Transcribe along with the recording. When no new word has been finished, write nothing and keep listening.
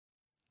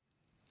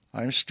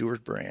I'm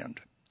Stuart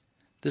Brand.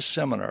 This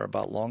seminar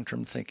about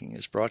long-term thinking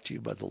is brought to you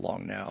by the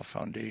Long Now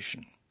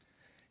Foundation.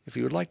 If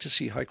you would like to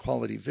see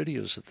high-quality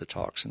videos of the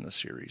talks in the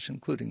series,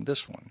 including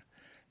this one,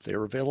 they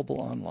are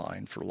available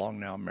online for Long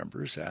Now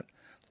members at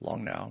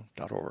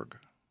longnow.org.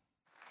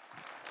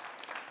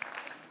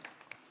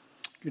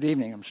 Good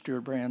evening. I'm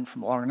Stuart Brand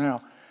from Long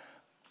Now.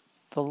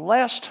 The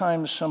last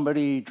time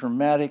somebody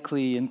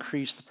dramatically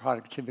increased the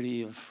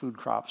productivity of food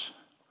crops,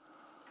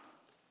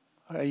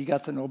 you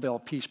got the Nobel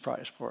Peace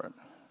Prize for it.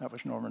 That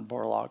was Norman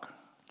Borlaug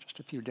just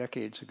a few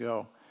decades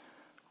ago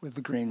with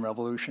the Green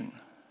Revolution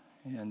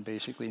and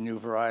basically new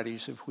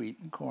varieties of wheat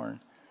and corn.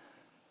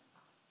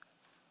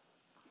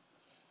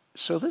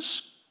 So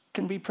this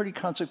can be pretty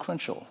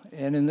consequential,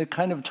 and in the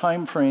kind of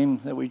time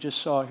frame that we just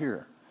saw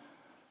here.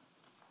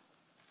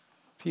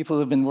 People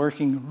have been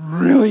working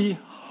really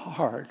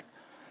hard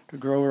to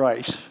grow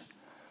rice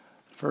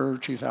for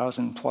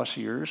 2,000 plus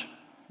years,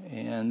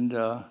 and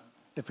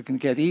if it can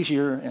get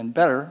easier and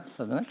better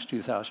for the next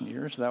 2,000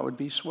 years, that would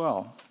be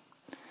swell.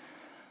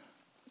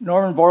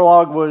 Norman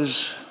Borlaug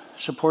was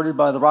supported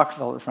by the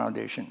Rockefeller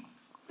Foundation,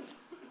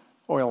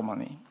 oil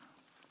money.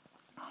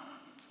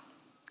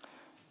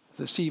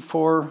 The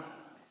C4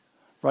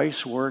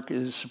 rice work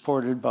is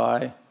supported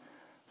by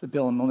the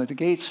Bill and Melinda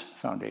Gates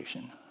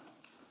Foundation,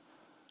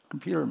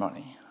 computer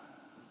money.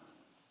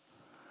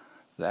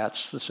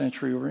 That's the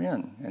century we're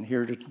in. And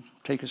here to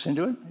take us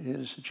into it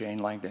is Jane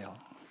Langdale.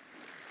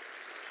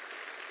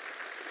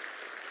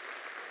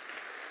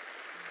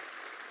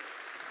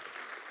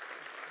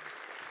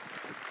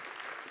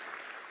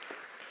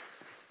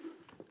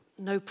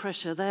 No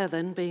pressure there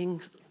then,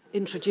 being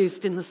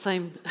introduced in the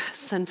same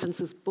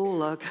sentence as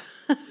Borlaug.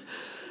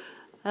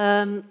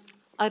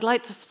 I'd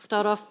like to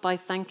start off by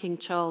thanking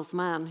Charles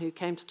Mann, who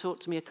came to talk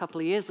to me a couple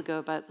of years ago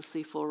about the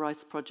C4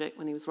 Rice Project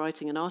when he was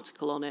writing an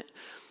article on it.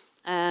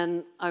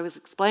 And I was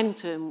explaining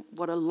to him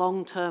what a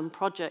long-term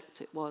project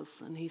it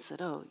was. And he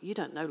said, "Oh, you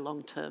don't know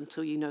long-term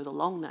till you know the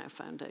Long Now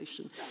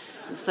Foundation."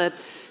 He said,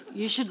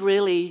 "You should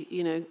really,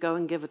 go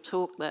and give a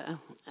talk there."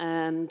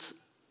 And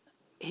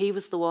he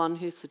was the one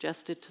who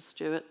suggested to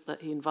Stuart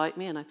that he invite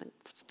me, and I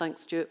thank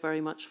Stuart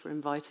very much for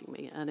inviting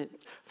me. And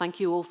thank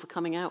you all for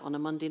coming out on a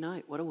Monday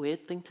night. What a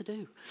weird thing to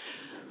do.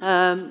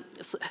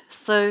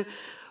 So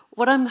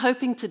what I'm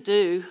hoping to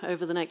do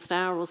over the next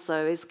hour or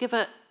so is give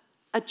a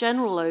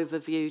general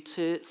overview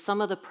to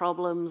some of the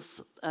problems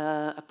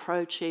we're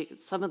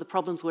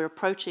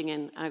approaching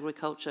in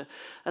agriculture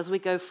as we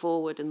go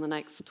forward in the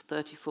next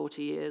 30,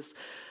 40 years.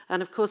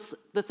 And of course,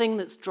 the thing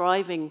that's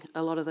driving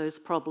a lot of those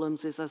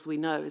problems is, as we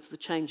know, is the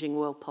changing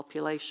world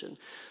population.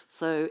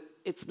 So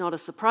it's not a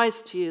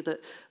surprise to you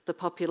that the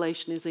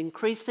population is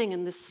increasing,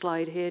 and this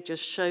slide here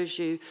just shows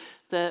you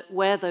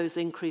where those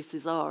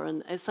increases are.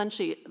 And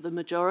essentially, the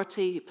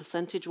majority,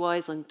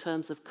 percentage-wise, in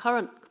terms of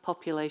current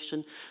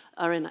population,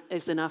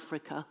 is in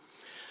Africa.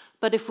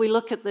 But if we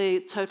look at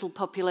the total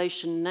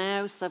population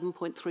now,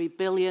 7.3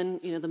 billion,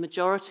 the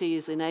majority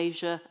is in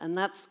Asia, and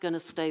that's going to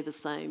stay the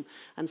same.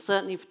 And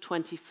certainly for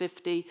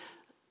 2050,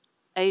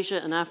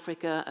 Asia and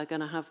Africa are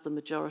going to have the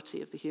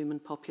majority of the human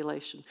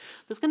population.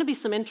 There's going to be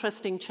some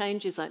interesting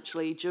changes,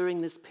 actually,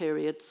 during this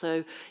period.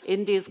 So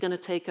India is going to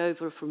take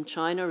over from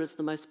China as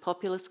the most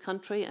populous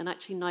country, and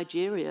actually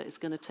Nigeria is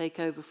going to take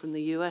over from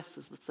the US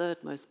as the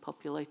third most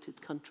populated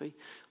country,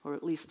 or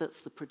at least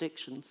that's the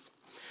predictions.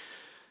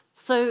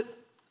 So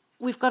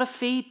we've got to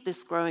feed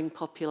this growing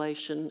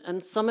population,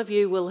 and some of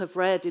you will have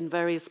read in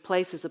various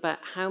places about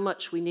how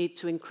much we need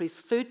to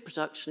increase food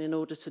production in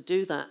order to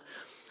do that.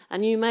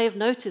 And you may have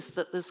noticed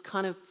that there's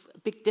kind of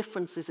big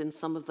differences in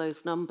some of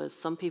those numbers.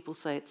 Some people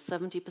say it's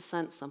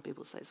 70%, some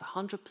people say it's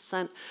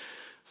 100%.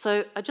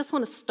 So I just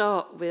want to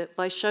start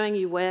by showing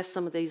you where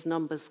some of these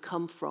numbers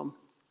come from.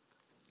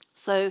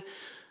 So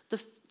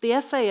the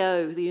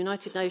FAO, the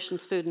United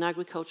Nations Food and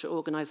Agriculture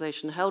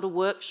Organization, held a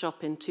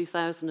workshop in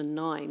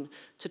 2009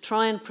 to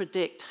try and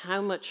predict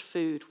how much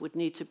food would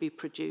need to be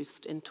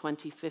produced in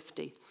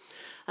 2050.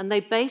 And they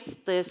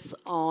based this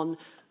on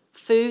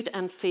food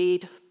and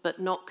feed, but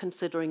not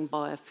considering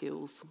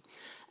biofuels.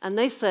 And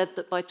they said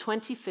that by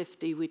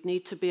 2050, we'd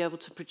need to be able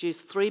to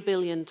produce 3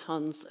 billion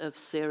tons of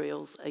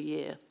cereals a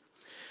year.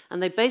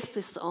 And they based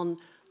this on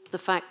the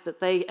fact that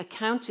they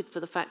accounted for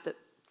the fact that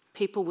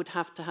people would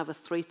have to have a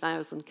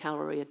 3,000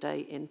 calorie a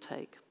day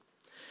intake.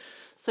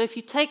 So if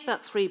you take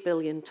that 3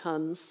 billion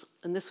tons,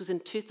 and this was in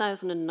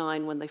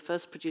 2009 when they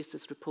first produced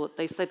this report,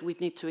 they said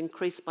we'd need to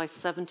increase by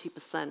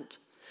 70%.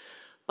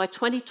 By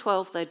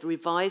 2012, they'd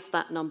revised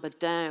that number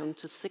down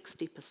to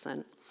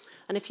 60%.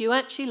 And if you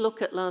actually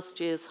look at last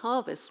year's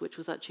harvest, which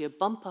was actually a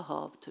bumper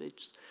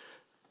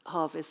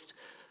harvest,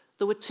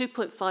 there were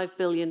 2.5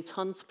 billion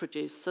tons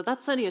produced. So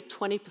that's only a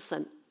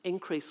 20%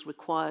 increase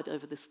required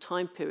over this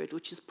time period,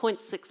 which is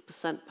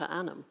 0.6% per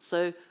annum.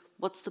 So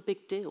what's the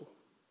big deal?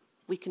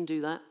 We can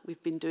do that.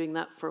 We've been doing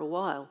that for a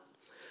while.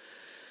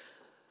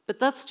 But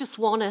that's just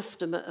one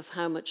estimate of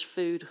how much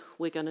food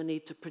we're going to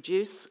need to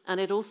produce, and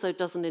it also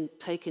doesn't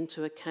take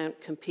into account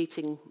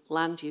competing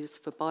land use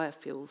for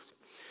biofuels.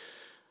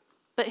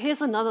 But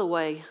here's another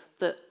way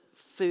that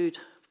food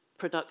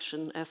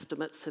production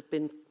estimates have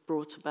been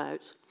brought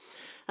about.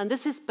 And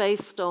this is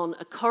based on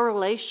a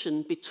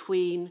correlation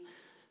between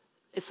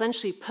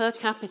essentially per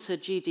capita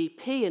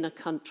GDP in a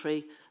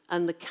country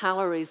and the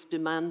calories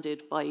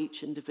demanded by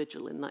each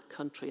individual in that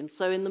country. And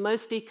so in the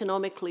most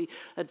economically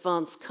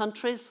advanced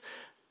countries,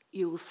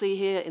 you will see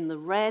here in the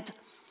red,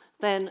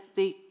 then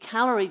the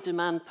calorie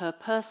demand per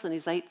person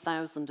is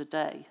 8,000 a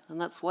day.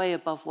 And that's way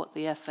above what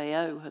the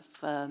FAO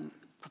have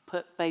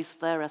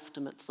based their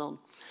estimates on.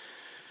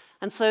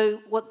 And so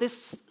what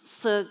this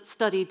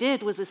study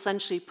did was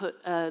essentially put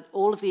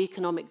all of the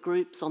economic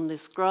groups on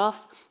this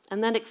graph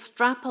and then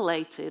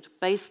extrapolated,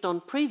 based on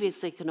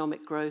previous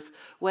economic growth,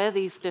 where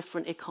these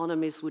different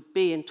economies would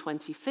be in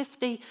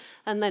 2050,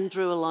 and then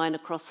drew a line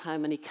across how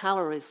many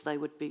calories they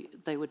would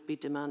be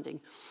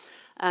demanding.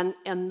 And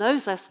in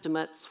those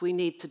estimates, we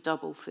need to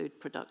double food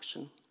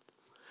production.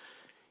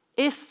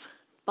 If,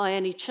 by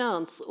any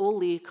chance, all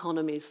the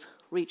economies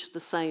reach the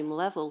same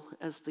level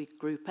as the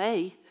Group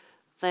A,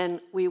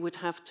 then we would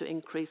have to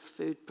increase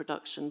food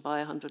production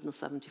by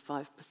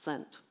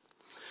 175%.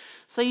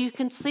 So you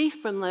can see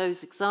from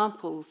those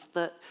examples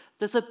that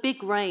there's a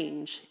big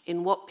range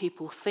in what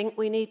people think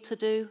we need to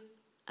do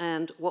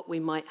and what we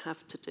might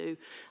have to do.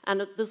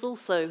 And there's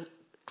also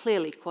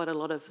clearly quite a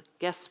lot of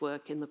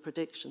guesswork in the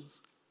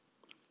predictions.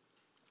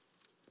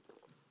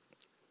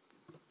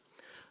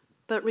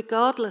 But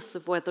regardless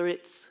of whether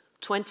it's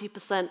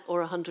 20%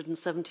 or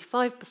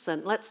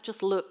 175%, let's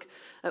just look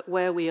at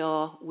where we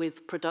are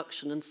with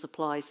production and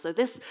supply. So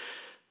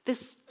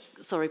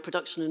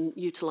production and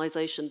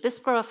utilization. This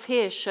graph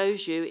here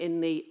shows you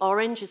in the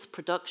orange is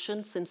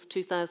production since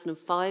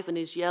 2005 and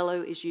is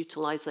yellow is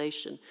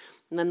utilization.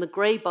 And then the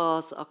grey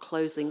bars are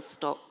closing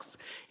stocks.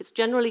 It's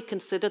generally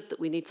considered that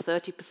we need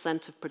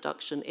 30% of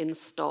production in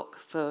stock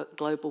for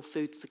global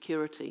food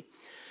security.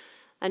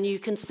 And you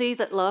can see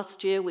that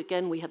last year,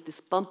 again, we had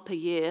this bumper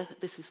year.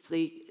 This is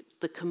the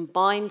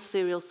combined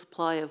cereal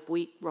supply of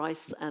wheat,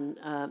 rice, and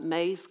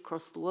maize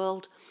across the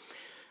world.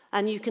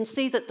 And you can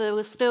see that there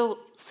were still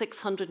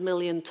 600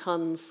 million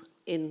tons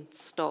in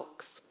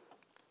stocks.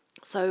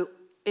 So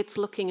it's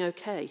looking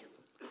okay.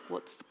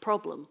 What's the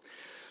problem?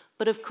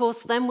 But of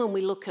course, then when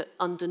we look at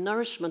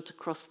undernourishment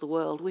across the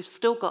world, we've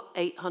still got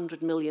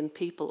 800 million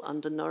people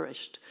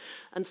undernourished.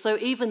 And so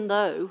even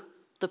though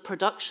the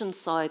production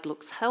side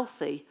looks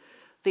healthy,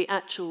 the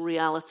actual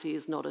reality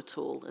is not at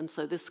all. And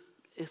so this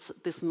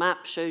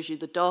map shows you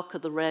the darker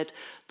the red,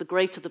 the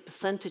greater the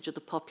percentage of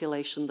the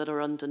population that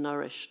are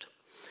undernourished.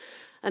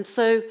 And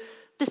so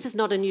this is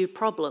not a new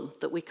problem,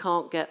 that we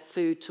can't get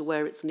food to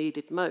where it's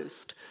needed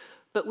most.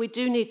 But we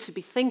do need to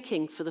be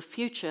thinking for the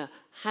future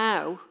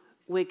how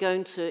we're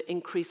going to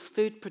increase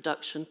food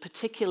production,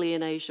 particularly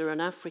in Asia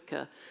and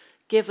Africa,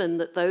 given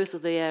that those are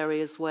the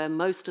areas where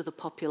most of the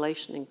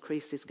population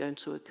increase is going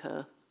to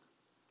occur.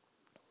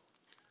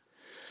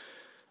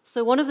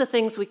 So one of the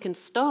things we can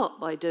start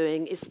by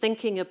doing is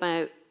thinking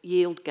about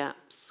yield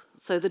gaps.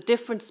 So the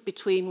difference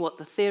between what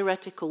the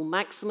theoretical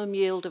maximum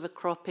yield of a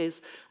crop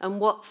is and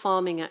what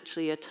farming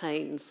actually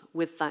attains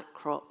with that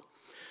crop.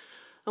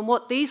 And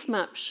what these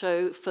maps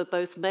show for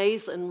both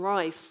maize and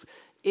rice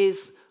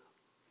is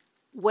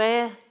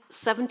where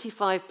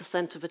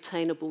 75% of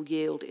attainable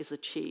yield is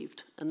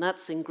achieved, and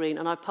that's in green.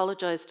 And I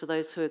apologize to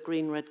those who are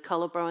green-red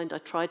colorblind. I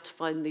tried to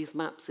find these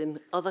maps in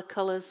other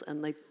colors,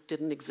 and they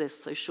didn't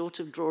exist, so short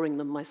of drawing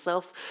them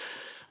myself.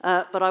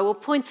 But I will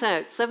point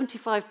out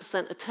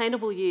 75%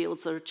 attainable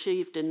yields are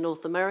achieved in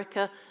North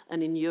America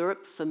and in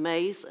Europe for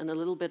maize and a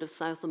little bit of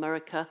South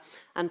America.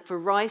 And for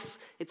rice,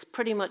 it's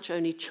pretty much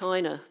only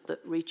China that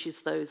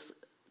reaches those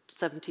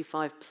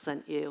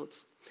 75%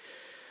 yields.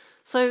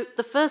 So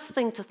the first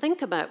thing to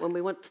think about when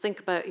we want to think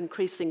about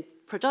increasing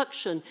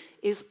production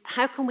is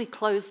how can we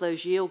close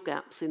those yield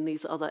gaps in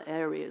these other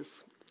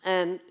areas?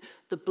 And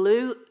the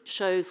blue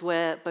shows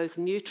where both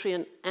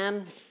nutrient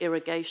and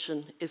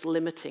irrigation is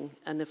limiting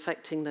and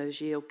affecting those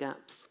yield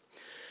gaps.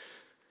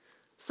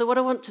 So what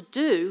I want to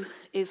do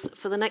is,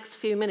 for the next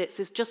few minutes,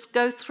 is just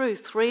go through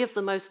 3 of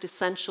the most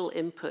essential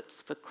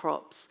inputs for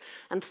crops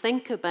and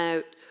think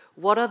about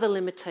what are the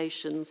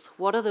limitations,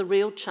 what are the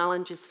real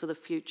challenges for the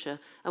future,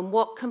 and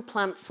what can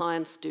plant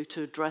science do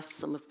to address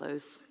some of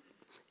those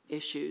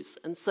issues.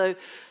 And so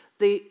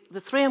the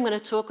 3 I'm going to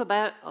talk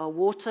about are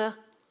water,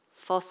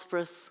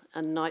 phosphorus,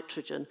 and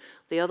nitrogen.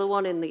 The other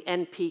one in the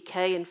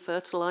NPK in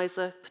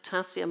fertilizer,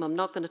 potassium, I'm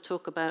not going to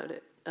talk about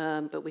it,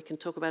 but we can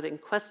talk about it in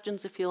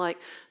questions if you like,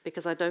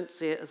 because I don't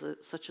see it as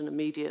such an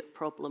immediate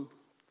problem.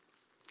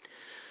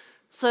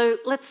 So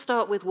let's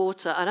start with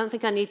water. I don't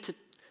think I need to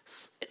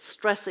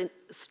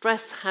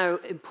stress how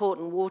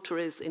important water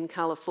is in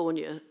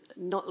California,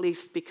 not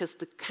least because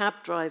the cab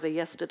driver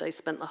yesterday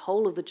spent the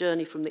whole of the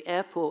journey from the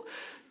airport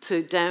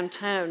to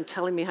downtown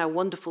telling me how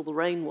wonderful the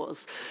rain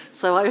was.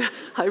 So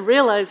I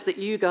realized that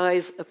you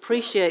guys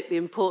appreciate the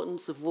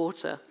importance of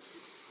water.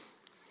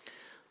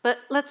 But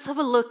let's have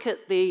a look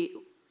at the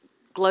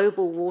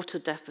global water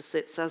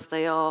deficits as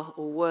they are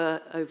or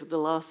were over the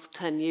last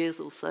 10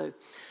 years or so.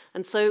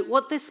 And so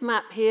what this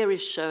map here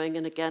is showing,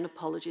 and again,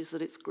 apologies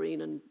that it's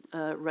green and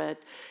red,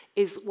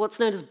 is what's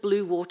known as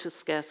blue water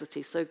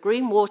scarcity. So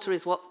green water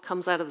is what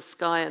comes out of the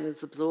sky and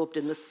is absorbed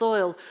in the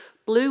soil.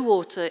 Blue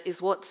water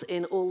is what's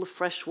in all the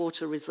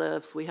freshwater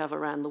reserves we have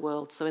around the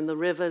world. So in the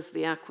rivers,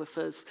 the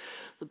aquifers,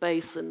 the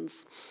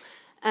basins.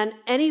 And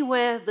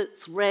anywhere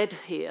that's red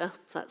here,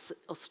 that's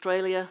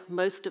Australia,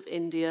 most of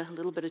India, a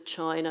little bit of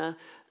China,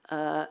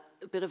 a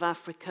bit of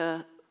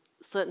Africa,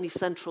 certainly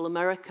Central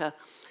America,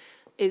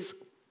 is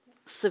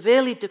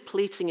severely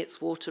depleting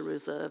its water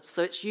reserves.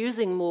 So it's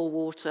using more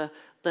water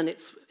than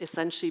it's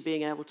essentially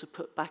being able to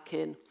put back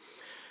in.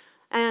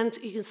 And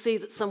you can see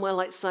that somewhere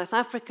like South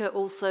Africa,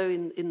 also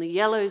in the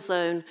yellow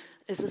zone,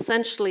 is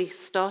essentially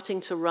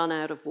starting to run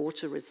out of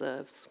water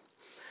reserves.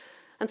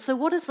 And so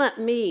what does that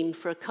mean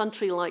for a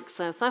country like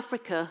South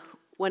Africa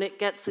when it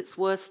gets its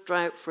worst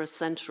drought for a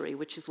century,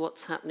 which is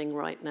what's happening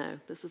right now?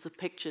 This is a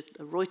picture,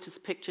 a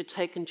Reuters picture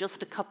taken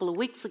just a couple of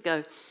weeks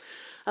ago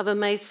of a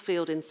maize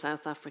field in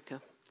South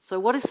Africa. So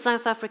what is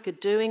South Africa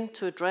doing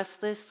to address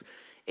this?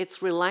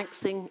 It's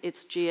relaxing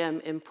its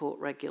GM import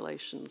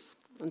regulations.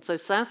 And so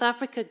South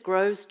Africa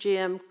grows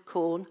GM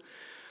corn,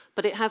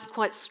 but it has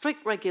quite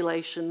strict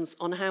regulations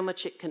on how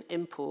much it can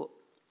import.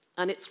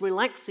 And it's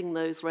relaxing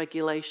those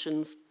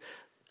regulations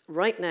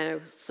right now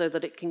so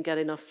that it can get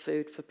enough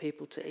food for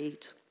people to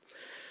eat.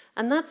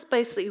 And that's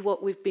basically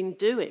what we've been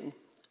doing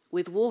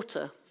with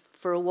water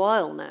for a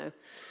while now.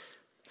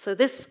 So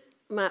this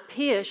map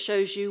here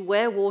shows you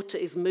where water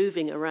is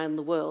moving around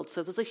the world.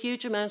 So there's a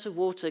huge amount of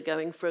water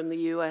going from the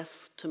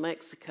US to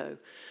Mexico.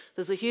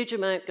 There's a huge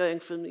amount going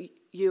from the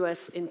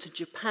US into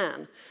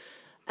Japan.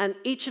 And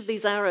each of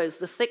these arrows,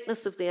 the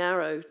thickness of the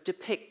arrow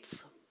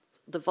depicts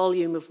the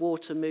volume of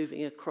water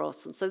moving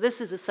across. And so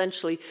this is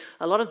essentially,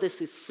 a lot of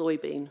this is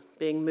soybean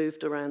being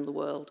moved around the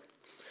world.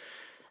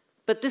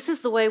 But this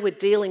is the way we're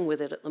dealing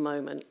with it at the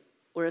moment.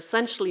 We're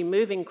essentially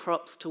moving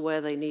crops to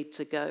where they need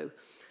to go.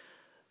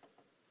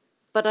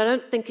 But I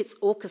don't think it's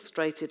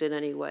orchestrated in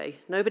any way.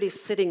 Nobody's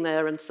sitting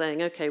there and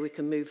saying, okay, we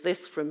can move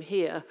this from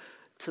here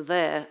to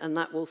there, and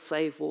that will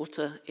save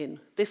water in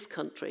this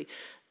country.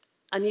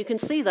 And you can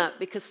see that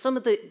because some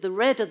of the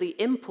red are the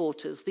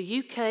importers.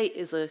 The UK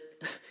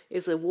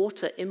is a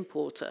water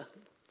importer.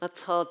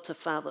 That's hard to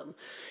fathom.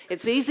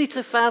 It's easy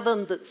to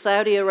fathom that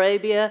Saudi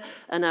Arabia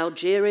and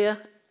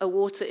Algeria are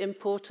water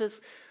importers.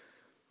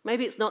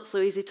 Maybe it's not so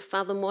easy to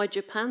fathom why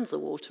Japan's a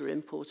water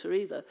importer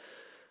either.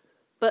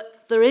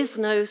 But there is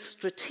no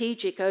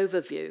strategic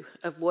overview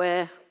of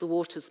where the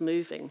water's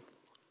moving.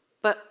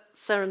 But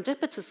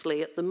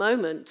serendipitously, at the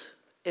moment,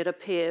 it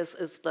appears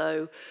as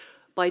though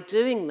by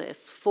doing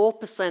this,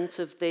 4%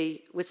 of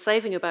we're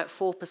saving about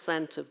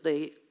 4% of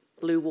the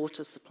blue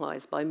water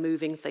supplies by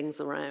moving things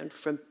around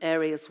from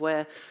areas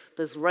where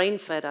there's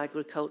rain-fed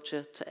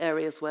agriculture to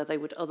areas where they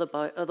would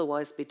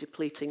otherwise be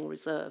depleting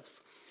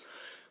reserves.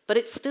 But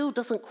it still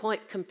doesn't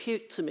quite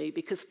compute to me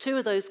because two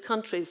of those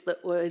countries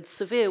that were in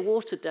severe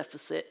water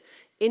deficit,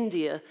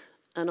 India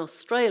and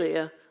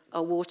Australia,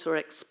 are water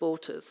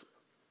exporters.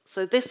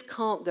 So this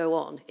can't go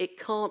on. It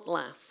can't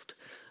last.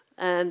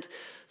 And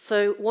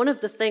so one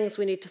of the things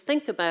we need to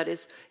think about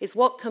is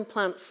what can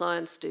plant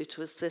science do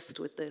to assist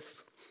with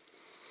this?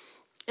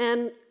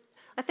 And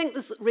I think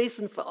there's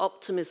reason for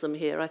optimism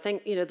here. I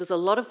think, there's a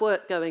lot of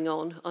work going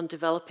on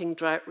developing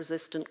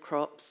drought-resistant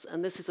crops,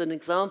 and this is an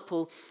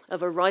example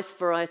of a rice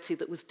variety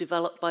that was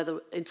developed by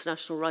the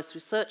International Rice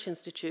Research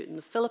Institute in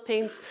the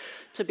Philippines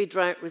to be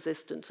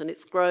drought-resistant, and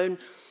it's grown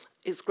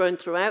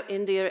throughout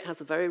India. It has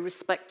a very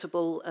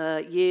respectable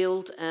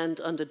yield, and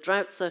under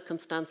drought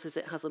circumstances,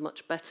 it has a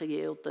much better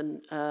yield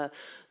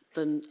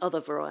than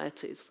other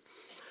varieties.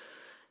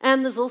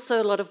 And there's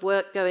also a lot of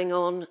work going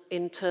on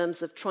in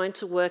terms of trying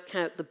to work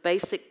out the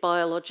basic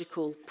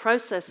biological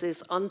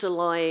processes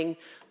underlying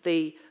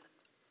the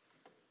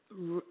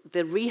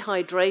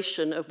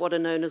rehydration of what are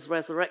known as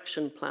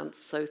resurrection plants,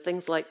 so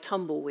things like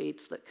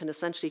tumbleweeds that can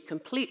essentially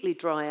completely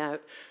dry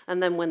out,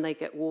 and then when they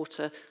get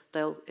water,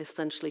 they'll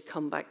essentially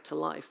come back to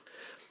life.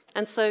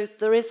 And so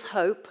there is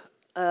hope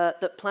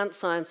that plant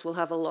science will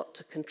have a lot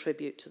to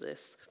contribute to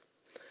this.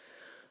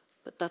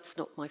 But that's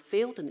not my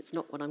field, and it's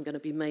not what I'm going to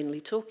be mainly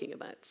talking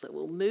about, so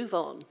we'll move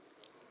on.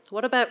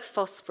 What about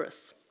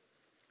phosphorus?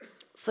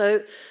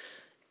 So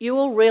you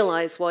all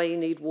realize why you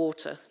need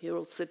water. You're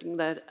all sitting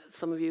there,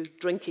 some of you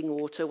drinking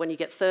water. When you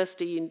get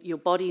thirsty, your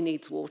body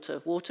needs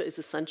water. Water is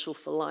essential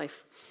for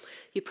life.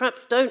 You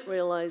perhaps don't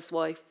realize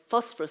why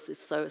phosphorus is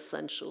so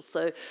essential.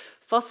 So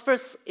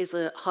phosphorus is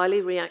a highly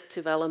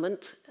reactive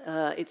element.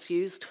 It's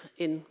used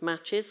in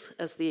matches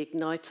as the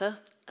igniter.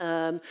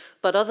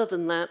 But other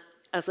than that,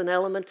 as an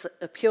element,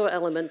 a pure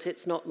element,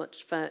 it's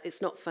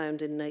not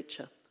found in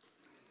nature.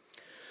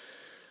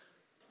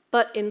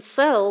 But in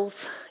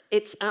cells,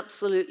 it's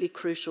absolutely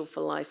crucial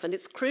for life. And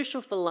it's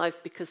crucial for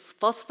life because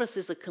phosphorus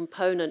is a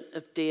component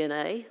of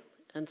DNA.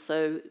 And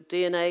so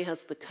DNA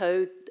has the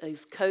code,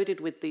 is coded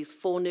with these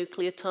 4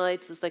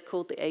 nucleotides, as they're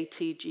called, the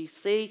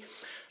ATGC.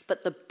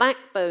 But the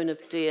backbone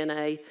of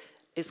DNA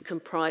is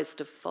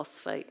comprised of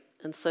phosphate.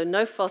 And so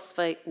no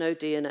phosphate, no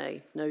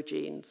DNA, no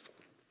genes.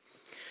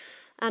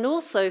 And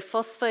also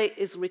phosphate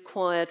is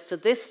required for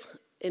this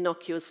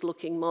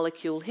innocuous-looking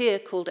molecule here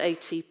called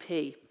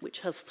ATP, which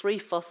has 3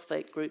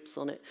 phosphate groups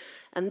on it.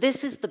 And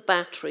this is the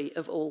battery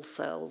of all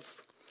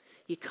cells.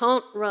 You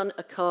can't run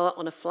a car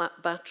on a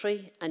flat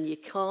battery, and you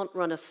can't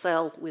run a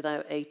cell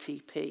without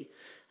ATP.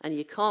 And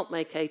you can't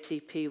make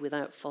ATP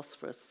without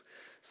phosphorus.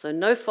 So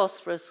no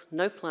phosphorus,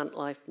 no plant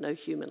life, no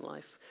human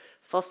life.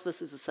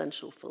 Phosphorus is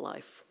essential for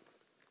life.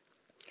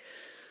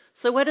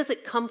 So where does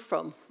it come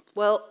from?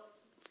 Well,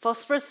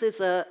 phosphorus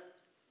is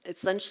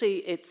essentially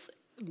it's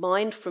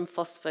mined from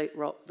phosphate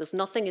rock. There's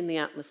nothing in the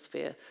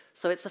atmosphere,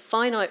 so it's a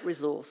finite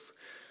resource.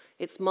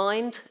 It's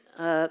mined.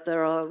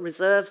 There are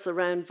reserves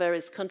around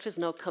various countries,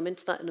 and I'll come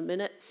into that in a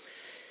minute.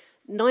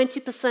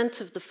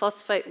 90% of the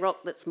phosphate rock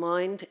that's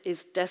mined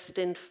is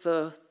destined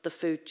for the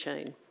food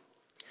chain.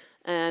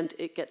 And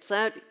it gets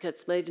out, it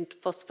gets made into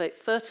phosphate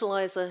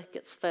fertilizer, it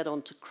gets fed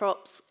onto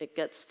crops, it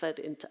gets fed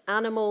into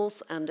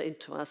animals and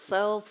into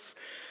ourselves.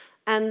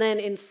 And then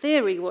in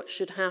theory, what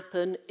should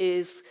happen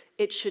is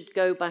it should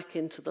go back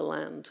into the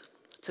land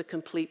to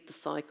complete the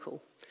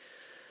cycle.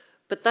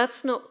 But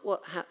that's not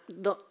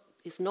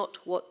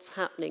what's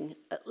happening.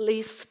 At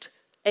least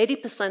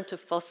 80% of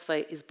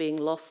phosphate is being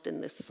lost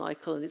in this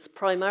cycle, and it's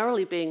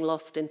primarily being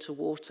lost into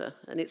water,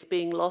 and it's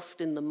being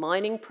lost in the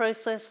mining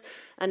process,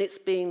 and it's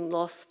being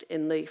lost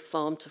in the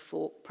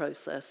farm-to-fork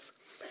process.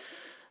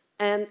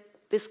 And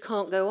this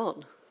can't go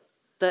on.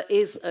 There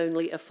is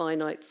only a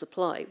finite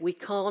supply. We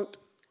can't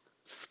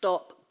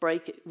stop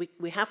breaking.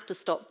 We have to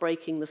stop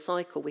breaking the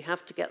cycle. We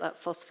have to get that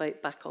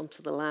phosphate back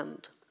onto the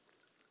land.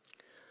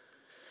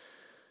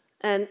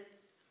 And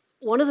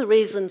one of the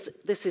reasons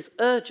this is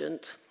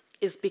urgent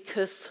is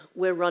because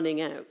we're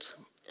running out.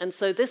 And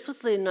so this was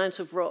the amount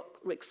of rock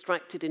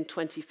extracted in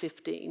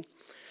 2015.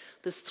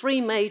 There's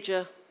 3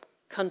 major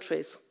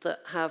countries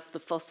that have the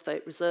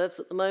phosphate reserves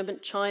at the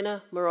moment: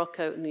 China,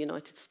 Morocco, and the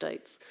United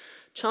States.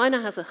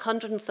 China has a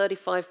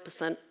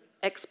 135%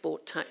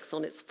 export tax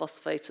on its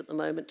phosphate at the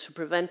moment to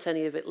prevent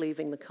any of it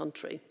leaving the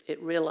country.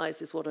 It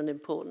realizes what an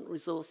important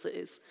resource it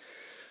is.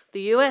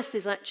 The US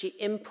is actually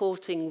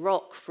importing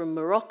rock from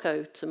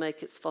Morocco to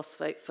make its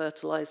phosphate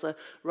fertilizer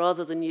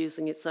rather than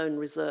using its own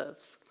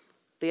reserves.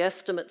 The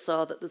estimates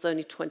are that there's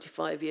only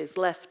 25 years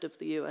left of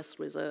the US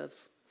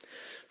reserves.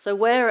 So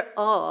where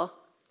are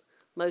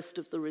most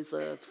of the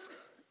reserves?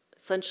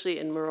 Essentially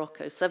in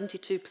Morocco.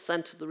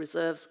 72% of the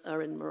reserves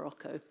are in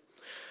Morocco.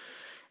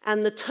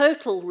 And the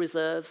total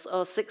reserves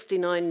are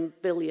 69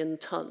 billion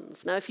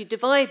tons. Now, if you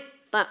divide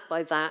that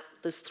by that,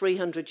 there's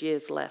 300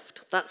 years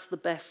left. That's the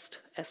best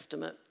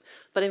estimate.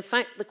 But in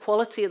fact, the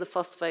quality of the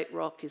phosphate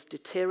rock is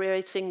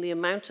deteriorating. The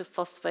amount of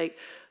phosphate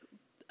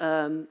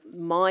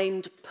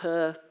mined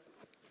per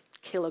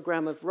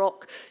kilogram of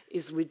rock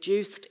is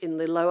reduced in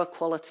the lower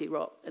quality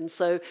rock. And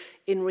so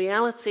in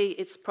reality,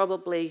 it's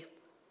probably,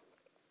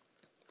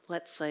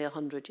 let's say,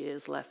 100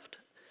 years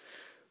left.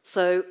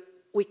 So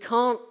we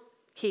can't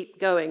keep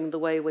going the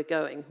way we're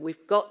going.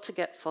 We've got to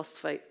get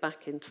phosphate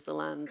back into the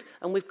land,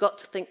 and we've got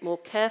to think more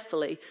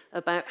carefully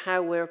about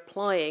how we're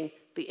applying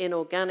the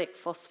inorganic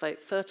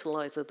phosphate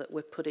fertilizer that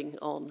we're putting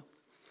on.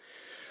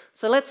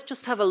 So let's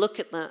just have a look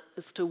at that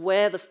as to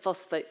where the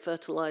phosphate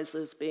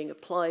fertilizer is being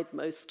applied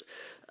most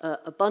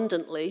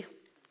abundantly.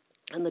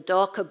 And the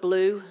darker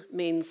blue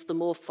means the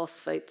more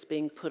phosphate's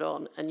being put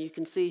on. And you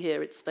can see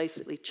here it's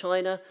basically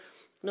China,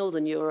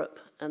 Northern Europe,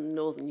 and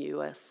Northern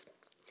US.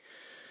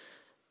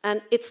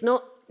 And it's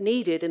not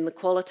needed in the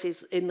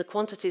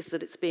quantities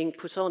that it's being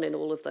put on in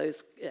all of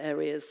those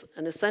areas.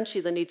 And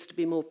essentially there needs to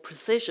be more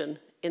precision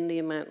in the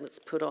amount that's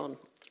put on.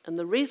 And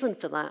the reason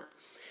for that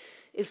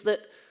is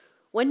that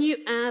when you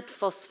add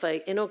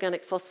phosphate,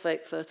 inorganic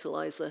phosphate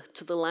fertilizer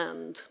to the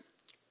land,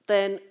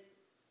 then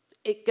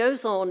it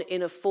goes on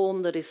in a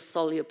form that is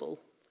soluble,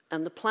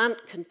 and the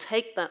plant can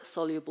take that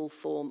soluble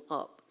form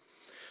up.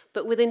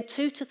 But within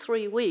 2 to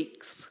 3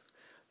 weeks,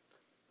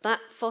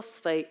 that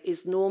phosphate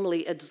is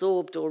normally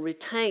absorbed or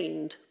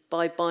retained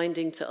by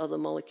binding to other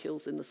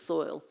molecules in the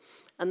soil.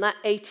 And that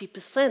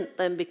 80%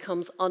 then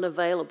becomes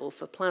unavailable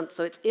for plants.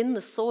 So it's in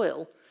the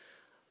soil,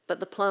 but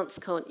the plants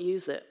can't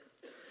use it.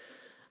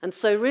 And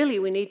so really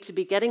we need to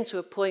be getting to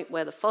a point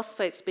where the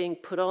phosphate's being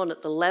put on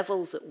at the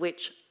levels at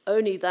which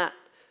only that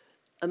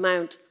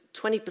amount,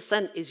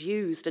 20%, is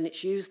used, and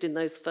it's used in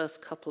those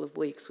first couple of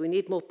weeks. We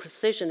need more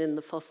precision in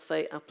the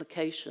phosphate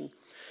application.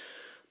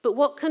 But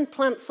what can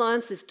plant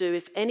sciences do,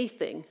 if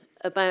anything,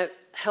 about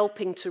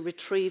helping to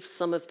retrieve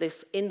some of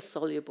this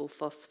insoluble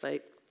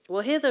phosphate?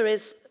 Well, here there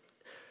is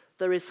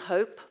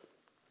hope,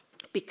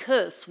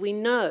 because we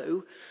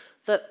know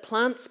that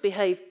plants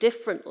behave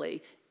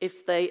differently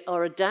if they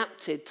are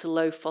adapted to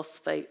low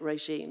phosphate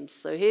regimes.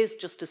 So here's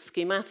just a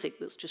schematic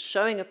that's just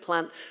showing a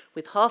plant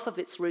with half of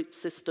its root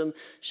system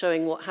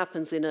showing what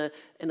happens in a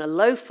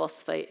low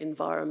phosphate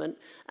environment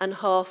and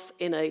half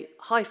in a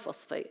high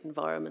phosphate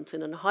environment.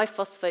 In a high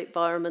phosphate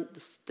environment,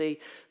 the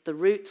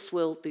roots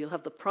you'll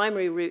have the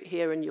primary root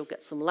here, and you'll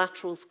get some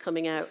laterals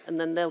coming out, and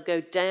then they'll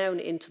go down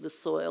into the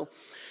soil.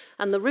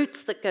 And the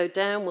roots that go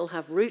down will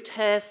have root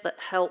hairs that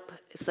help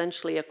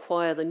essentially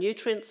acquire the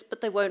nutrients, but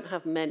they won't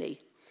have many.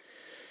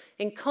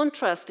 In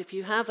contrast, if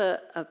you have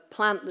a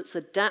plant that's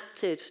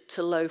adapted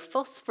to low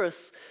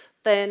phosphorus,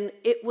 then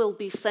it will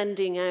be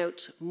sending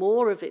out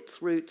more of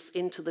its roots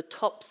into the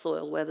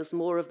topsoil where there's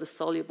more of the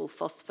soluble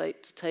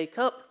phosphate to take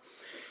up.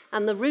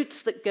 And the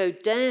roots that go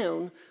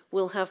down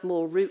will have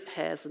more root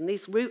hairs. And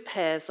these root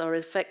hairs are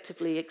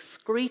effectively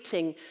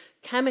excreting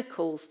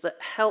chemicals that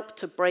help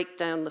to break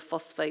down the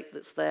phosphate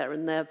that's there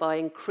and thereby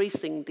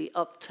increasing the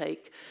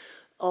uptake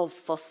of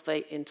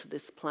phosphate into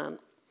this plant.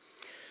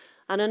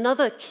 And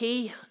another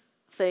key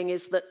thing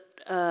is that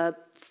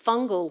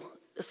fungal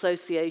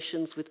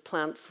associations with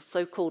plants,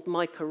 so-called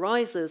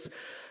mycorrhizas,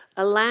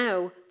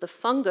 allow the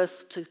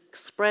fungus to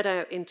spread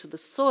out into the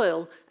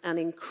soil and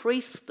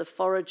increase the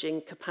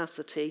foraging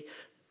capacity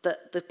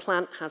that the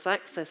plant has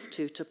access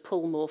to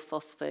pull more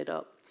phosphate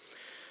up.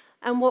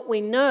 And what we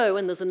know,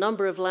 and there's a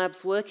number of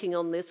labs working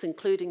on this,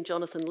 including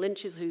Jonathan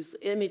Lynch's, whose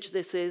image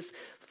this is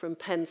from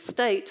Penn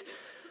State,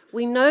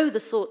 we know the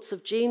sorts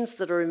of genes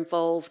that are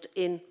involved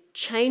in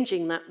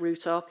changing that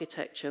root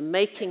architecture,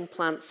 making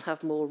plants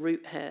have more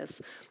root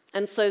hairs.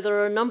 And so there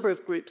are a number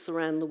of groups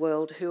around the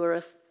world who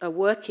are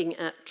working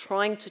at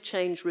trying to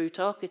change root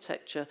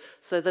architecture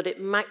so that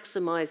it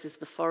maximizes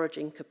the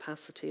foraging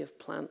capacity of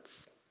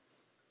plants.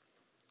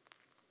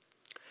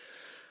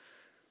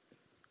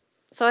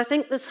 So I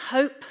think there's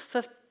hope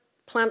for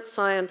plant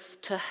science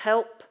to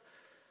help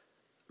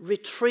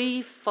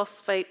retrieve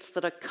phosphates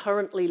that are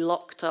currently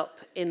locked up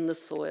in the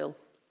soil.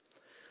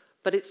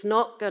 But it's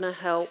not going to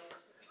help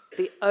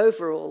the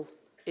overall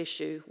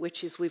issue,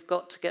 which is we've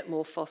got to get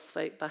more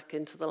phosphate back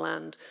into the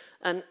land.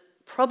 And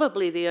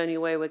probably the only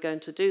way we're going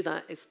to do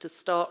that is to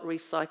start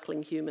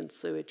recycling human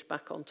sewage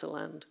back onto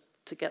land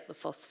to get the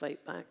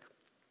phosphate back,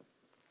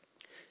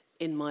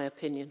 in my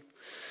opinion.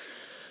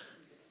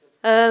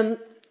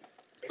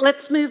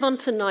 Let's move on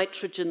to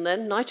nitrogen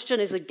then.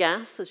 Nitrogen is a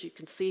gas, as you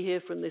can see here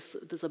from this.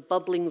 There's a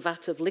bubbling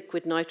vat of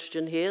liquid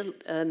nitrogen here,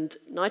 and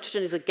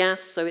nitrogen is a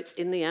gas, so it's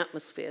in the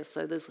atmosphere.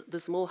 So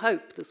there's more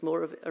hope, there's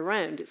more of it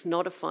around. It's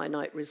not a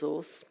finite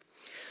resource.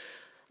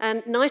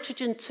 And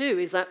nitrogen too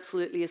is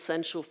absolutely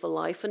essential for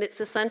life, and it's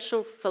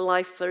essential for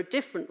life for a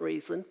different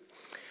reason.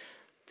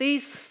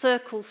 These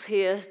circles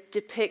here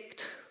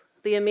depict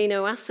the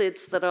amino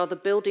acids that are the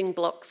building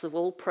blocks of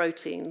all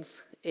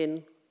proteins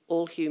in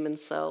all human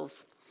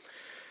cells.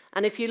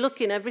 And if you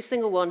look in every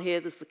single one here,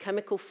 there's the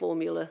chemical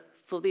formula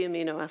for the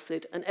amino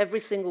acid, and every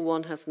single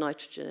one has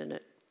nitrogen in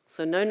it.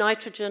 So no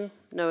nitrogen,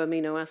 no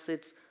amino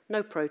acids,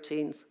 no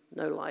proteins,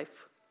 no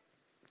life.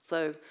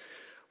 So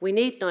we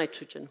need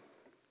nitrogen.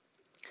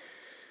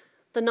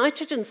 The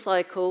nitrogen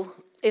cycle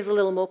is a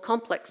little more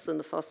complex than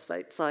the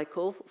phosphate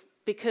cycle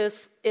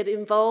because it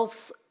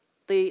involves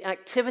the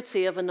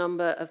activity of a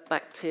number of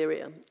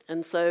bacteria.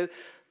 And so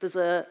there's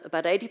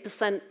about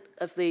 80%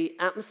 of the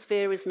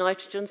atmosphere is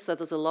nitrogen, so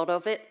there's a lot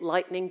of it.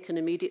 Lightning can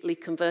immediately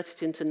convert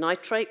it into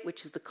nitrate,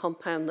 which is the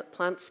compound that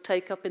plants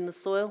take up in the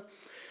soil.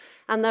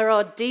 And there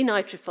are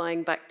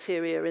denitrifying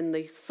bacteria in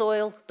the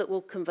soil that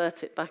will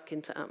convert it back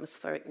into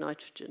atmospheric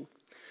nitrogen.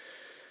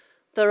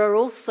 There are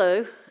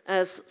also,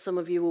 as some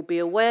of you will be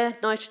aware,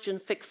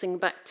 nitrogen-fixing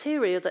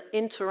bacteria that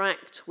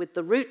interact with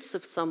the roots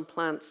of some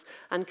plants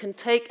and can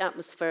take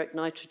atmospheric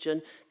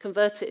nitrogen,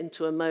 convert it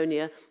into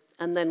ammonia,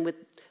 and then with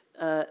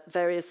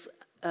various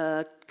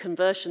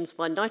conversions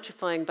by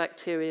nitrifying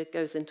bacteria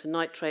goes into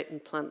nitrate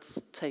and plants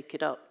take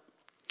it up.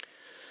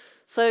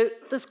 So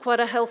there's quite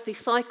a healthy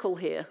cycle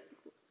here.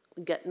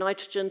 We get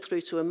nitrogen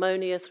through to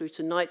ammonia, through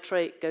to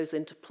nitrate, goes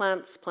into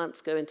plants,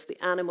 plants go into the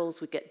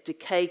animals, we get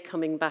decay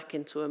coming back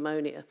into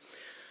ammonia.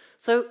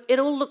 So it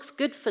all looks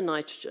good for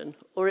nitrogen,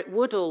 or it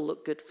would all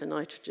look good for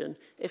nitrogen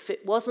if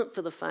it wasn't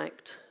for the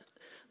fact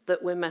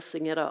that we're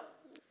messing it up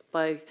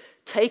by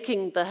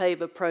taking the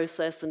Haber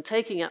process and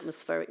taking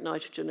atmospheric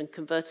nitrogen and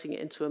converting it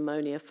into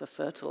ammonia for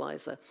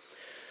fertilizer.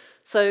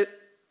 So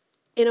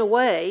in a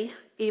way,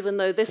 even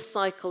though this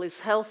cycle is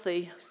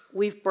healthy,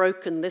 we've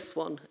broken this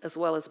one as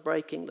well as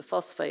breaking the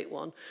phosphate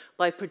one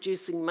by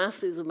producing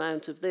massive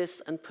amount of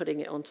this and putting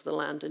it onto the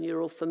land. And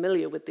you're all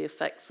familiar with the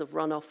effects of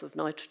runoff of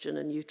nitrogen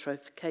and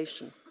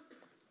eutrophication.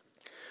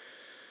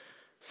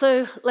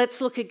 So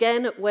let's look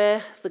again at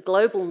where the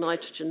global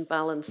nitrogen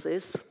balance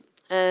is.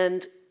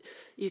 And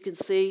you can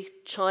see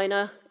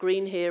China,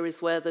 green here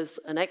is where there's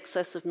an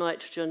excess of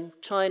nitrogen.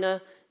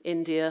 China,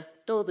 India,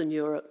 Northern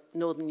Europe,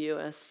 Northern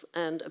US,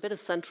 and a bit of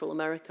Central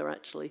America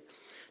actually.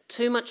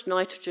 Too much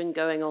nitrogen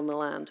going on the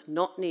land,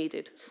 not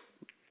needed.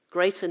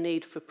 Greater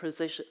need for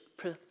precision.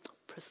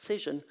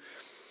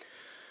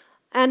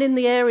 And in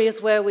the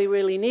areas where we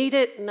really need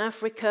it, in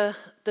Africa,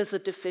 there's a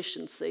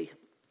deficiency.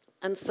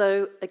 And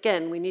so,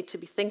 again, we need to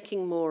be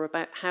thinking more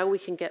about how we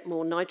can get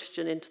more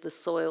nitrogen into the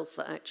soils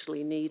that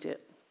actually need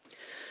it.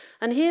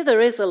 And here there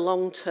is a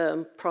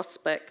long-term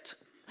prospect,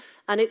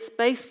 and it's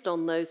based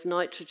on those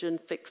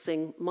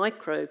nitrogen-fixing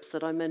microbes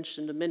that I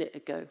mentioned a minute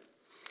ago.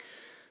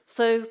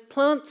 So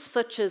plants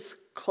such as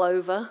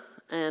clover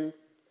and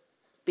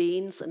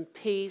beans and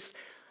peas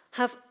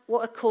have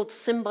what are called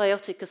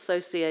symbiotic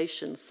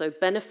associations, so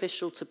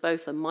beneficial to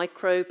both a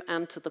microbe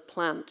and to the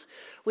plant,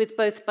 with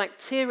both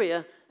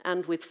bacteria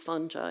and with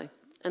fungi.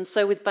 And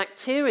so with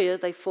bacteria,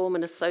 they form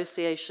an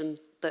association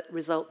that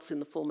results in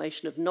the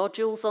formation of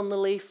nodules on the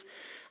leaf,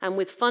 and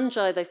with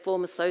fungi, they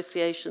form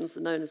associations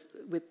known as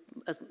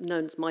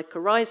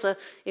mycorrhiza,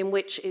 in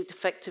which it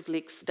effectively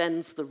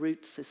extends the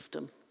root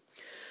system.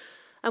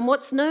 And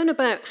what's known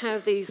about how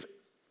these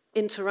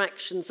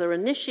interactions are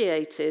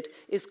initiated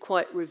is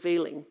quite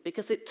revealing,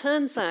 because it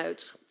turns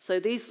out, so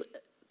this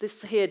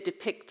here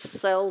depicts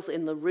cells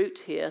in the root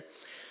here,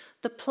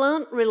 the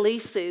plant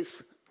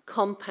releases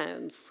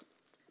compounds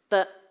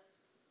that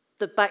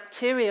the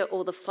bacteria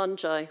or the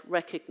fungi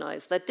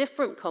recognize. They're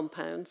different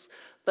compounds,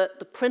 but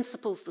the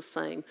principle's the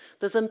same.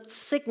 There's a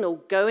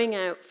signal going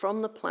out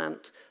from the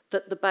plant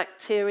that the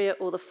bacteria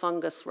or the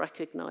fungus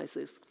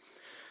recognizes.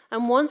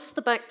 And once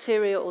the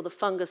bacteria or the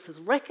fungus has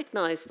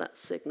recognized that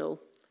signal,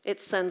 it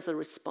sends a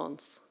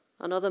response,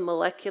 another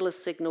molecular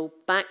signal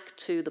back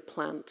to the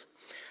plant.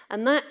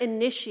 And that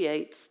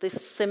initiates this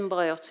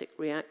symbiotic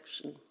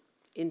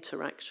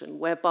interaction,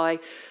 whereby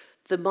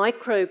the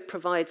microbe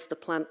provides the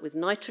plant with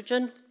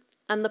nitrogen,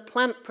 and the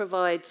plant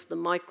provides the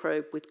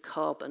microbe with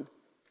carbon.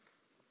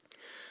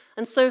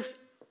 And so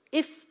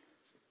if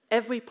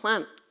every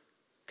plant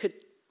could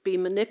be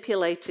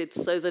manipulated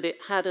so that it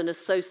had an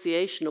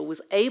association or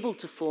was able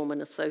to form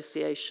an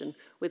association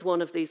with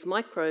one of these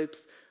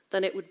microbes,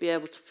 then it would be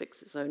able to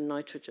fix its own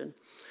nitrogen.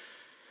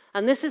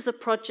 And this is a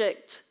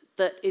project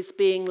that is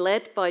being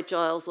led by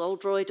Giles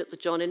Oldroyd at the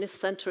John Innes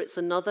Centre. It's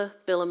another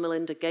Bill and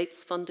Melinda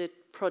Gates funded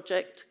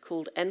project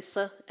called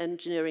ENSA,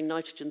 Engineering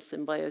Nitrogen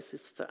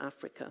Symbiosis for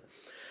Africa.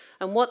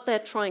 And what they're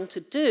trying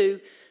to do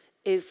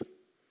is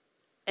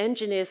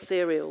engineer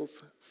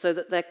cereals so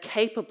that they're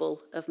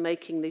capable of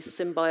making these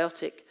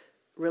symbiotic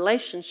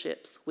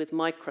relationships with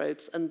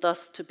microbes and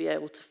thus to be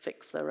able to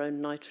fix their own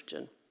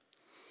nitrogen,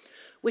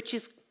 which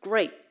is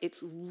great.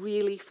 It's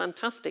really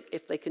fantastic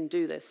if they can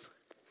do this.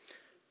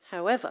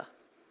 However,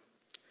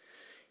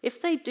 if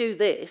they do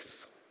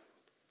this,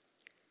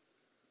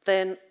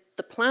 then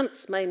the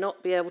plants may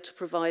not be able to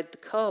provide the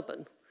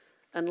carbon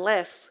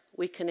unless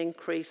we can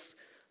increase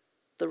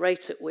the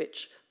rate at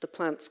which the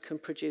plants can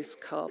produce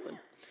carbon.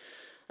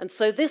 And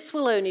so this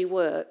will only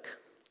work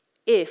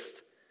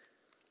if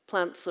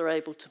plants are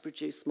able to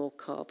produce more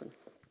carbon.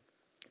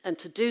 And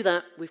to do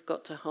that, we've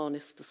got to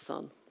harness the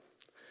sun.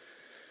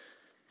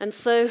 And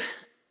so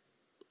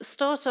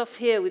start off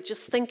here with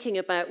just thinking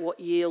about what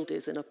yield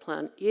is in a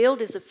plant.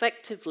 Yield is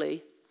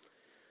effectively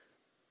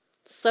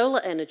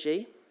solar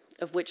energy,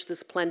 of which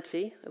there's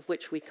plenty, of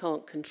which we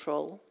can't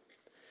control,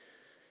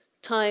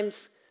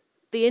 times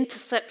the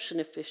interception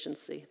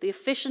efficiency, the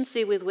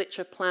efficiency with which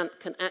a plant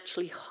can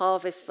actually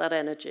harvest that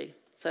energy.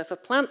 So if a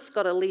plant's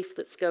got a leaf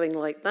that's going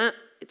like that,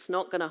 it's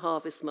not going to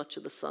harvest much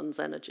of the sun's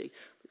energy.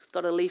 If it's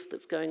got a leaf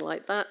that's going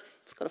like that,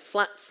 it's got a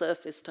flat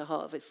surface to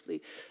harvest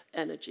the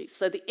energy.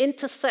 So the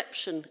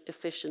interception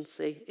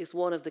efficiency is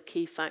one of the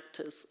key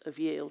factors of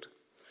yield.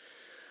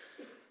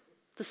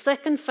 The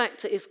second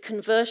factor is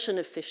conversion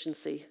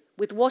efficiency.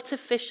 With what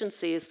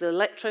efficiency is the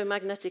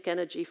electromagnetic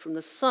energy from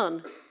the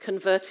sun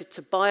converted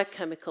to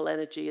biochemical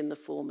energy in the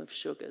form of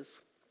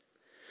sugars?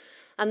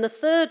 And the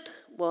third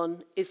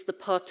one is the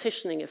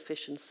partitioning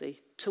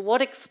efficiency. To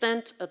what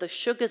extent are the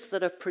sugars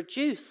that are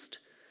produced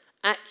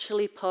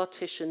actually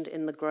partitioned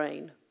in the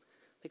grain?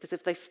 Because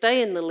if they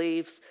stay in the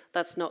leaves,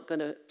 that's not going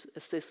to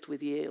assist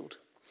with yield.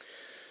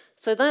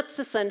 So that's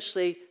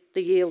essentially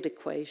the yield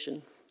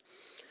equation.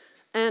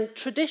 And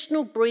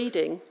traditional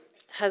breeding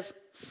has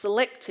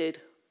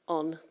selected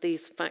on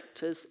these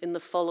factors in the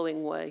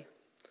following way.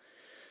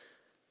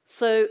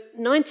 So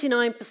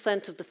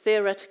 99% of the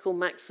theoretical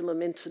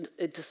maximum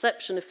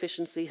interception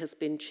efficiency has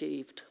been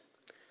achieved.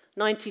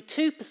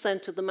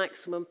 92% of the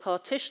maximum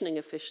partitioning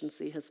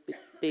efficiency has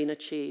been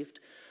achieved,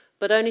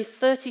 but only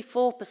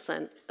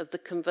 34% of the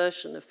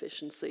conversion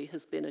efficiency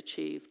has been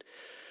achieved.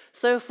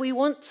 So if we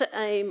want to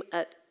aim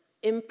at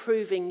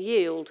improving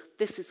yield,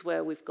 this is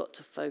where we've got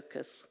to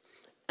focus.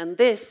 And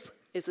this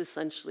is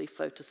essentially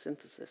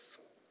photosynthesis.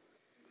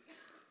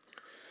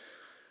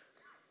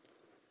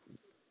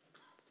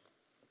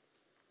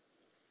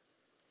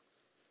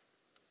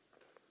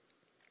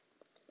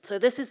 So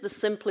this is the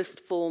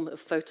simplest form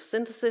of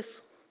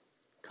photosynthesis.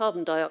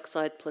 Carbon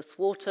dioxide plus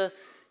water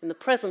in the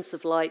presence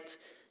of light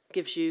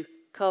gives you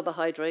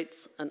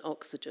carbohydrates and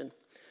oxygen.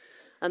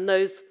 And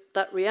those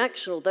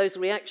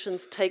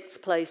reactions takes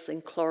place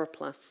in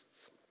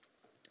chloroplasts,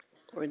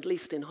 or at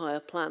least in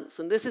higher plants.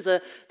 And this is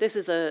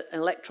an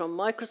electron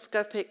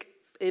microscopic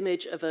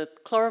image of a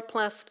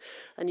chloroplast,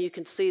 and you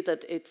can see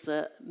that it's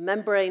a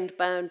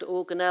membrane-bound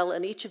organelle,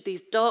 and each of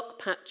these dark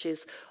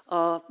patches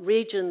are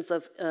regions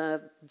of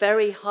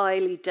very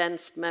highly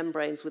dense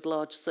membranes with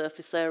large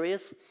surface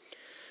areas.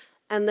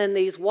 And then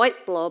these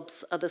white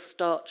blobs are the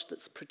starch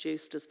that's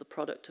produced as the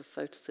product of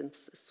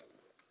photosynthesis.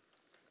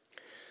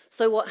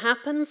 So what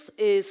happens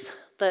is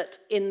that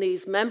in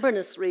these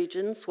membranous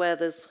regions where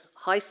there's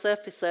high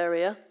surface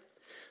area,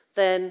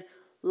 then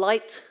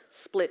light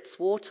splits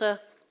water,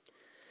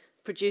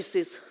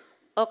 produces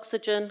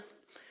oxygen,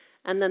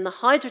 and then the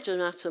hydrogen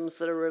atoms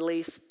that are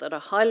released that are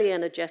highly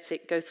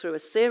energetic go through a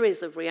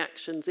series of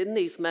reactions in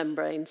these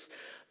membranes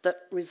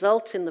that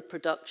result in the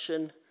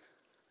production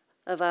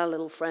of our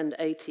little friend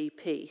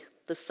ATP,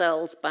 the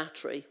cell's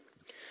battery.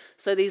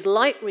 So these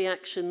light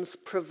reactions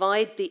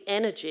provide the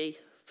energy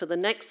for the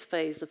next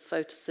phase of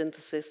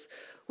photosynthesis,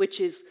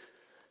 which is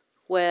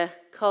where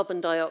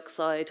carbon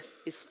dioxide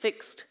is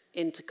fixed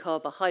into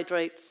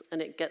carbohydrates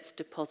and it gets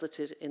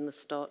deposited in the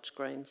starch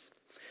grains.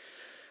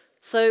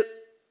 So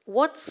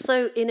what's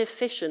so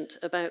inefficient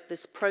about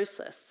this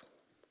process?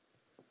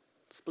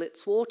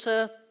 Splits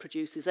water,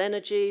 produces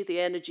energy, the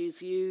energy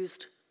is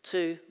used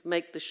to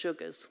make the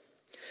sugars.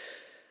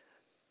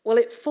 Well,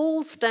 it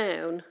falls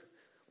down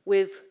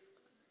with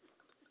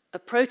a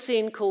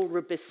protein called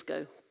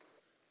rubisco.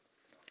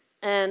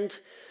 And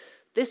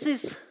this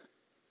is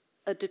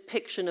a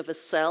depiction of a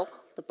cell.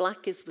 The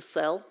black is the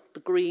cell,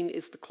 the green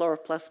is the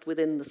chloroplast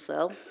within the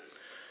cell.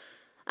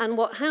 And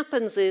what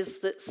happens is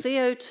that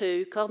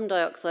CO2, carbon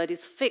dioxide,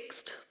 is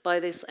fixed by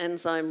this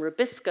enzyme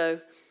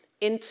rubisco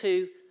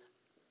into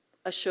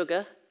a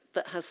sugar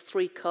that has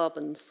 3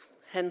 carbons,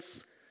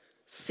 hence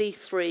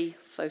C3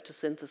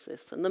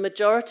 photosynthesis. And the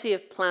majority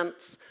of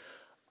plants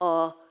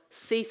are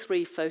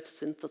C3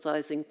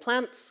 photosynthesizing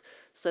plants,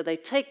 so they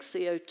take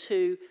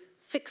CO2,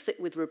 fix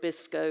it with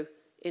rubisco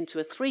into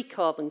a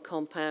 3-carbon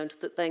compound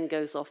that then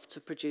goes off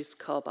to produce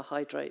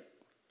carbohydrate.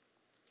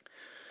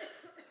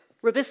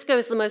 Rubisco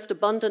is the most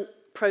abundant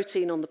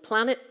protein on the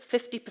planet.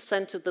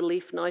 50% of the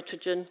leaf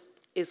nitrogen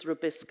is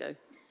rubisco.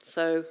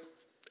 So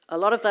a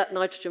lot of that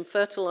nitrogen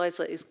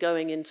fertilizer is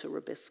going into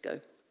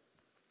rubisco.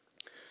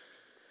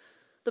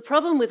 The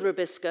problem with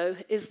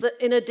rubisco is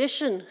that in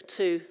addition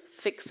to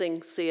fixing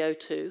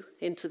CO2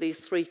 into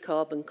these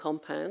 3-carbon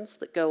compounds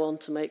that go on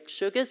to make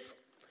sugars,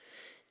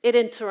 it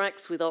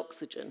interacts with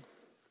oxygen.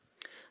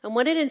 And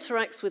when it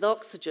interacts with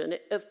oxygen,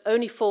 it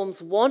only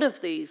forms one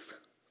of these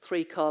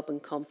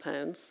 3-carbon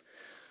compounds,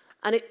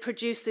 and it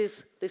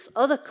produces this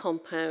other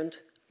compound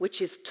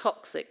which is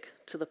toxic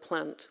to the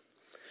plant.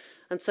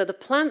 And so the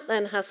plant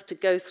then has to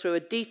go through a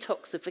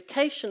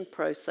detoxification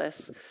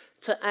process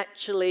to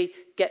actually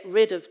get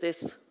rid of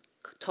this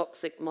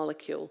toxic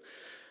molecule.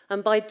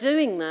 And by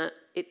doing that,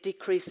 it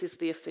decreases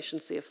the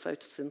efficiency of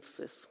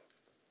photosynthesis.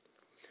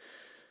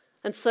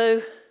 And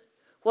so,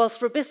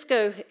 whilst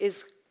rubisco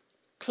is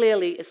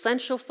clearly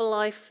essential for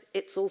life,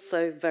 it's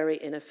also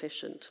very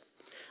inefficient.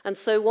 And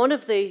so one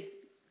of the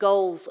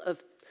goals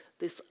of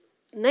this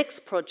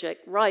next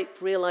project,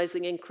 RIPE,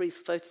 Realizing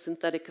Increased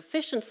Photosynthetic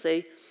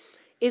Efficiency,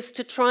 is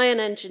to try and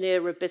engineer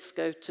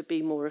rubisco to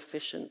be more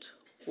efficient.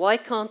 Why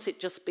can't it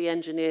just be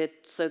engineered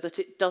so that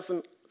it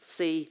doesn't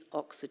see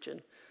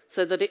oxygen,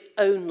 so that it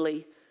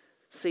only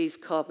sees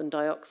carbon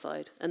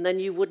dioxide? And then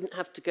you wouldn't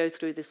have to go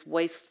through this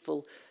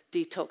wasteful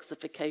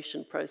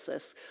detoxification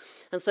process.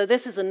 And so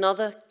this is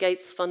another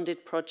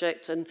Gates-funded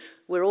project, and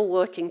we're all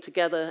working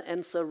together,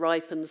 ENSA,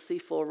 RIPE, and the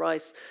C4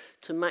 RICE,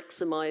 to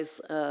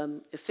maximize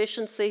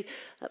efficiency.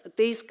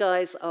 These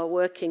guys are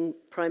working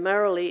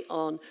primarily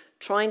on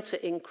trying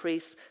to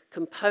increase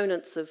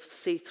components of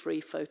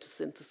C3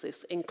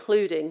 photosynthesis,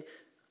 including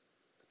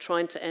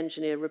trying to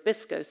engineer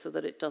rubisco so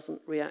that it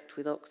doesn't react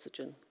with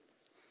oxygen.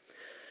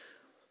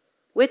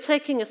 We're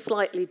taking a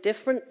slightly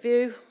different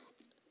view,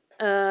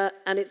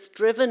 and it's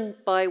driven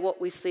by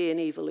what we see in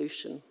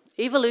evolution.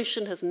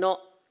 Evolution has not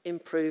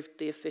improved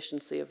the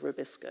efficiency of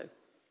rubisco.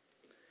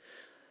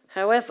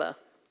 However,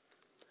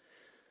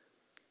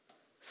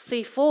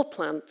 C4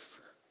 plants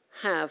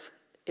have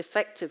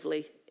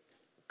effectively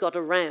got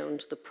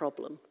around the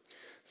problem.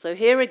 So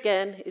here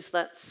again is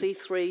that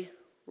C3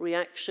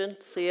 reaction,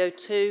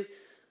 CO2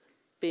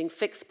 being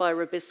fixed by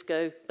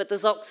rubisco, but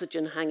there's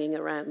oxygen hanging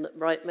around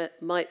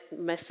that might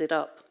mess it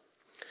up.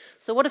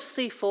 So what have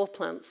C4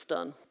 plants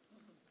done?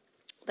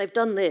 They've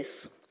done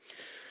this.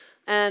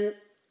 And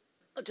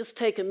I'll just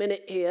take a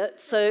minute here.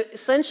 So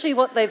essentially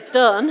what they've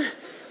done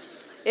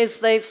is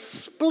they've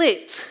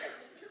split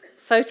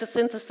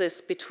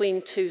photosynthesis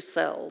between 2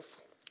 cells.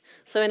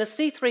 So in a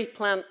C3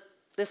 plant,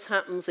 this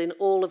happens in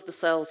all of the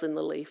cells in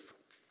the leaf.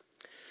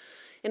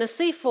 In a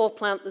C4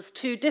 plant, there's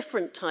 2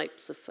 different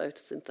types of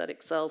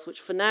photosynthetic cells,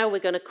 which for now we're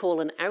going to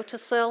call an outer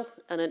cell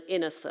and an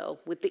inner cell,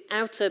 with the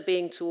outer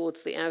being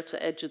towards the outer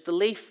edge of the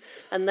leaf,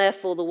 and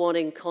therefore the one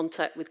in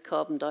contact with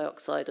carbon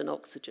dioxide and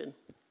oxygen.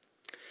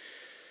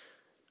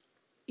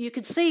 You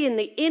can see in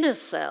the inner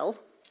cell,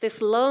 this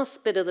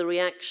last bit of the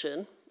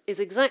reaction is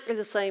exactly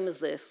the same as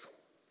this.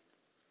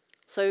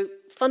 So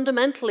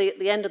fundamentally, at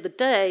the end of the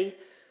day,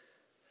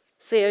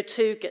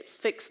 CO2 gets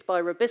fixed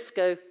by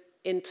rubisco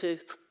into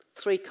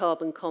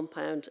 3-carbon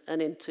compound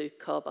and into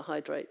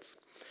carbohydrates.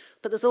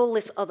 But there's all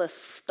this other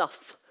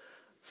stuff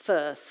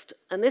first.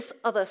 And this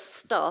other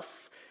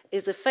stuff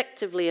is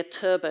effectively a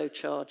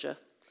turbocharger.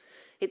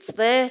 It's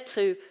there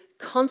to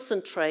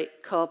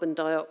concentrate carbon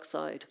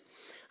dioxide.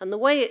 And the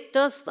way it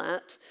does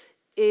that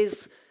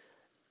is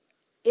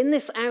In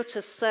this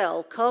outer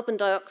cell, carbon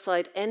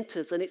dioxide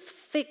enters and it's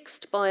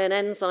fixed by an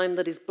enzyme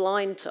that is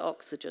blind to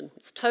oxygen.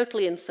 It's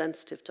totally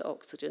insensitive to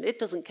oxygen. It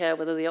doesn't care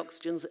whether the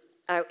oxygen's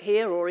out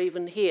here or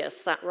even here,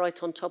 sat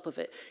right on top of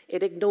it.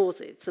 It ignores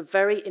it. It's a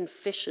very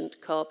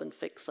inefficient carbon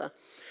fixer.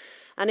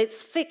 And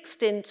it's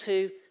fixed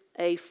into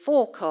a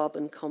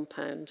 4-carbon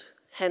compound,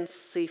 hence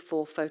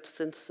C4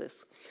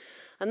 photosynthesis.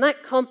 And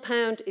that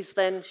compound is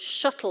then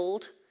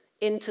shuttled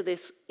into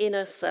this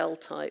inner cell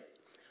type,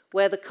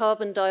 where the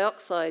carbon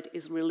dioxide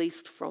is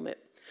released from it.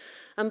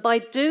 And by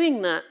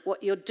doing that,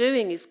 what you're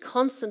doing is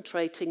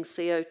concentrating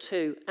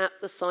CO2 at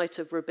the site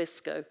of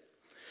rubisco.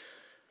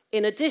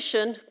 In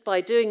addition,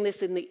 by doing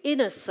this in the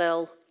inner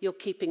cell, you're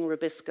keeping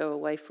rubisco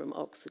away from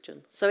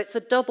oxygen. So it's a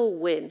double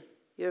win.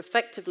 You're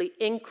effectively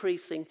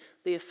increasing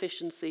the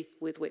efficiency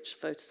with which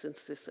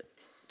photosynthesis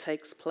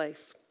takes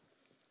place.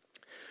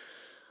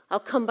 I'll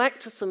come back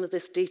to some of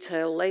this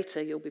detail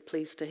later, you'll be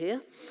pleased to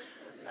hear.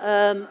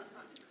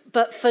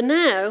 But for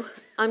now,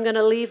 I'm going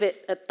to leave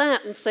it at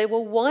that and say,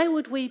 well, why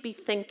would we be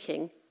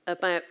thinking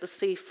about the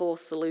C4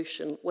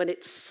 solution when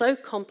it's so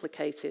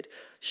complicated?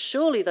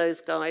 Surely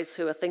those guys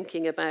who are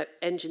thinking about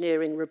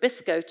engineering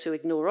rubisco to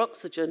ignore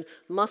oxygen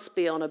must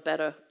be on a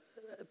better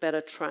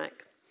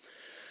track.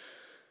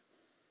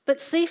 But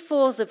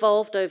C4's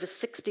evolved over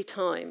 60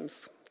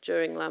 times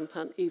during land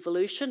plant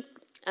evolution.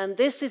 And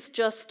this is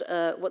just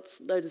what's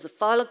known as a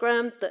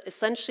phylogram, that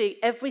essentially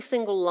every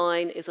single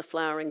line is a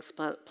flowering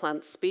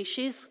plant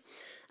species,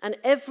 and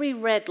every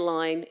red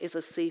line is a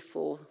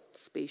C4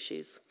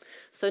 species.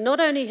 So not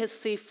only has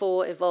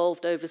C4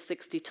 evolved over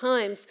 60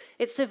 times,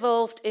 it's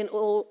evolved in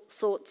all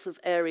sorts of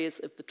areas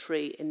of the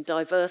tree, in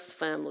diverse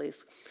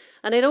families.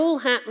 And it all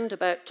happened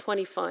about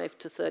 25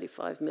 to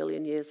 35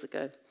 million years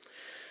ago.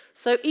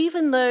 So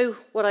even though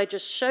what I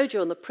just showed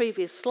you on the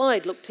previous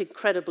slide looked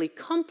incredibly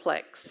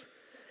complex,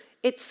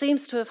 it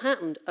seems to have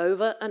happened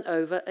over and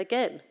over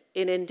again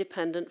in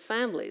independent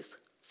families.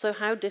 So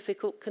how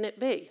difficult can it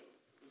be?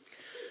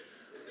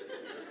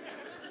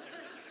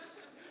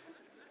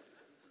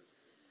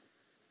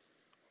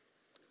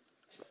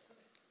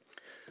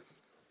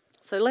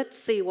 So let's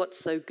see what's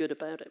so good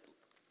about it.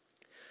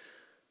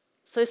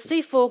 So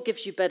C4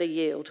 gives you better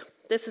yield.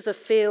 This is a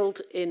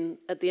field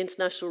at the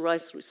International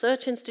Rice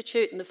Research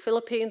Institute in the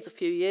Philippines a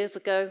few years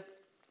ago,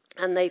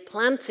 and they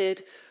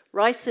planted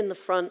rice in the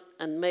front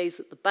and maize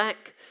at the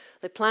back.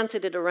 They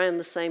planted it around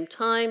the same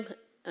time,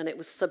 and it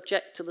was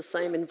subject to the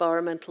same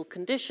environmental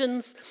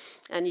conditions.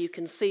 And you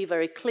can see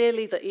very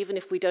clearly that even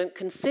if we don't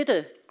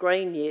consider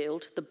grain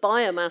yield, the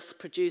biomass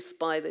produced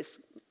by this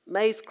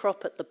maize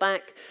crop at the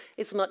back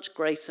is much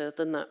greater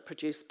than that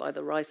produced by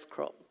the rice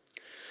crop.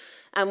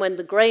 And when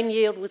the grain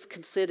yield was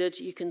considered,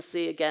 you can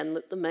see again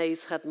that the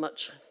maize had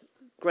much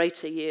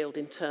greater yield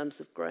in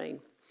terms of grain.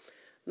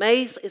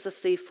 Maize is a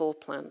C4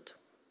 plant.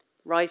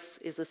 Rice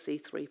is a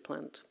C3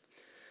 plant.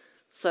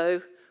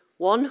 So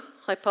one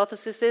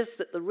hypothesis is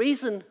that the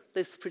reason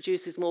this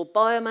produces more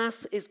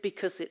biomass is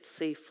because it's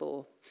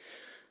C4.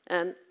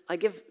 And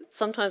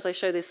sometimes I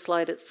show this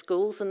slide at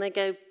schools and they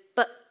go,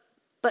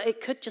 but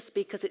it could just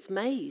be because it's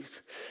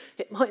maize.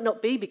 It might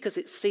not be because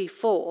it's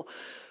C4.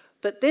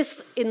 But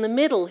this in the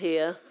middle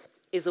here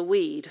is a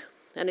weed,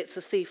 and it's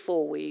a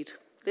C4 weed.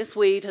 This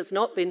weed has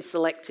not been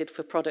selected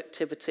for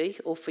productivity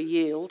or for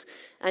yield,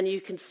 and you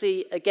can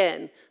see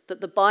again that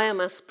the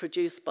biomass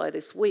produced by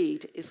this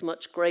weed is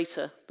much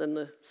greater than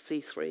the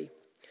C3.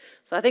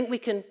 So I think we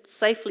can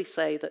safely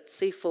say that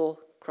C4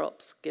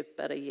 crops give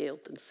better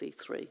yield than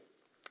C3.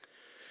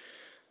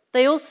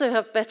 They also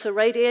have better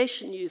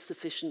radiation use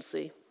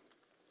efficiency.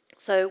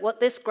 So what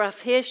this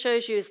graph here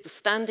shows you is the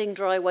standing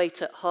dry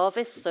weight at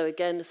harvest. So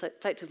again, it's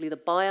effectively the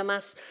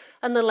biomass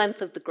and the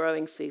length of the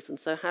growing season.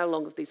 So how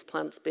long have these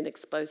plants been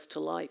exposed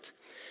to light?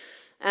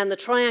 And the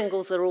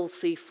triangles are all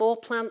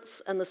C4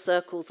 plants and the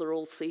circles are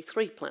all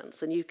C3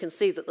 plants. And you can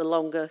see that the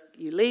longer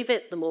you leave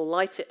it, the more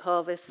light it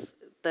harvests,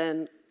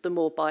 then the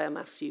more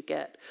biomass you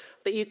get.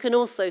 But you can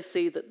also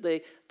see that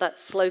that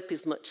slope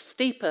is much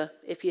steeper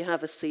if you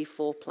have a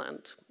C4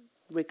 plant,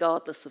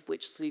 regardless of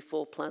which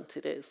C4 plant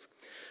it is.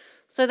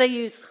 So they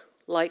use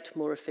light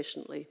more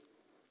efficiently.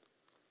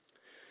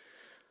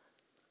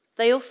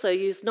 They also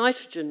use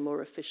nitrogen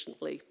more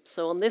efficiently.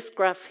 So on this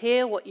graph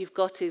here, what you've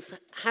got is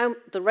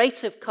the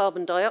rate of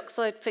carbon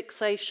dioxide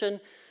fixation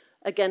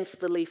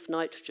against the leaf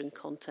nitrogen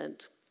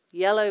content.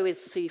 Yellow is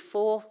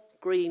C4,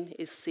 green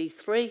is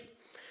C3.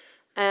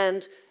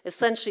 And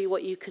essentially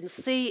what you can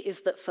see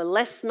is that for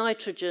less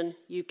nitrogen,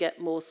 you get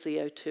more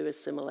CO2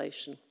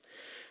 assimilation.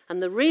 And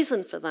the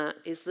reason for that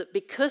is that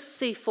because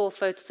C4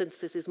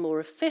 photosynthesis is more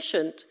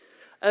efficient,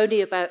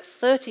 only about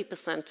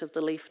 30% of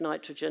the leaf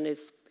nitrogen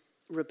is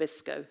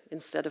rubisco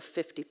instead of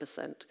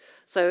 50%.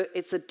 So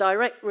it's a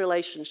direct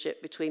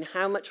relationship between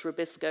how much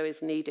rubisco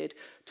is needed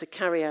to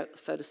carry out the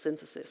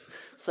photosynthesis.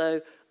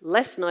 So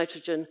less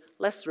nitrogen,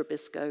 less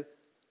rubisco,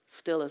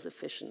 still as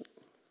efficient.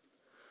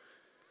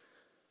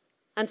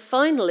 And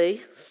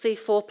finally,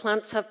 C4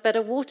 plants have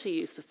better water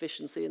use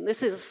efficiency. And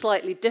this is a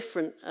slightly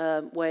different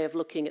way of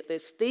looking at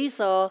this. These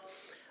are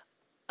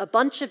a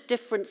bunch of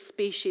different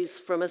species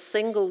from a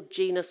single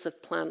genus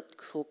of plant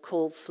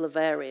called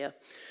Flavaria.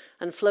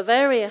 And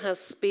Flavaria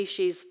has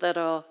species that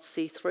are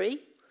C3,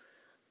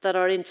 that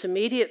are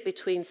intermediate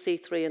between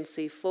C3 and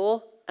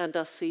C4, and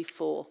are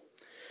C4.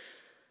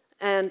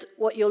 And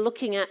what you're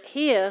looking at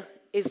here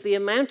is the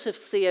amount of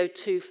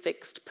CO2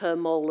 fixed per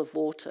mole of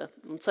water.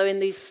 And so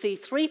in these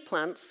C3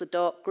 plants, the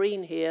dark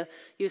green here,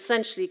 you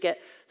essentially get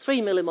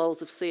 3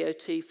 millimoles of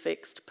CO2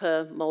 fixed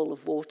per mole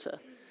of water.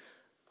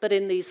 But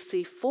in these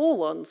C4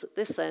 ones at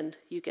this end,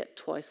 you get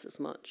twice as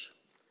much.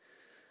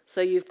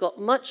 So you've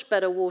got much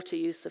better water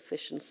use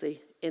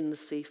efficiency in the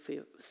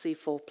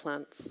C4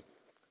 plants.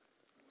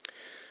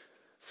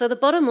 So the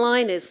bottom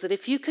line is that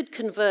if you could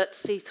convert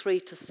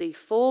C3 to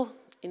C4,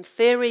 in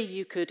theory,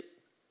 you could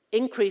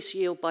increase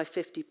yield by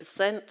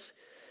 50%,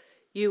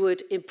 you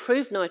would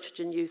improve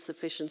nitrogen use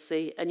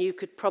efficiency, and you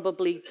could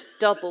probably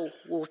double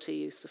water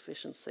use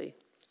efficiency.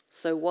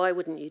 So why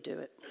wouldn't you do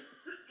it?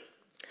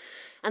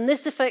 And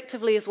this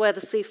effectively is where the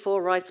C4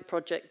 rice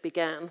project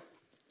began.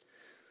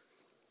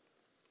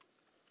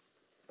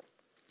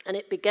 And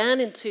it began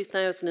in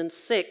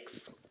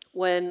 2006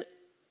 when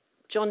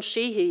John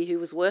Sheehy, who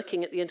was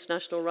working at the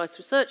International Rice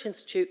Research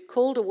Institute,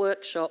 called a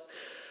workshop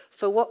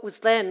for what was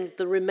then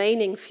the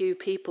remaining few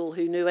people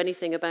who knew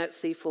anything about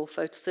C4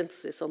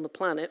 photosynthesis on the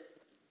planet,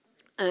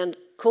 and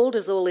called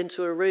us all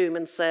into a room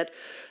and said,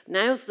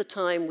 now's the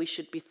time we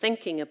should be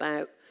thinking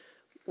about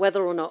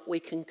whether or not we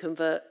can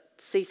convert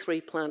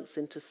C3 plants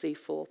into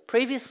C4.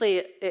 Previously,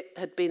 it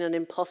had been an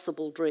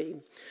impossible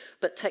dream,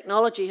 but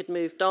technology had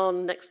moved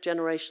on, next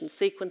generation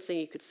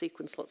sequencing, you could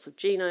sequence lots of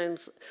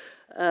genomes.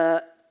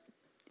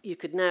 You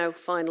could now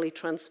finally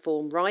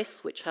transform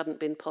rice, which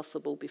hadn't been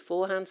possible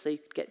beforehand, so you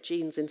could get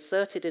genes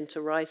inserted into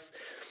rice.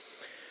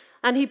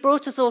 And he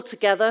brought us all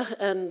together,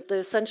 and they're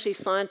essentially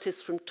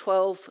scientists from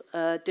 12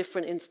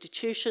 different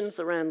institutions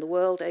around the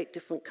world, 8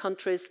 different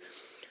countries.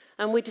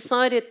 And we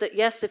decided that,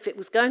 yes, if it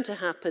was going to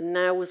happen,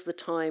 now was the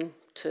time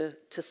to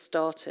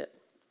start it.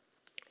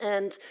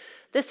 And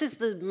this is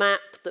the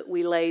map that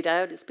we laid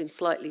out. It's been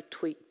slightly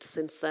tweaked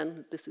since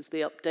then. This is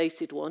the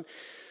updated one.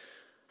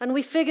 And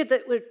we figured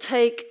that it would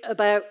take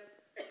about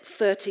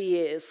 30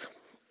 years,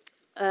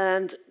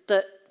 and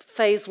that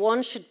phase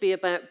 1 should be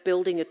about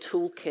building a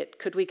toolkit.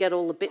 Could we get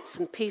all the bits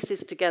and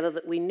pieces together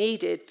that we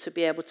needed to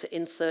be able to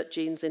insert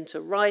genes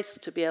into rice,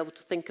 to be able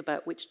to think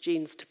about which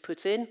genes to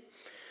put in?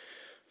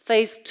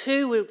 Phase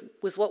 2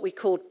 was what we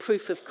called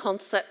proof of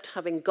concept.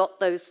 Having got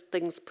those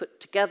things put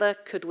together,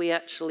 could we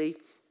actually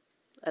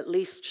at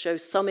least show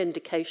some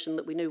indication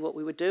that we knew what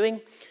we were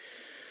doing?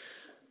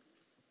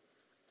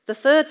 The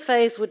third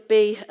phase would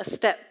be a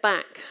step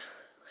back.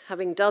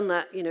 Having done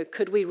that,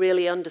 could we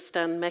really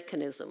understand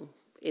mechanism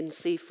in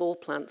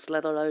C4 plants,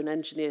 let alone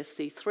engineer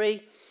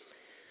C3?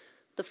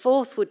 The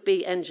fourth would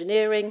be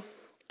engineering,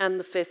 and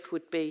the fifth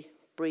would be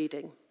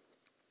breeding.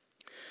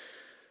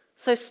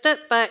 So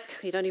step back,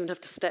 you don't even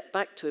have to step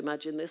back to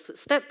imagine this, but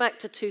step back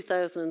to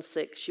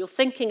 2006. You're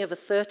thinking of a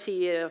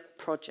 30-year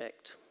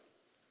project.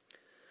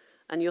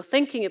 And you're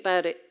thinking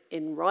about it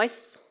in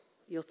rice.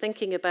 You're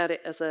thinking about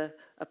it as a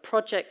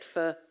project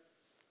for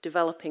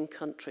developing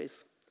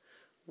countries.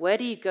 Where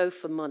do you go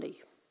for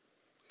money?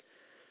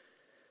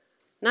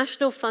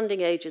 National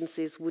funding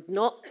agencies would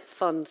not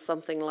fund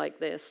something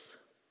like this.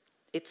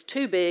 It's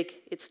too big,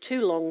 it's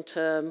too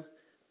long-term,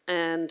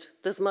 and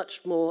there's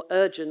much more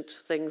urgent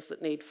things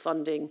that need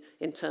funding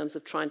in terms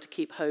of trying to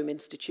keep home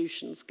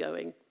institutions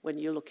going when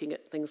you're looking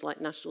at things like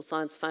National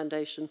Science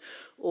Foundation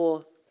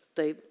or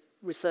the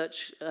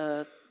research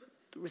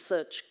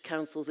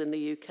councils in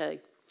the UK.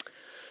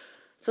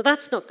 So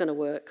that's not going to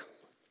work.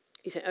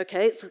 You think,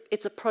 okay,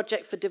 it's a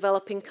project for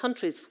developing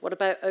countries. What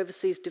about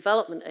overseas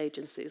development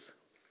agencies?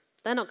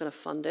 They're not going to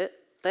fund it.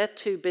 They're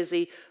too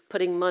busy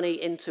putting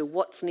money into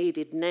what's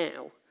needed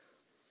now.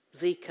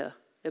 Zika,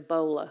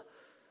 Ebola,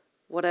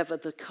 whatever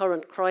the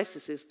current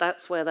crisis is,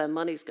 that's where their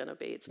money's going to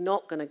be. It's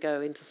not going to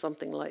go into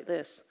something like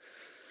this.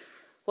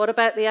 What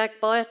about the ag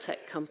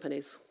biotech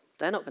companies?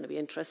 They're not going to be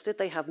interested.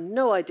 They have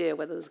no idea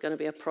whether there's going to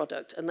be a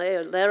product, and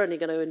they're only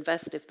going to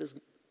invest if there's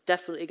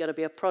definitely going to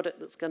be a product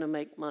that's going to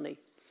make money.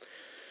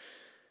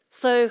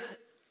 So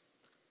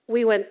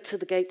we went to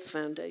the Gates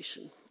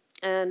Foundation,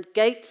 and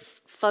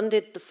Gates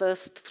funded the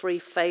first 3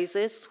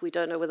 phases. We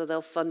don't know whether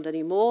they'll fund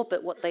any more,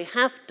 but what they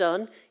have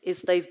done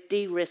is they've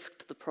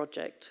de-risked the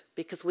project,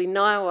 because we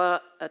now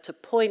are at a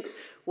point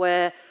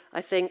where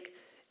I think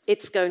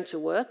it's going to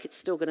work. It's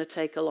still going to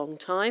take a long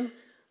time,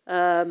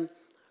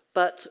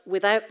 but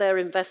without their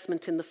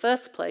investment in the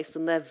first place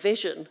and their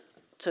vision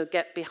to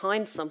get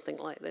behind something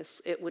like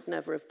this, it would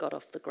never have got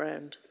off the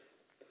ground.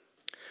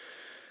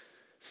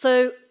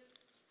 So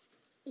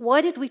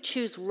why did we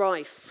choose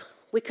rice?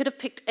 We could have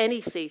picked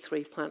any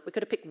C3 plant. We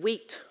could have picked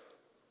wheat.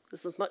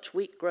 There's as much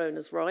wheat grown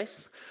as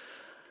rice.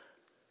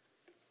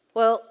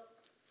 Well,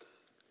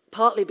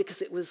 partly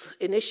because it was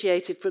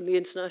initiated from the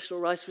International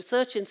Rice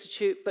Research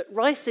Institute, but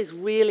rice is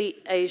really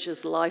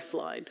Asia's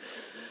lifeline.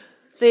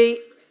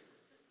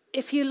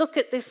 If you look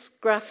at this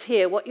graph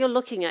here, what you're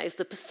looking at is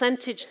the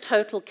percentage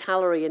total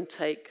calorie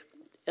intake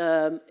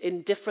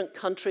in different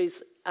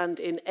countries and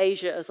in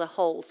Asia as a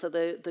whole. So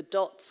the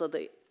dots are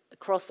the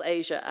across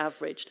Asia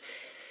averaged.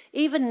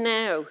 Even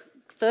now,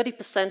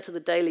 30% of the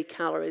daily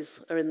calories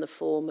are in the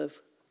form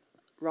of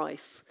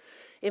rice.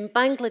 In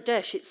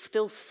Bangladesh, it's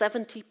still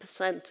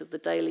 70% of the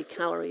daily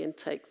calorie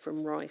intake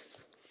from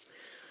rice.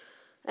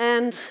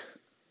 And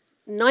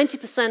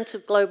 90%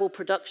 of global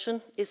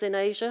production is in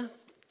Asia.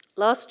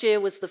 Last year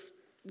was the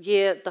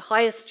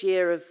highest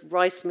year of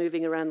rice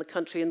moving around the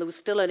country, and there was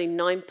still only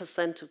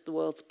 9% of the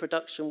world's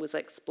production was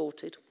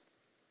exported.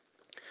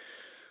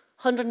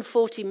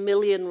 140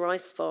 million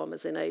rice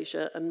farmers in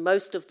Asia, and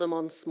most of them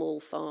on small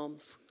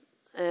farms.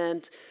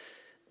 And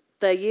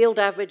their yield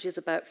average is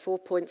about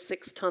 4.6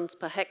 tonnes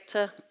per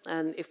hectare,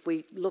 and if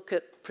we look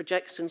at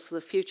projections for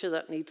the future,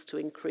 that needs to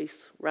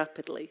increase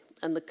rapidly.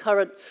 And the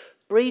current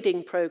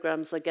breeding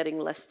programs are getting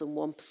less than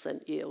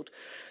 1% yield.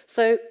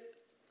 So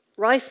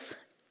rice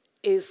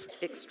is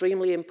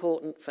extremely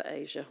important for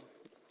Asia.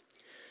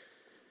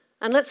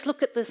 And let's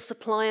look at the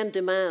supply and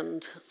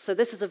demand. So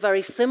this is a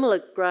very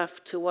similar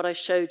graph to what I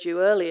showed you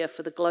earlier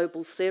for the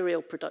global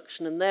cereal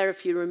production. And there,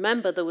 if you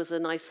remember, there was a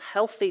nice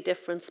healthy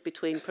difference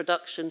between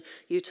production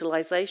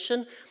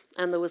utilization,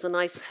 and there was a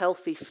nice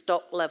healthy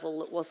stock level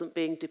that wasn't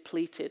being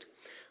depleted.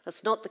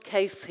 That's not the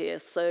case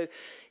here. So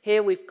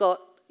here we've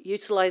got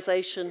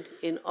utilization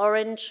in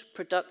orange,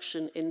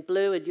 production in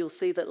blue, and you'll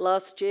see that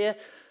last year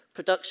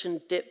production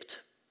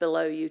dipped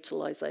below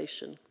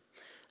utilization.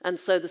 And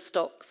so the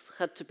stocks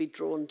had to be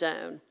drawn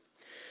down.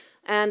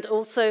 And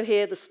also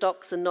here, the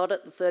stocks are not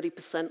at the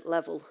 30%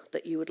 level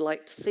that you would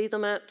like to see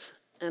them at.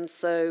 And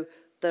so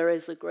there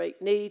is a great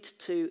need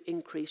to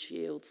increase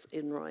yields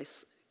in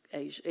rice,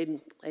 in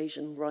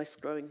Asian rice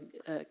growing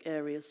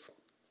areas.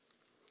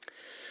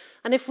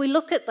 And if we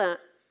look at that,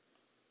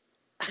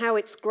 how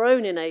it's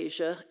grown in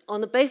Asia, on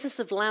the basis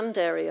of land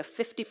area,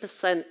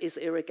 50% is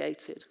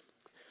irrigated.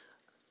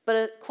 But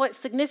a quite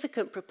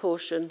significant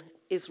proportion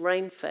is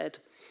rain-fed.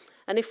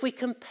 And if we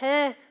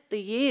compare the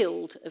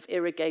yield of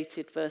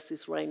irrigated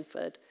versus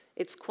rain-fed,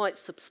 it's quite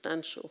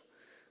substantial.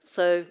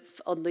 So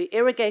on the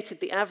irrigated,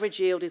 the average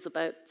yield is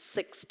about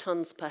 6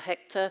 tonnes per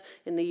hectare.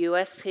 In the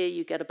US here,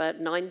 you get about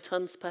 9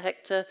 tonnes per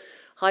hectare.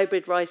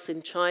 Hybrid rice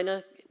in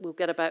China will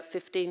get about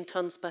 15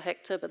 tonnes per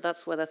hectare, but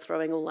that's where they're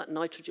throwing all that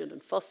nitrogen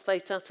and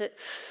phosphate at it.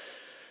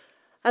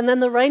 And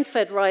then the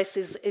rain-fed rice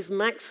is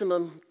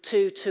maximum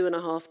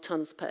 2.5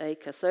 tonnes per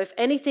acre. So if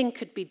anything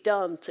could be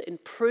done to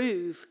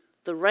improve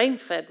the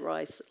rain-fed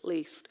rice, at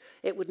least,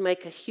 it would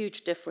make a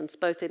huge difference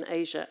both in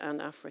Asia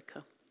and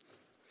Africa.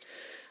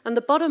 And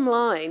the bottom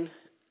line,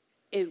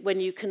 when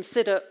you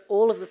consider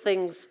all of the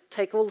things,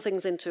 take all the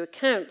things into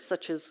account,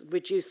 such as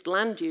reduced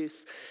land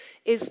use,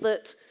 is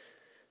that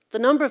the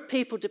number of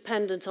people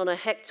dependent on a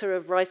hectare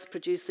of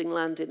rice-producing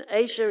land in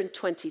Asia in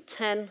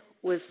 2010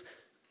 was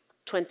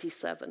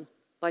 27.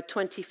 By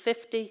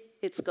 2050,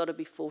 it's got to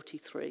be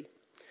 43,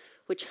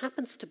 which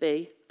happens to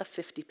be a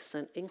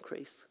 50%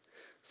 increase.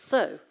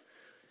 So,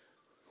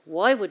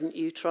 why wouldn't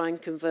you try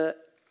and convert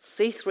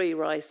C3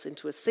 rice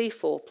into a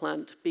C4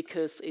 plant?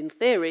 Because in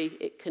theory,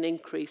 it can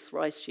increase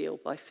rice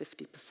yield by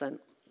 50%.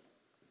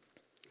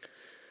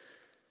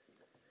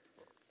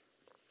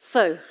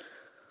 So,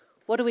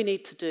 what do we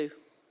need to do?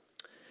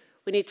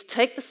 We need to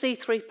take the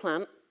C3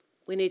 plant,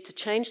 we need to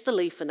change the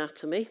leaf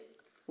anatomy,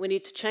 we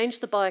need to change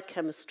the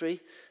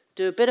biochemistry,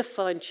 do a bit of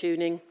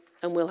fine-tuning,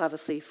 and we'll have a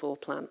C4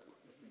 plant.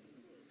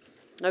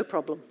 No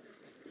problem.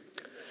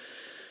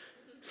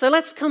 So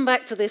let's come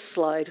back to this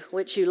slide,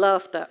 which you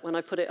laughed at when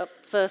I put it up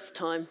first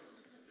time.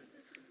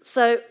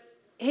 So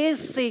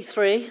here's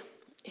C3,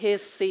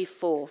 here's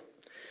C4.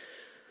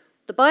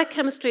 The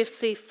biochemistry of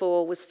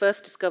C4 was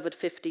first discovered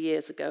 50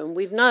 years ago, and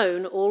we've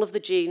known all of the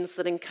genes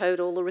that encode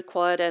all the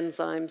required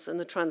enzymes and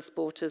the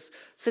transporters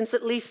since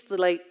at least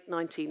the late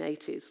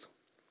 1980s.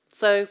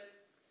 So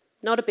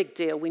not a big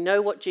deal. We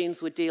know what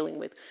genes we're dealing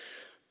with.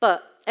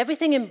 But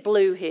everything in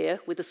blue here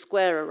with a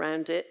square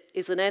around it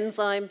is an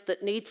enzyme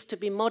that needs to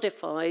be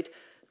modified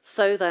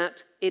so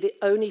that it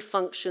only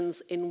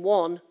functions in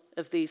one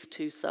of these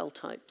two cell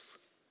types.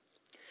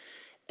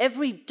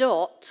 Every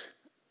dot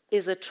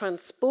is a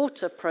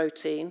transporter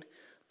protein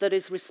that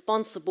is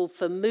responsible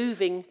for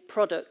moving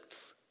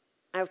products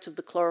out of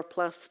the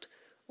chloroplast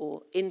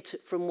or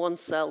from one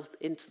cell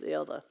into the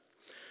other.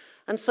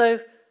 And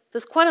so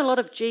there's quite a lot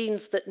of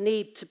genes that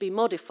need to be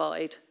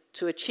modified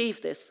to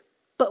achieve this,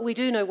 but we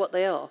do know what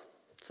they are,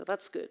 so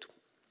that's good.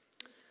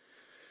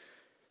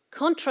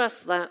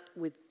 Contrast that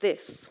with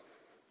this.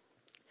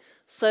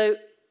 So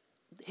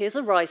here's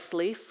a rice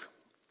leaf,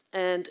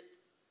 and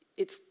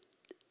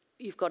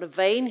you've got a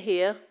vein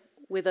here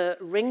with a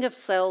ring of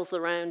cells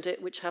around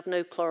it which have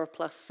no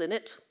chloroplasts in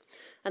it,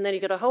 and then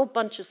you've got a whole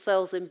bunch of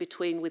cells in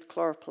between with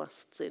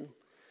chloroplasts in,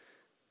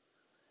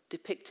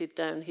 depicted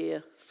down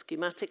here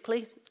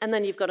schematically, and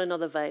then you've got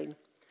another vein.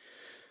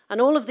 And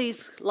all of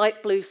these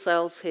light blue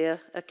cells here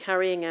are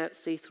carrying out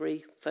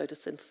C3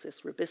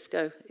 photosynthesis.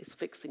 Rubisco is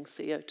fixing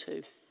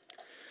CO2.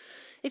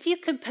 If you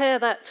compare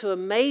that to a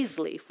maize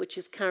leaf, which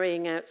is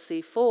carrying out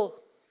C4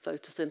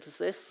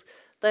 photosynthesis,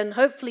 then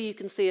hopefully you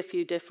can see a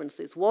few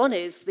differences. One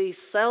is these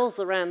cells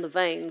around the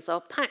veins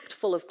are packed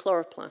full of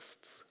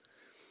chloroplasts,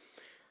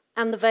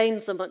 and the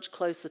veins are much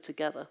closer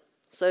together.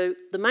 So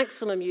the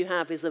maximum you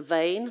have is a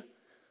vein,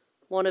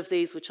 one of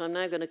these, which I'm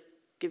now going to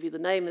give you the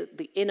name of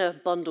the inner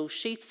bundle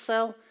sheath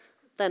cell,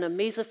 then a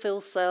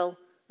mesophyll cell,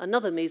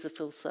 another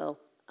mesophyll cell,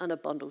 and a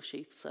bundle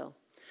sheath cell.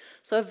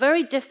 So a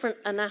very different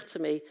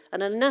anatomy,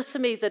 an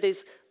anatomy that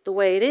is the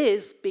way it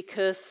is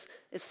because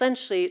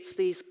essentially it's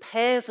these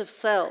pairs of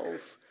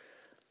cells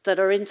that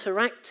are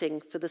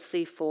interacting for the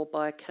C4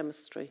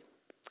 biochemistry.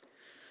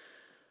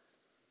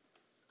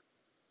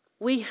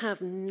 We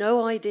have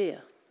no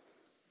idea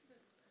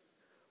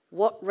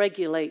what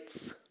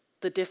regulates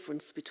the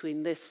difference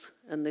between this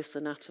and this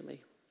anatomy.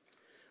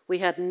 We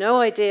had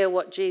no idea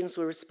what genes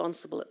were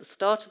responsible at the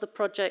start of the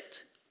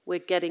project. We're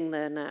getting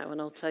there now,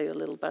 and I'll tell you a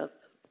little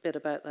bit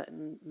about that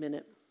in a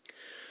minute.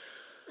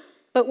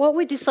 But what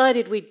we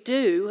decided we'd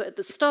do at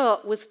the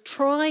start was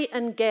try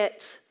and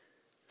get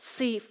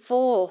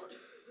C4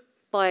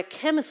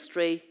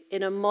 biochemistry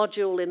in a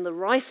module in the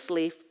rice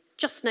leaf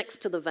just next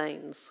to the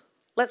veins.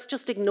 Let's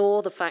just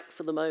ignore the fact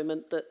for the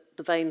moment that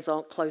the veins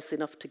aren't close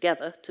enough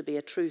together to be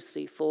a true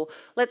C4.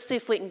 Let's see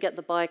if we can get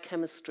the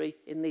biochemistry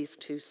in these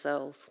two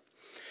cells.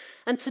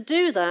 And to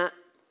do that,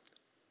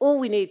 all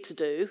we need to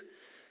do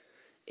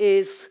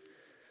is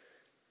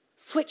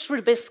switch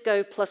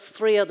rubisco plus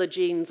 3 other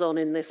genes on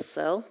in this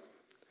cell,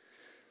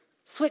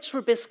 switch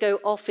rubisco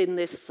off in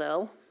this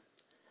cell,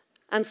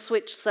 and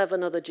switch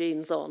 7 other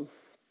genes on.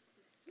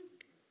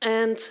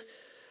 And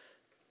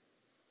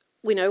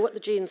we know what the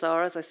genes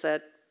are, as I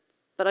said,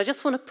 but I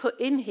just want to put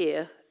in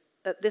here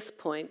at this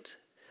point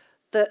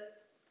that,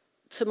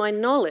 to my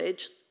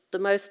knowledge, the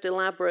most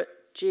elaborate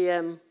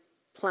GM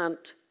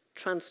plant,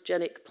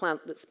 transgenic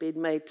plant that's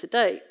been made to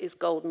date is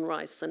golden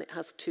rice, and it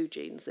has 2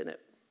 genes in it.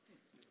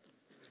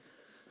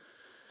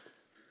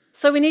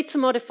 So we need to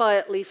modify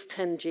at least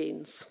 10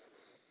 genes.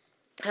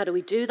 How do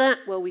we do that?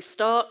 Well,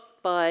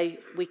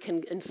 we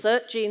can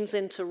insert genes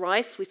into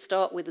rice. We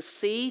start with a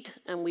seed,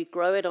 and we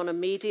grow it on a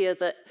media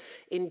that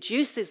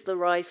induces the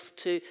rice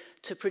to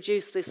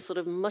produce this sort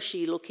of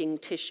mushy-looking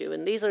tissue.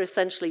 And these are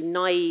essentially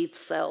naive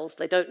cells.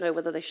 They don't know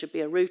whether they should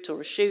be a root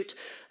or a shoot,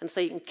 and so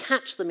you can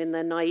catch them in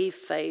their naive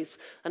phase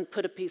and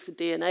put a piece of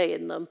DNA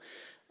in them,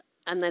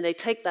 and then they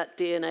take that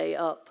DNA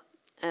up,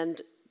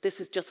 and this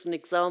is just an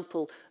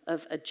example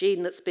of a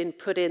gene that's been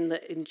put in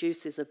that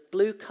induces a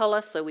blue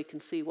color, so we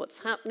can see what's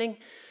happening.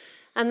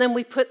 And then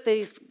we put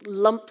these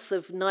lumps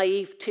of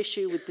naive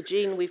tissue with the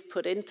gene we've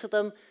put into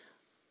them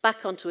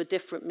back onto a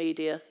different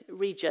media, it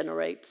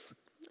regenerates,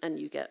 and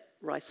you get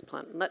rice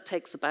plant. And that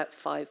takes about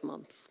 5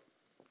 months.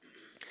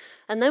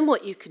 And then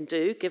what you can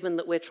do, given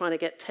that we're trying to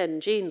get 10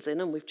 genes in,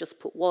 and we've just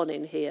put 1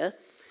 in here,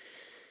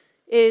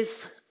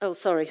 is,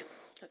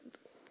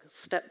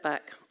 step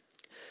back.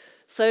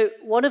 So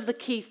one of the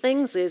key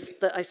things is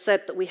that I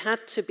said that we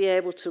had to be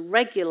able to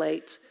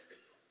regulate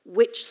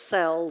which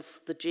cells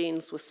the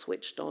genes were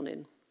switched on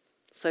in.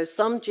 So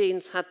some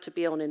genes had to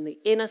be on in the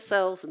inner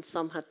cells and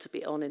some had to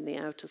be on in the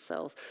outer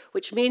cells,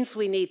 which means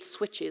we need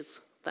switches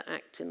that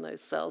act in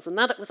those cells. And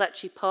that was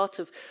actually part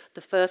of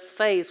the first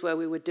phase where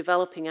we were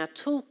developing our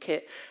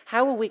toolkit.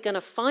 How are we going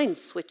to find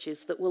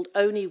switches that will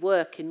only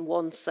work in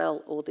one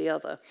cell or the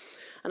other?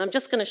 And I'm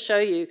just going to show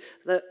you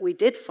that we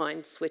did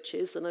find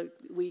switches, and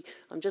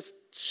I'm just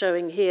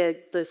showing here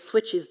the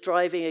switches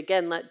driving,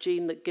 again, that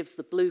gene that gives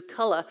the blue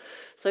color.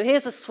 So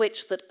here's a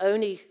switch that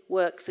only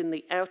works in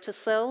the outer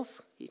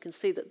cells. You can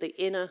see that the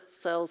inner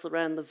cells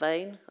around the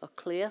vein are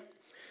clear.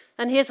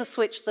 And here's a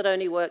switch that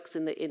only works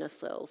in the inner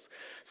cells.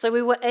 So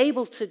we were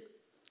able to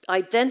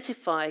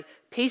identify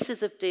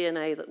pieces of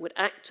DNA that would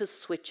act as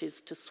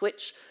switches to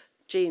switch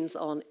genes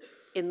on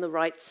in the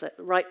right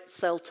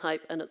cell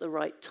type and at the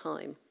right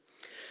time.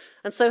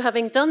 And so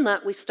having done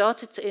that, we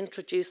started to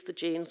introduce the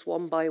genes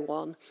one by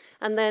one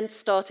and then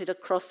started a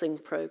crossing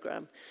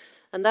program.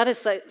 And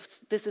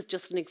this is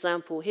just an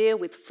example here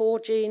with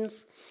 4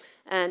 genes,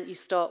 and you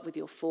start with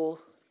your 4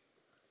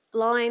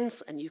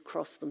 lines and you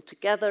cross them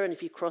together, and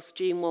if you cross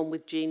gene 1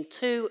 with gene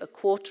 2, a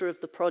quarter of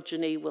the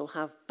progeny will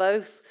have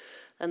both,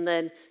 and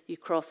then you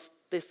cross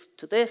this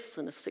to this,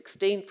 and a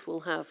 16th will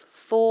have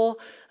 4,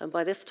 and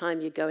by this time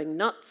you're going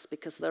nuts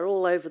because they're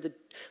all over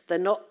they're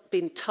not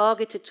being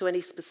targeted to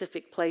any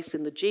specific place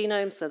in the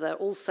genome, so they're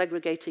all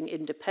segregating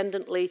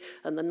independently,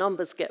 and the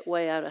numbers get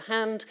way out of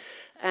hand,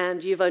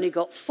 and you've only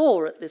got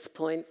 4 at this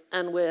point,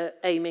 and we're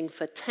aiming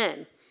for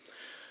 10.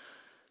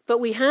 But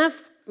we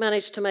have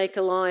managed to make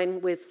a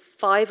line with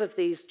 5 of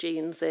these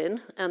genes in,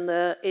 and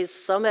there is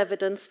some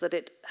evidence that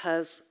it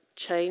has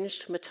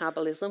changed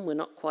metabolism. We're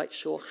not quite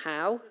sure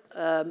how,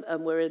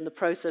 and we're in the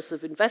process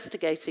of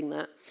investigating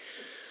that.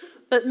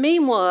 But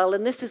meanwhile,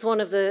 and this is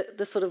one of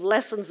the sort of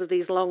lessons of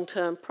these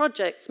long-term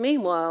projects,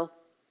 meanwhile,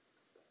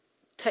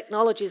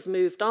 technology's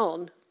moved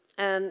on,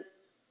 and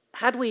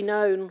had we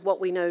known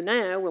what we know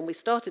now when we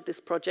started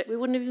this project, we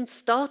wouldn't have even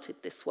started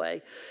this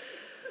way.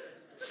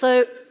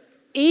 So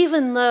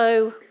even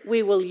though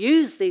we will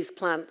use these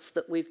plants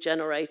that we've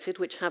generated,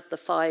 which have the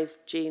 5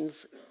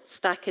 genes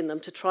stack in them,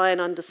 to try and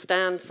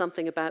understand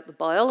something about the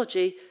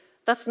biology,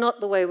 that's not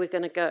the way we're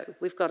going to go.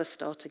 We've got to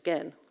start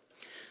again.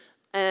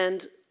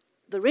 And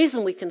the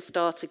reason we can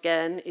start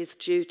again is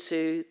due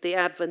to the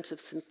advent of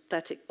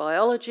synthetic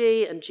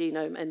biology and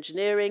genome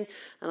engineering.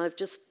 And I've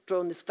just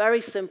drawn this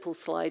very simple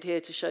slide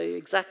here to show you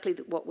exactly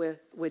what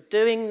we're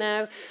doing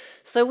now.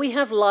 So we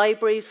have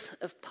libraries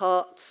of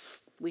parts.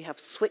 We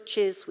have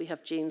switches, we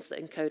have genes that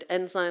encode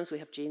enzymes, we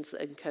have genes that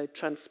encode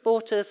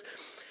transporters.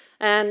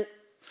 And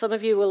some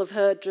of you will have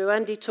heard Drew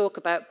Andy talk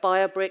about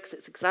BioBricks.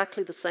 It's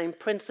exactly the same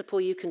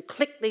principle. You can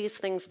click these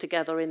things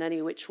together in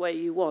any which way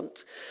you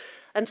want.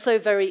 And so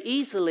very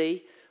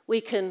easily,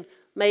 we can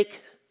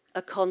make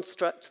a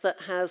construct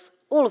that has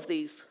all of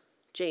these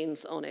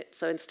genes on it.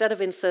 So instead of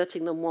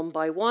inserting them one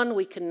by one,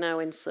 we can now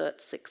insert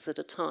 6 at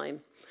a time.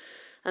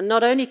 And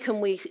not only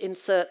can we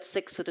insert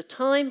 6 at a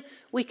time,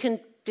 we can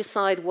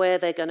decide where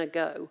they're going to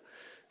go.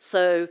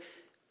 So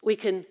we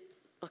can,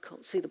 I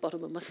can't see the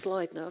bottom of my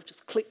slide now, I've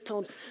just clicked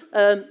on.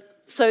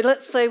 So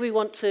let's say we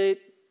want to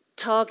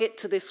target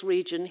to this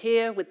region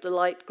here with the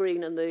light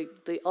green and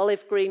the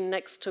olive green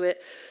next to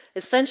it.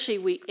 Essentially,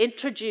 we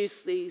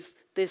introduce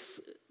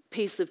this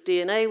piece of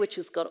DNA, which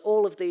has got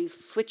all of these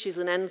switches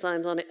and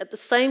enzymes on it, at the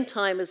same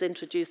time as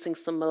introducing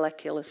some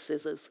molecular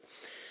scissors.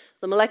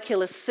 The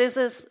molecular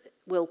scissors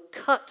will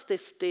cut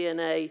this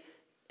DNA,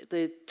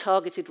 the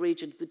targeted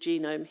region of the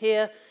genome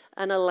here,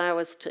 and allow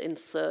us to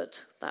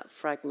insert that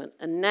fragment.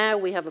 And now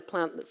we have a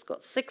plant that's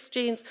got 6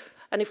 genes,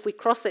 and if we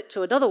cross it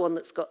to another one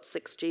that's got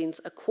 6 genes,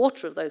 a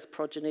quarter of those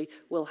progeny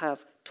will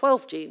have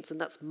 12 genes,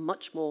 and that's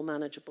much more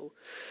manageable.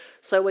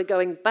 So we're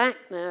going back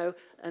now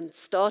and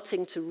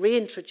starting to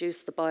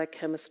reintroduce the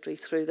biochemistry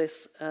through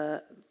this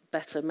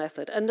better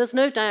method. And there's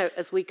no doubt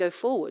as we go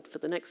forward for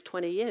the next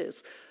 20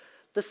 years,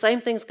 the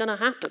same thing's going to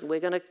happen. We're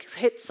going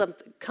to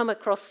come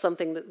across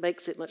something that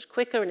makes it much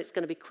quicker, and it's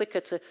going to be quicker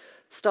to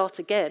start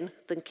again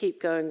than keep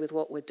going with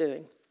what we're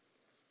doing.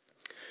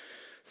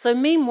 So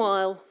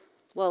meanwhile,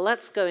 while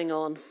that's going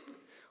on,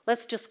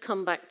 let's just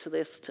come back to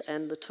this to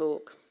end the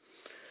talk.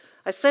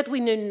 I said we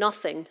knew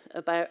nothing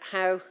about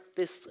how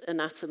this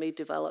anatomy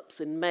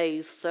develops in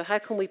maize, so how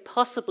can we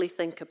possibly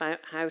think about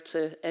how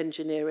to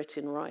engineer it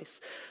in rice?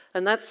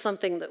 And that's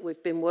something that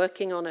we've been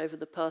working on over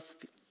the past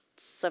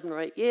 7 or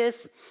 8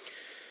 years.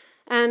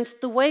 And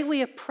the way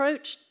we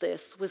approached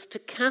this was to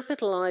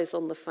capitalize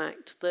on the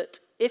fact that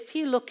if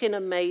you look in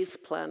a maize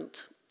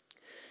plant,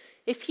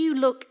 if you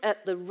look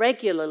at the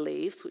regular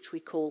leaves, which we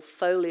call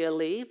foliar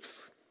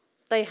leaves,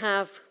 they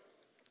have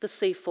the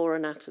C4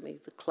 anatomy,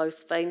 the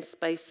close vein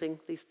spacing,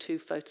 these 2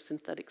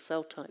 photosynthetic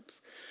cell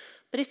types.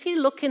 But if you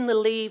look in the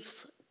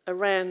leaves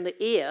around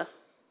the ear,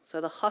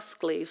 so the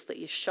husk leaves that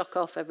you shuck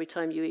off every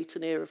time you eat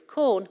an ear of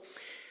corn,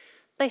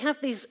 they have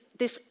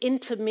this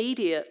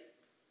intermediate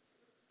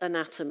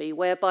anatomy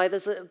whereby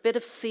there's a bit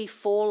of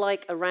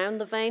C4-like around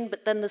the vein,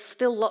 but then there's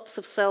still lots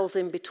of cells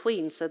in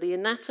between. So the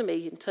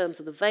anatomy in terms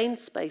of the vein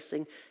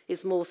spacing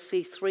is more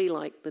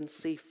C3-like than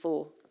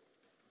C4.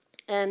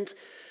 And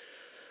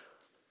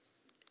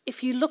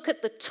if you look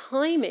at the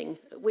timing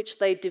at which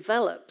they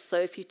develop, so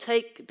if you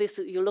take this,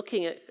 you're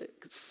looking at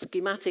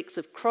schematics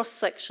of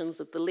cross-sections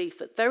of the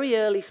leaf. At very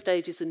early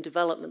stages in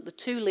development, the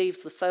 2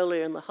 leaves, the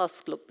foliar and the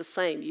husk, look the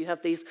same. You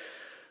have these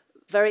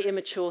very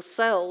immature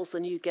cells,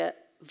 and you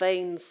get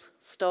veins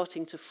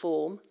starting to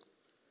form,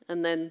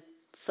 and then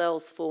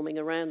cells forming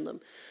around them.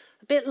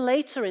 A bit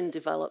later in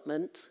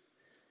development,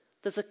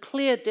 there's a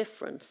clear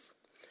difference.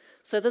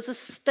 So there's a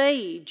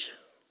stage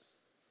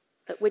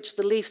at which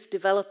the leaf's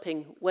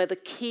developing where the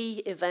key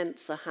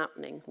events are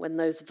happening, when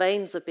those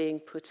veins are being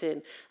put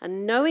in.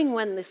 And knowing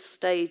when this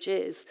stage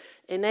is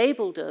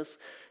enabled us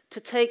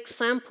to take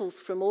samples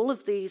from all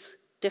of these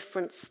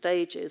different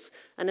stages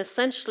and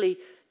essentially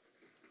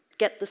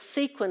get the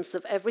sequence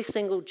of every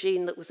single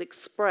gene that was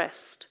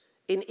expressed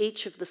in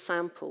each of the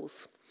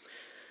samples.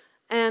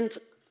 And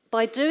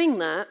by doing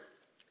that,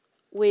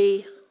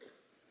 we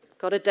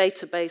got a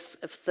database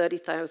of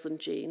 30,000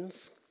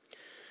 genes.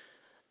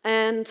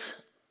 And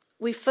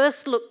we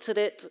first looked at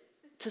it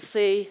to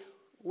see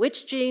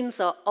which genes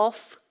are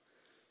off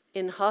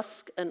in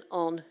husk and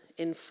on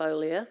in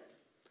foliar.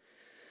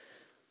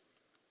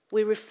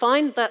 We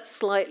refined that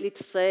slightly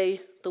to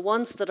say the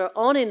ones that are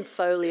on in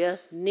foliar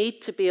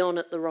need to be on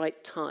at the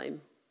right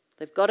time.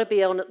 They've got to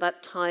be on at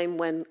that time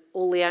when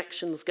all the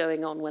action's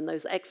going on, when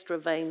those extra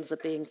veins are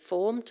being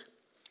formed.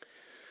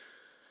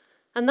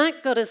 And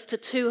that got us to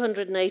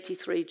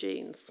 283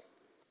 genes.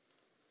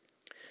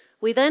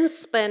 We then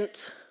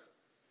spent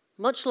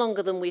much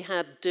longer than we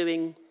had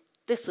doing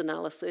this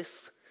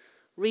analysis,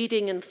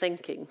 reading and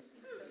thinking,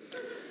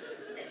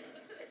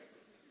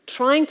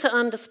 trying to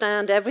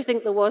understand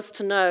everything there was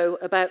to know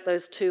about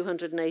those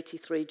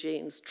 283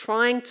 genes,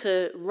 trying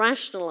to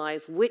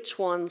rationalize which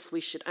ones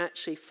we should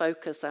actually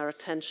focus our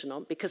attention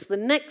on, because the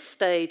next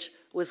stage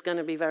was going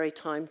to be very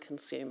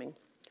time-consuming.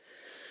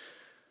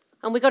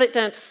 And we got it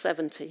down to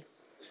 70.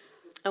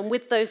 And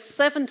with those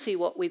 70,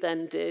 what we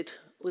then did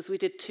was we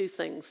did 2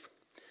 things.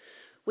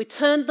 We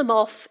turned them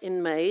off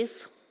in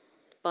maize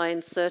by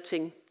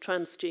inserting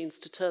transgenes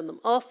to turn them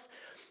off.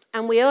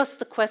 And we asked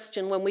the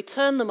question, when we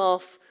turn them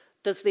off,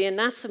 does the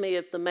anatomy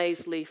of the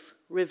maize leaf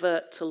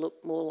revert to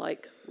look more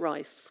like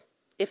rice?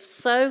 If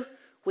so,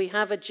 we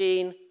have a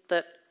gene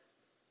that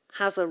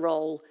has a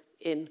role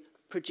in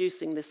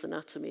producing this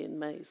anatomy in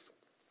maize.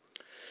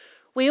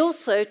 We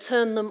also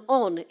turned them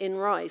on in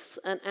rice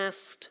and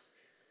asked,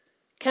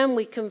 can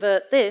we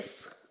convert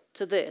this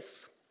to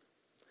this?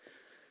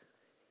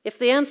 If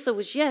the answer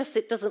was yes,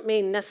 it doesn't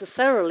mean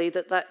necessarily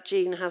that that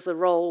gene has a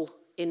role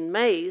in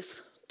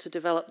maize to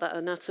develop that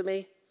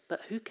anatomy,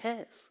 but who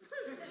cares?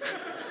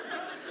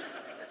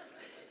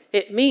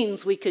 It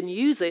means we can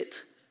use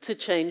it to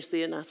change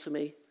the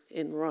anatomy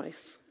in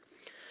rice.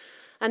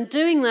 And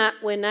doing that,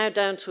 we're now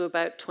down to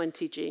about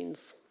 20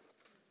 genes.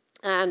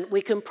 And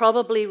we can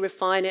probably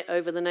refine it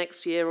over the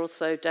next year or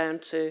so down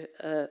to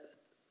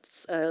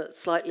a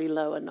slightly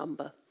lower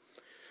number.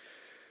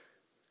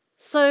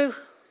 So,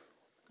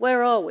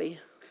 where are we?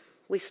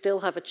 We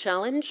still have a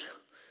challenge.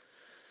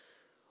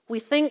 We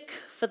think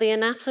for the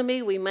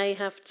anatomy, we may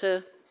have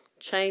to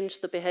change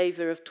the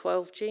behavior of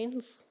 12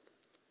 genes.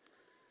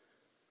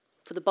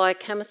 For the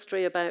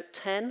biochemistry, about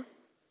 10.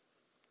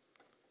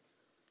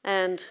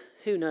 And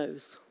who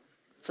knows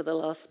for the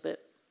last bit.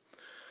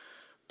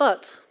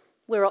 But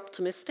we're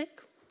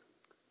optimistic.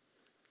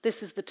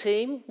 This is the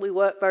team. We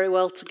work very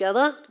well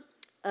together.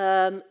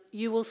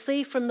 You will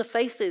see from the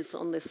faces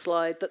on this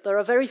slide that there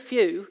are very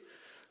few,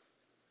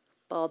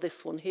 bar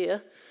this one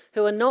here,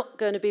 who are not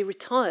going to be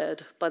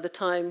retired by the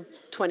time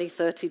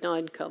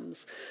 2039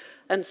 comes.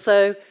 And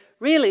so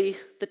really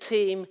the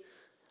team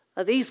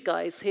are these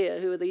guys here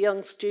who are the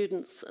young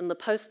students and the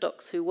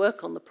postdocs who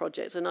work on the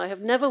project. And I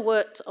have never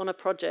worked on a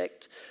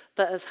project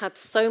that has had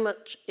so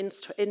much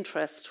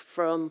interest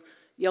from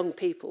young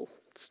people,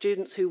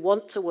 students who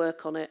want to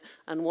work on it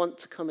and want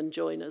to come and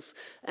join us.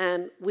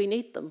 And we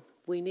need them.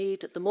 We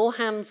need the more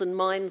hands and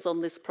minds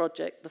on this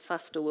project, the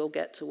faster we'll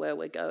get to where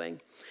we're going.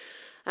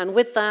 And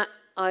with that,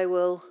 I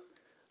will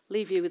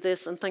leave you with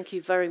this, and thank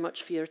you very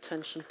much for your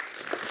attention.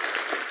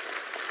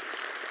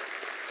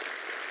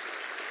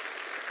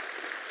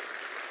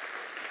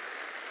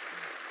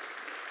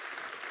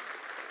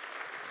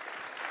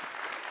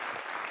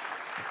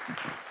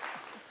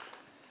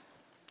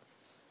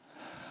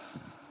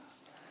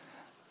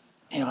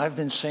 You know, I've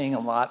been saying a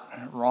lot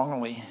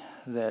wrongly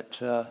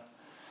that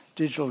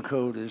digital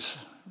code is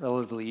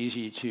relatively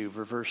easy to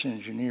reverse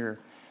engineer.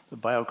 The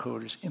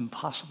biocode is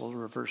impossible to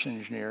reverse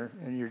engineer,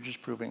 and you're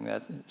just proving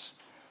that it's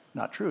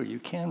not true. You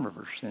can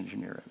reverse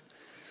engineer it.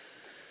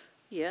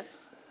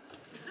 Yes.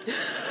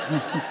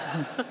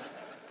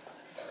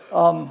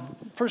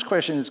 First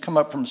question has come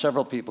up from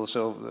several people,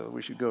 so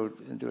we should go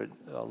into it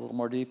a little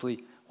more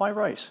deeply. Why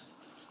rice?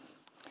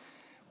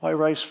 Why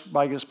rice,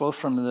 I guess, both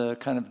from the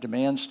kind of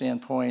demand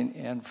standpoint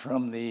and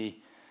from the,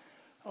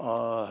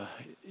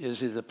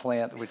 is it a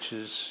plant which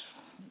is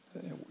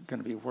going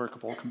to be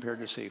workable compared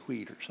to, say,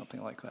 wheat or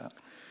something like that?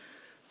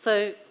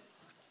 So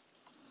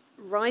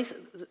rice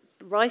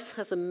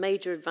has a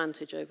major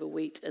advantage over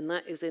wheat, and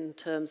that is in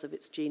terms of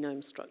its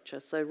genome structure.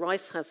 So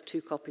rice has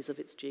 2 copies of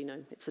its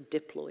genome. It's a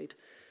diploid.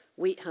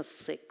 Wheat has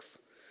 6.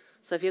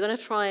 So if you're going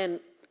to try and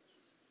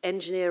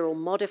engineer or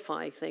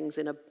modify things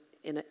in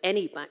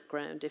any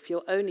background, if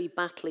you're only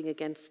battling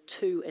against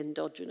 2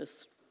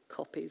 endogenous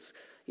copies,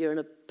 you're in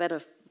a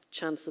better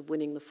chance of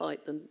winning the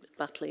fight than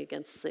battling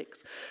against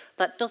 6.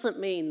 That doesn't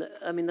mean that,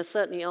 I mean, there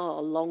certainly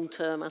are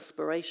long-term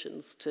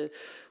aspirations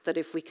that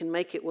if we can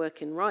make it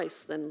work in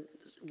rice, then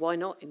why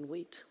not in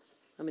wheat?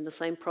 I mean, the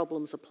same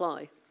problems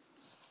apply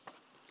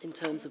in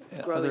terms of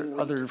growing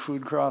wheat. Other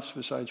food crops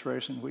besides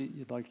rice and wheat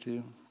you'd like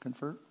to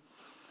convert?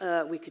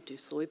 We could do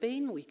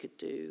soybean, we could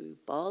do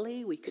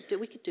barley, we could do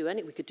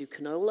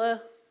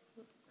canola,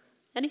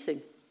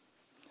 anything.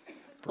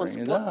 Bring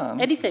it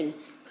on. Anything.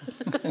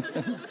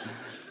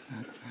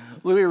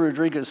 Louis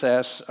Rodriguez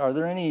asks, are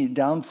there any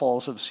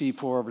downfalls of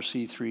C4 over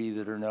C3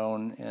 that are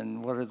known,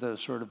 and what are the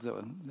sort of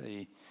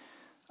the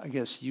I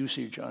guess,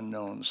 usage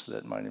unknowns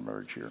that might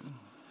emerge here?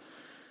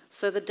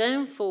 So the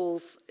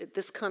downfalls,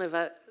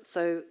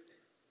 so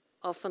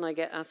often I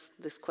get asked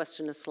this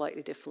question a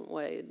slightly different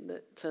way in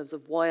terms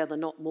of why are there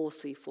not more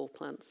C4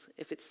 plants?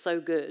 If it's so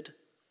good,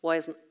 why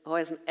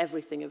isn't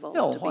everything evolved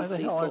to be C4? Why the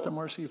hell aren't there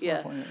more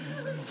C4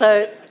 plants?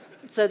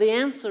 So the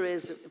answer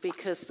is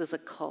because there's a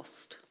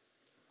cost.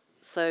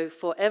 So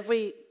for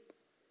every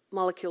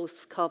molecule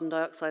of carbon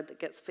dioxide that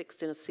gets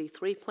fixed in a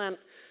C3 plant,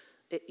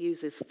 it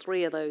uses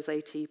 3 of those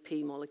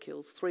ATP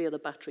molecules, 3 of the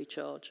battery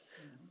charge,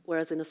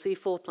 whereas in a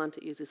C4 plant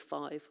it uses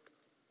 5.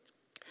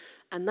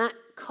 And that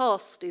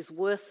cost is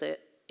worth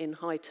it in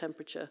high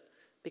temperature,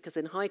 because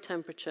in high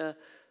temperature,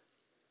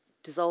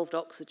 dissolved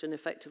oxygen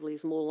effectively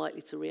is more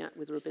likely to react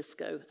with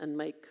Rubisco and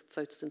make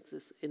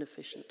photosynthesis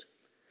inefficient.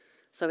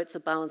 So it's a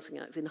balancing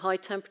act. In high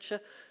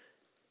temperature,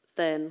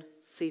 then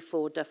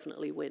C4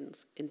 definitely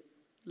wins. In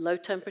low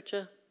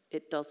temperature,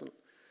 it doesn't.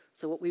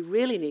 So what we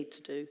really need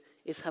to do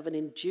is have an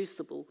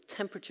inducible,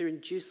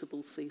 temperature-inducible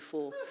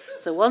C4.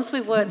 So once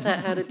we've worked out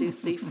how to do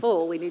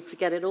C4, we need to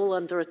get it all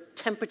under a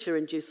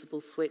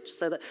temperature-inducible switch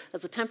so that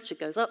as the temperature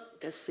goes up,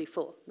 it goes C4,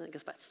 and then it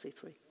goes back to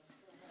C3.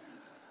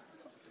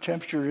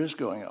 Temperature is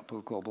going up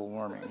with global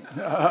warming.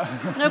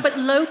 No, but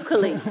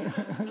locally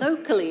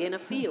in a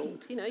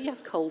field. You know, you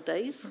have cold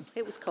days.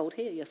 It was cold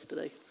here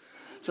yesterday.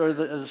 So are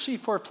the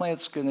C4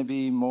 plants going to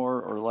be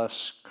more or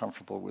less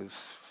comfortable with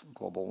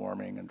global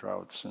warming and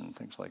droughts and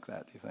things like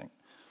that, do you think?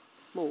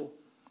 More.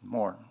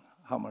 More.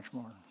 How much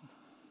more?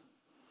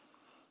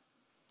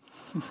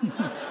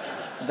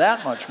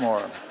 That much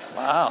more.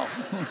 Wow.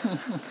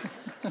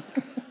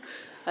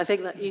 I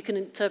think that you can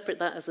interpret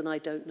that as an I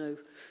don't know.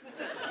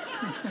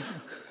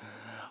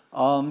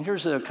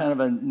 Here's a kind of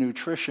a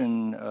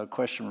nutrition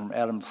question from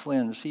Adam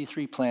Flynn.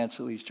 C3 plants,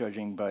 at least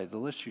judging by the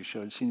list you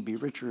showed, seem to be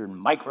richer in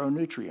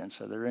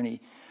micronutrients. Are there any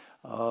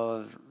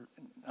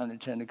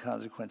unintended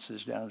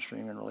consequences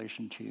downstream in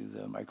relation to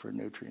the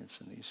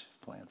micronutrients in these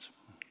plants?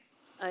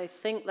 I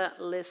think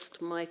that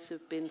list might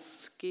have been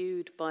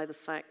skewed by the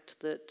fact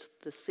that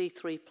the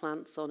C3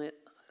 plants on it,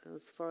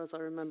 as far as I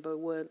remember,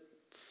 weren't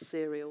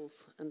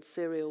cereals, and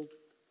cereal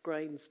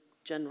grains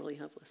generally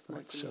have less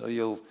micronutrients. So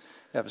you'll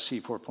have a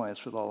C4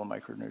 plants with all the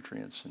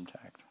micronutrients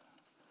intact.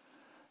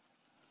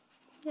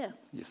 Yeah.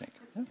 You think?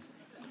 Yeah.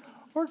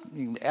 Or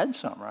you can add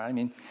some,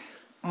 right?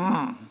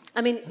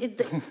 I mean,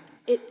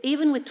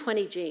 even with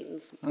 20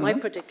 genes, my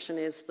prediction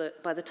is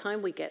that by the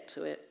time we get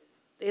to it,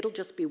 it'll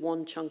just be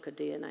one chunk of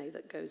DNA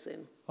that goes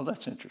in. Well,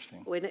 that's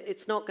interesting.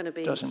 It's not going to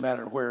be... Doesn't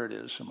matter where it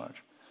is so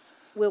much.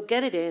 We'll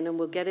get it in, and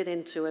we'll get it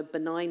into a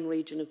benign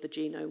region of the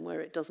genome where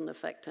it doesn't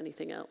affect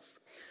anything else.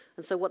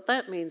 And so what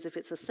that means, if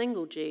it's a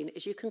single gene,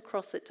 is you can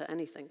cross it to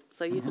anything.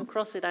 So you can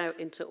cross it out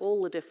into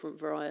all the different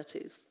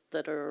varieties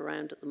that are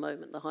around at the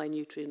moment, the high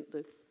nutrient,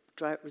 the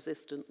drought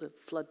resistant, the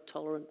flood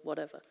tolerant,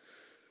 whatever.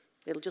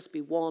 It'll just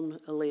be one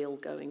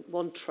allele going,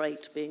 one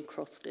trait being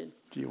crossed in.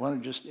 Do you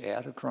want to just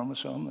add a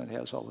chromosome that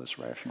has all this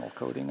rational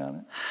coding on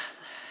it?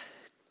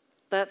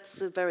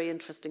 That's a very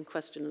interesting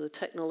question, and the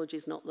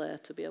technology's not there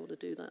to be able to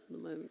do that at the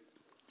moment.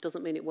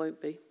 Doesn't mean it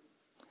won't be.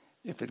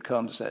 If it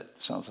comes, that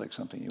sounds like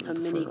something you would prefer.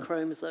 A mini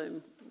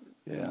chromosome.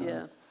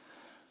 Yeah.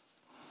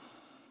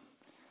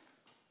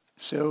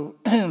 So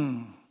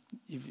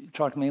you've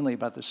talked mainly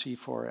about the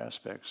C4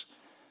 aspects,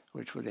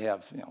 which would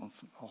have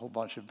a whole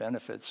bunch of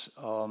benefits.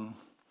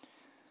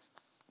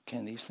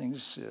 Can these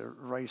things,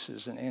 rice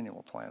is an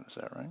annual plant, is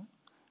that right?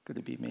 Could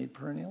it be made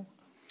perennial?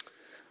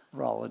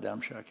 Raul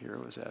Adamczak here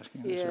was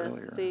asking this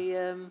earlier.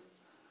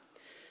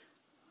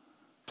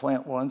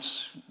 Plant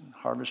once,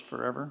 harvest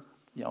forever,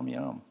 yum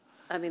yum.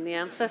 I mean, the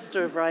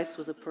ancestor of rice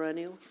was a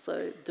perennial,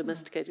 so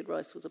domesticated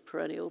rice was a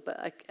perennial. But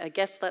I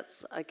guess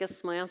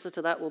my answer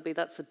to that will be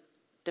that's a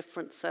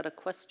different set of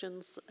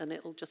questions, and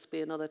it'll just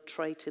be another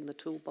trait in the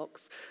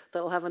toolbox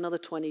that'll have another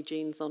 20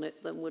 genes on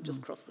it. Then we'll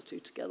just cross the two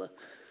together.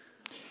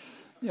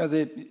 Yeah,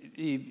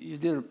 you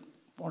did a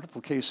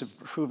wonderful case of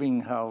proving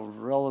how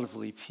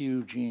relatively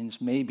few genes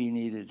may be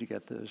needed to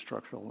get the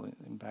structural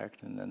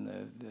impact and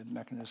then the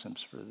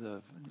mechanisms for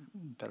the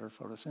better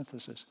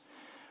photosynthesis.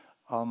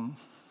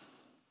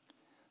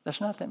 That's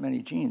not that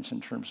many genes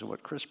in terms of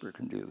what CRISPR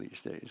can do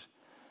these days.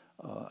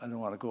 I don't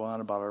want to go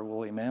on about our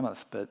woolly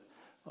mammoth, but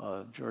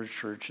George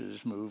Church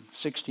has moved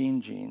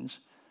 16 genes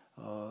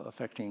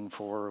affecting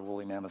 4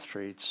 woolly mammoth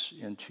traits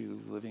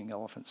into living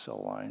elephant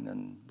cell line,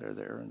 and they're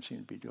there and seem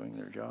to be doing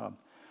their job.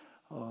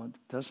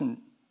 Doesn't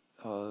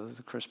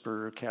the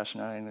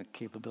CRISPR-Cas9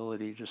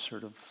 capability just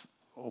sort of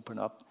open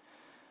up?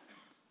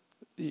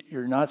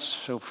 You're not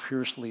so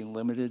fiercely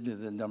limited to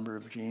the number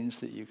of genes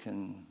that you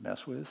can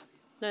mess with?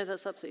 No,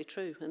 that's absolutely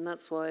true, and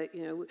that's why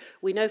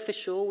we know for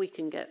sure we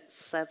can get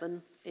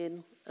 7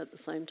 in at the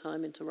same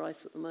time into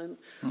rice at the moment.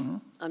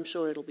 I'm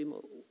sure it'll be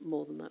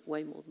more than that,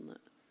 way more than that.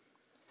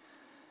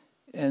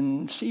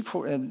 And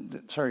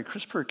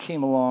CRISPR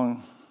came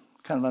along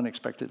kind of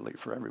unexpectedly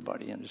for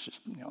everybody, and it's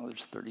just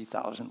there's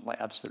 30,000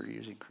 labs that are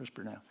using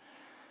CRISPR now.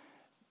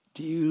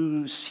 Do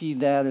you see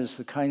that as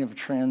the kind of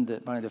trend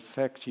that might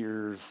affect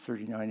your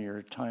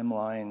 39-year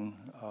timeline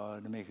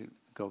to make it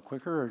go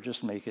quicker, or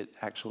just make it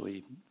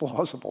actually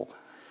plausible?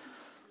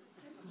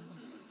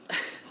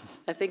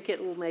 I think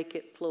it will make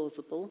it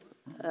plausible.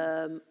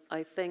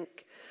 I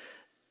think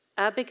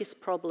our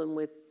biggest problem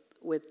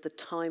with the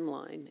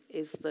timeline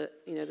is that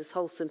this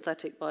whole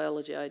synthetic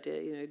biology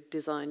idea,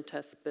 design,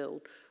 test,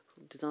 build,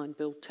 design,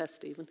 build,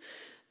 test even,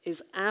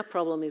 is our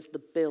problem is the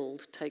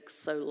build takes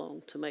so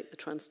long to make the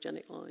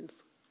transgenic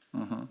lines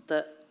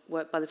that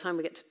by the time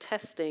we get to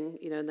testing,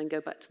 and then go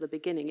back to the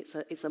beginning, it's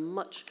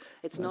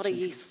not a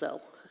yeast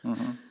cell.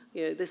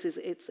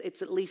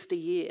 It's at least a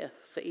year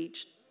for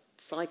each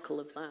cycle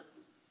of that.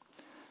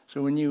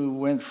 So when you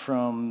went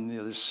from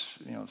this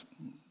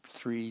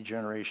 3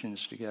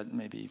 generations to get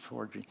maybe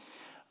 4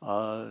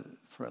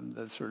 from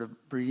the sort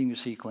of breeding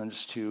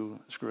sequence to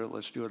screw it,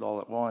 let's do it all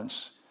at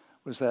once,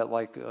 Was that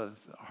like a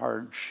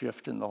hard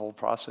shift in the whole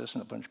process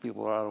and a bunch of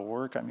people are out of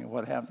work? I mean,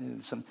 what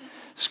happened? Some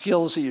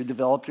skills that you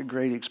developed at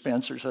great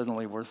expense are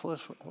suddenly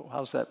worthless?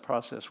 How's that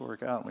process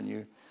work out when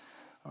you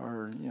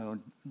are,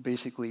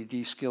 basically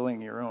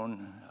de-skilling your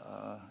own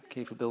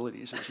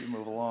capabilities as you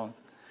move along?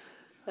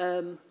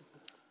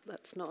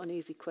 That's not an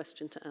easy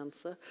question to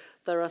answer.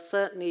 There are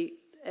certainly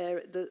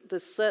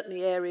there's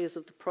certainly areas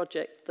of the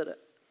project that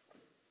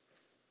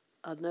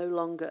are no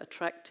longer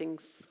attracting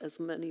as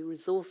many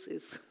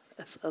resources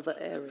as other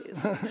areas.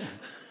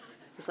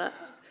 Is that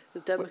the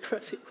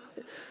democratic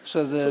way?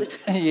 So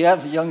you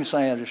have young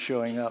scientists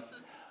showing up,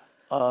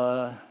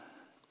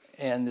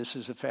 and this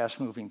is a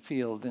fast-moving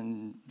field,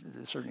 and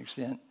to a certain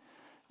extent,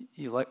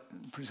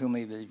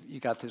 presumably you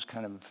got this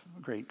kind of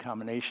great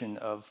combination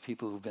of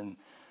people who've been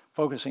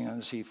focusing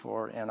on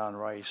C4 and on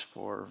rice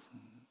for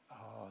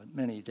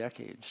many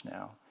decades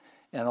now,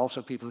 and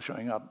also people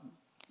showing up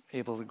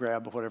able to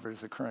grab whatever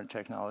is the current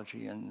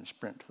technology and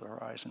sprint to the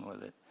horizon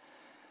with it.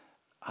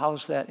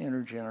 How's that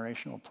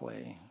intergenerational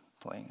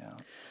playing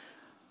out?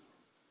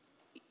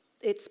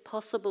 It's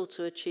possible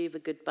to achieve a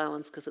good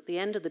balance because at the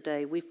end of the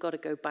day, we've got to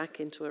go back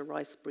into a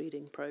rice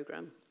breeding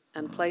program.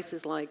 And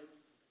places like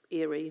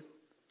Erie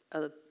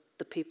are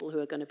the people who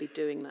are going to be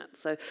doing that.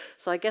 So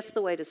I guess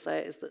the way to say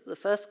it is that the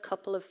first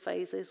couple of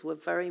phases were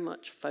very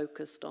much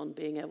focused on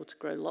being able to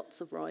grow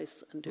lots of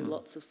rice and do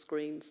lots of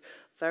screens.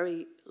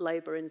 Very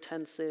labor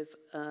intensive,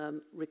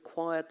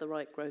 required the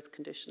right growth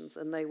conditions,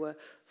 and they were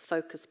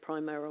focused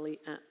primarily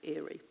at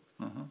Erie.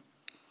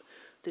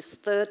 This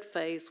third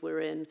phase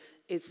we're in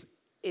is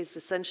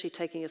essentially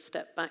taking a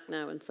step back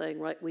now and saying,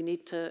 right, we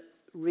need to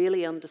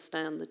really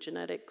understand the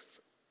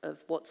genetics of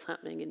what's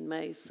happening in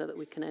maize so that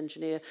we can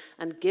engineer.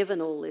 And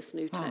given all this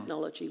new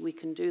technology, we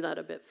can do that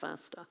a bit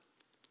faster.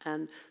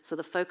 And so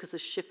the focus has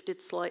shifted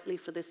slightly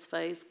for this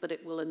phase, but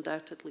it will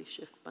undoubtedly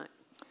shift back.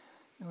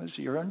 As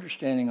you're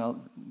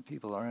understanding,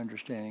 people are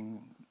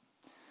understanding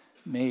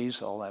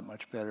maize all that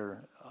much better.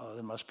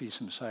 There must be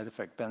some side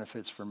effect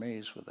benefits for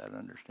maize with that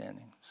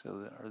understanding.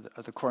 So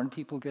are the corn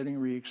people getting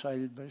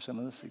re-excited by some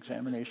of this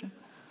examination?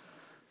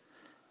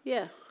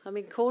 Yeah, I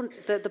mean, corn.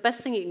 The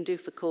best thing you can do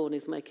for corn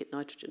is make it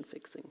nitrogen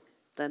fixing.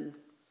 Then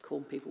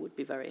corn people would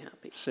be very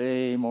happy.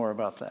 Say more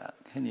about that.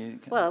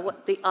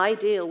 The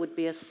ideal would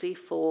be a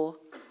C4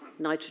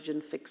 nitrogen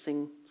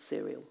fixing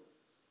cereal.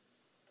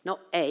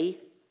 Not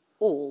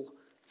all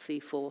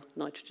C4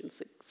 nitrogen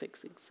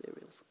fixing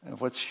cereals. And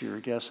what's your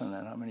guess on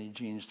that? How many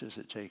genes does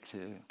it take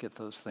to get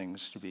those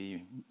things to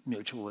be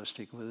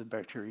mutualistic with the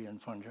bacteria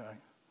and fungi?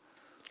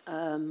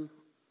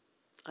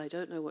 I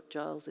don't know what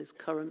Giles's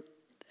current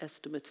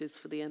estimate is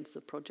for the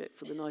ENSA project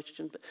for the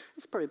nitrogen, but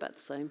it's probably about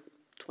the same,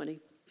 20.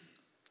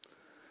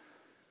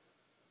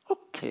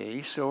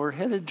 Okay, so we're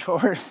headed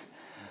toward,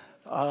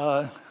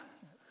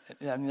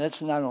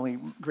 that's not only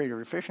greater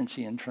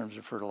efficiency in terms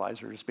of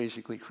fertilizer, it's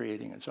basically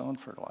creating its own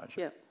fertilizer.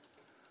 Yeah.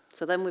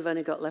 So then we've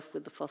only got left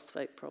with the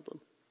phosphate problem.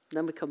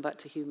 Then we come back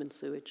to human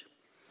sewage.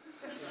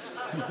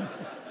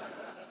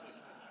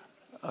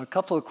 A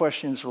couple of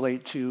questions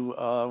relate to,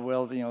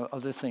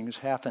 other things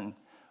happen.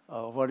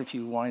 What if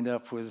you wind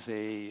up with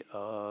a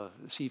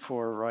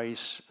C4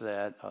 rice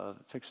that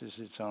fixes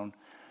its own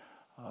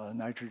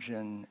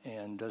nitrogen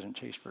and doesn't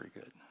taste very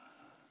good?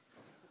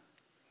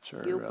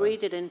 You'll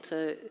breed it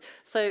into.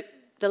 So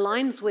the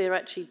lines we're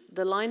actually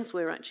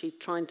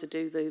trying to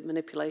do the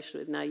manipulation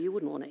with now, you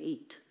wouldn't want to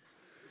eat.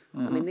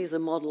 I mean, these are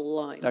model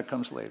lines. That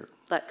comes later.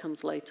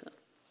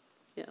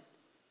 Yeah.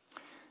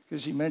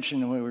 Because you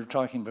mentioned when we were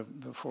talking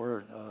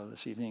before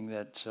this evening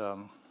that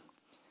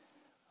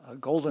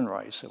golden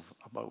rice,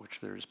 about which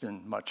there's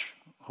been much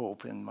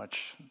hope and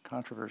much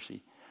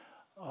controversy,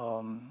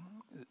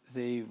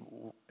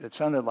 it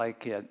sounded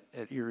like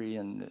at Erie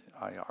and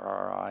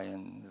IRRI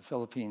in the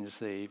Philippines,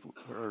 they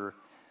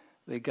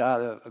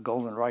got a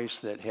golden rice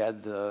that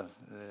had the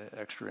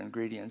extra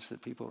ingredients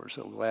that people were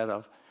so glad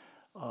of,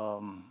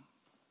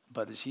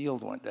 but its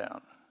yield went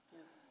down.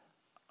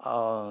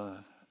 Yeah.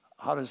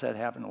 How does that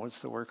happen? What's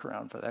the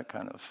workaround for that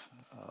kind of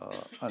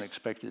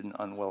unexpected and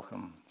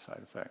unwelcome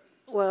side effect?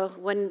 Well,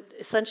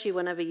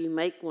 whenever you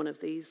make one of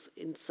these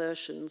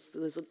insertions,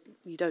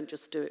 you don't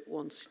just do it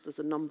once. There's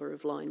a number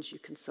of lines you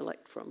can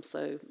select from.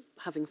 So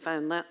having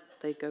found that,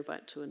 they go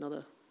back to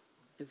another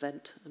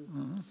event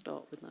and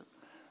start with that.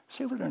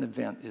 Say what an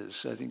event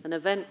is. I think an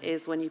event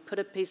is when you put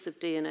a piece of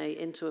DNA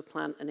into a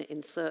plant and it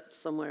inserts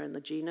somewhere in the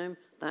genome.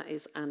 That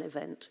is an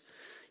event.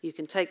 You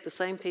can take the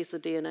same piece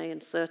of DNA,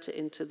 insert it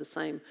into the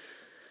same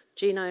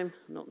genome,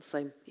 not the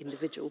same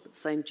individual, but the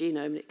same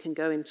genome, and it can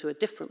go into a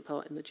different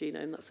part in the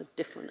genome. That's a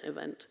different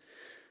event.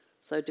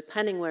 So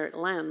depending where it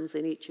lands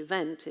in each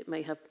event, it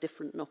may have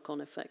different knock-on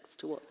effects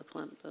to what the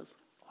plant does.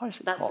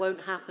 That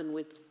won't happen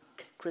with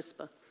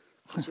CRISPR,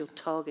 because you'll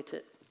target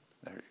it.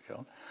 There you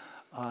go.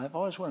 I've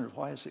always wondered,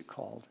 why is it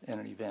called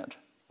an event?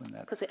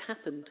 Because it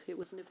happened. It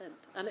was an event.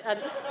 And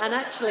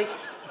actually,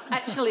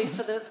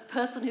 for the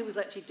person who was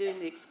actually doing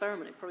the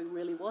experiment, it probably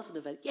really was an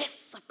event.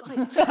 Yes, I've got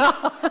it.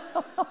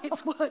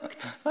 It's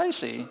worked. I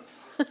see.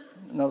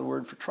 Another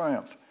word for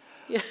triumph.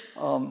 Yeah.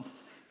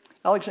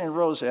 Alexander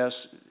Rose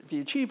asks, if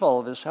you achieve all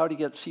of this, how do you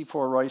get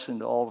C4 rice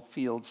into all the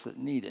fields that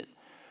need it?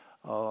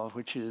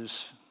 Which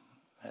is,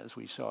 as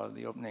we saw in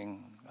the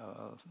opening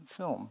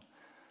film,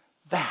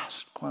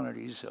 vast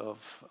quantities of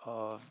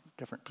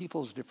different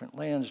peoples, different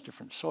lands,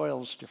 different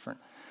soils, different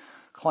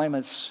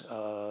climates,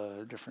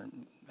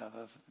 different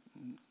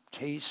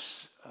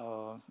tastes,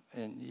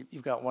 and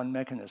you've got one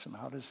mechanism.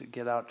 How does it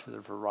get out to the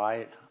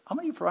variety? How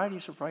many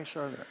varieties of rice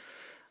are there?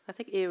 I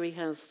think Erie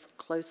has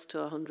close to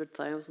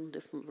 100,000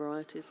 different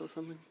varieties or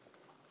something.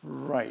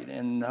 Right,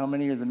 and how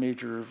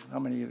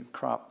many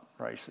crop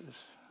rices?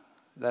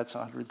 That's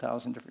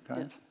 100,000 different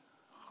kinds? Yeah.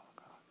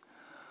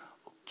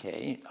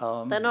 Okay.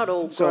 They're not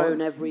all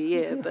grown every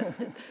year,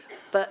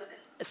 but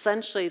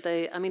essentially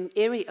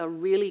Erie are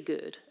really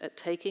good at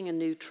taking a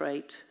new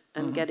trait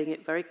and getting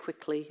it very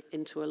quickly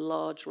into a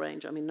large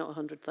range. I mean, not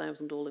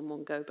 100,000 all in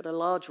one go, but a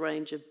large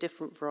range of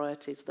different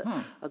varieties that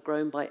are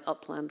grown by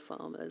upland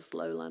farmers,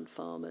 lowland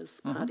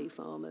farmers, paddy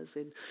farmers,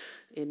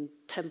 in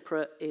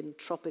temperate, in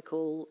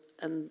tropical,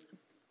 and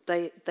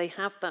they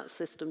have that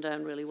system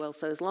down really well.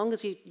 So as long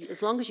as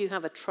you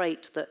have a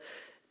trait that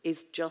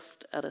is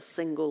just at a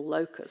single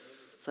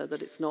locus, so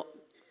that it's not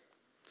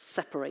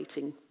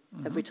separating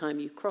every time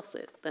you cross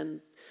it,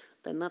 then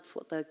that's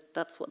what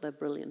they're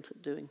brilliant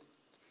at doing.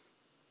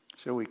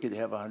 So we could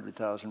have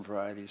 100,000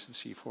 varieties of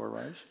C4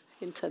 rice?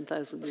 In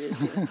 10,000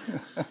 years, yeah.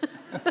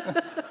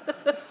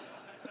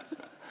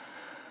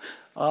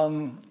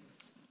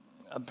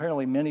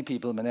 Apparently many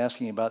people have been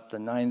asking about the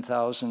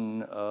 9,000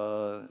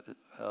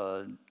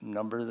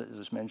 number that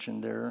was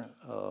mentioned there.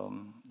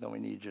 Then we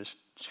need just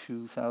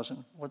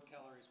 2,000? What?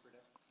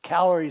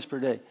 Calories per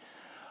day.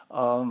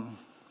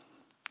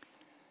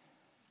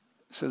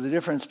 So the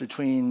difference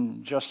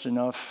between just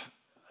enough,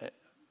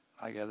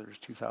 I gather, is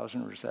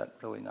 2,000, or is that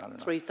really not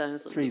enough?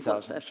 3,000.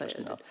 3,000 is just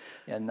enough.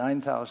 And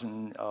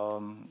 9,000,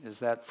 is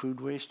that food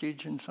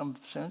wastage in some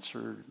sense,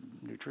 or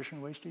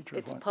nutrition wastage, or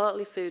it's what?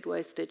 Partly food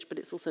wastage, but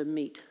it's also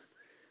meat.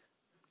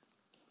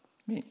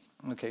 Meat,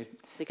 okay.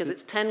 Because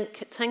it's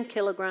 10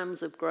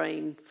 kilograms of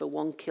grain for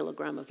 1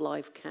 kilogram of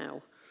live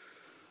cow.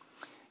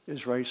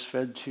 Is rice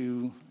fed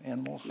to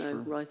animals? No,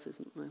 rice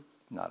isn't, no.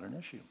 Not an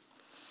issue.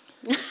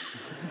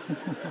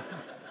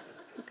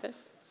 Okay.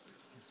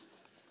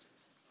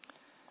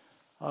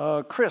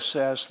 Chris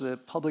asks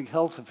that public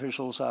health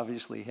officials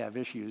obviously have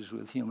issues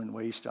with human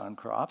waste on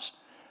crops.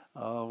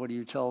 What do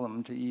you tell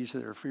them to ease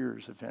their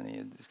fears, if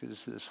any?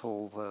 Because this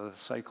whole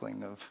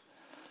cycling of...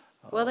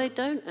 Well, they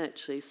don't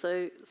actually.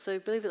 So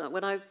believe it or not,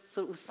 when I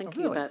sort of was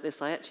thinking about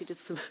this, I actually did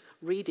some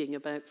reading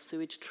about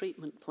sewage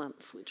treatment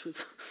plants, which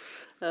was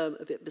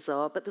a bit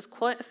bizarre. But there's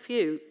quite a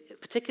few,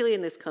 particularly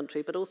in this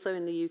country, but also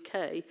in the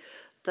UK,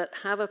 that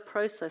have a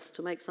process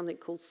to make something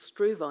called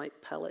struvite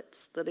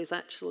pellets that is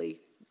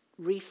actually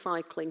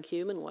recycling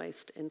human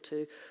waste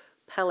into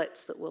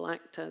pellets that will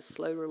act as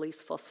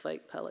slow-release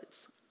phosphate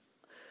pellets.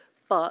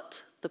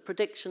 But the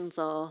predictions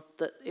are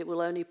that it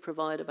will only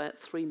provide about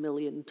 3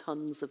 million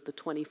tonnes of the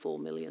 24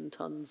 million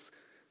tonnes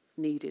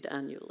needed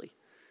annually.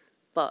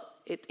 But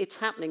it's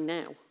happening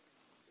now.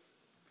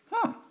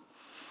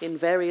 In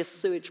various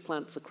sewage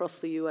plants across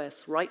the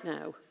US right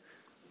now,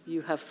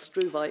 you have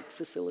struvite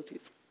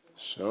facilities.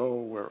 So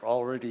we're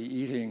already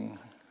eating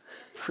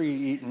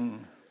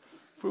pre-eaten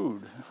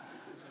food.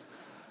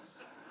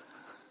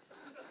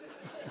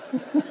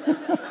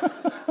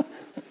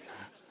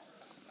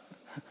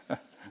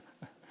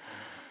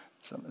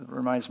 It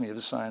reminds me of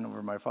a sign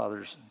over my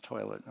father's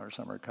toilet in our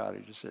summer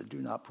cottage. It said, "Do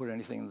not put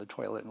anything in the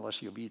toilet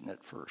unless you've eaten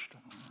it first."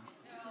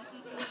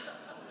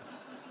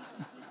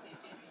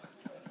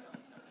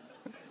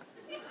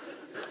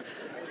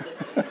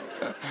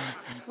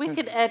 We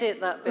could edit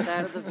that bit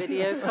out of the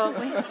video, can't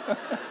we?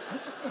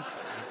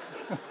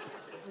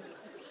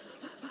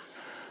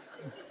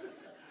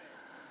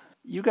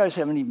 You guys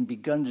haven't even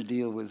begun to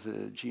deal with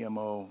the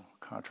GMO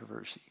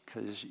controversy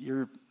because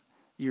you're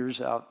years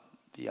out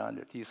beyond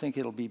it. Do you think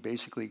it'll be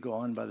basically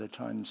gone by the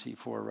time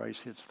C4 rice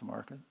hits the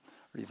market?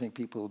 Or do you think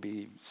people will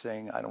be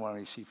saying, I don't want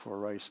any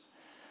C4 rice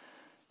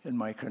in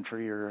my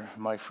country or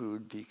my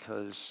food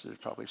because there's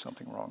probably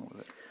something wrong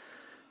with it?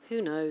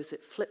 Who knows?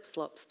 It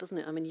flip-flops, doesn't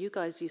it? I mean, you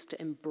guys used to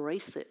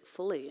embrace it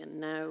fully, and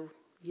now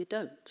you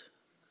don't.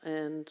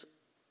 And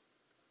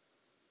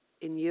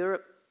in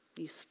Europe,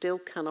 you still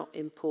cannot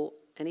import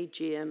any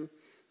GM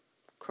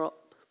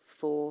crop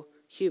for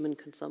human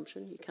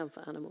consumption. You can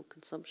for animal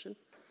consumption.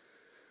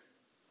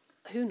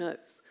 Who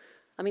knows?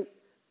 I mean,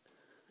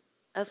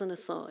 as an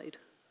aside,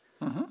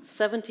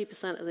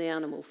 70% of the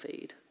animal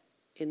feed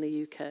in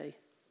the UK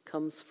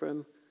comes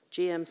from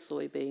GM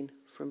soybean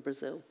from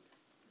Brazil.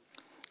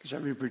 Does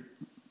everybody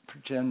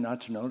pretend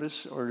not to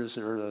notice, or is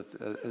there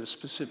a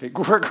specific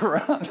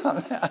workaround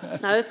on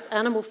that? No,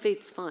 animal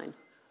feed's fine.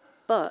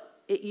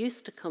 But it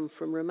used to come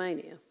from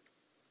Romania.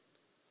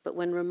 But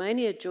when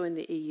Romania joined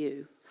the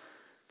EU,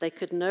 they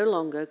could no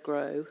longer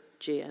grow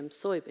GM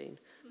soybean.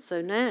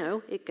 So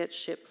now it gets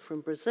shipped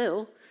from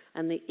Brazil,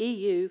 and the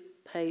EU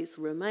pays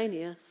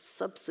Romania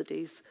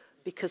subsidies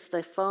because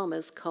their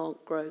farmers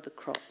can't grow the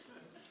crop.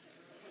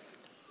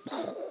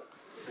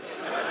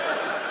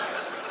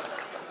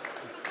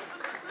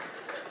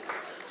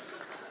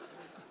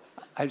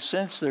 I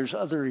sense there's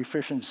other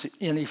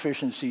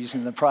inefficiencies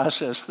in the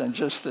process than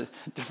just the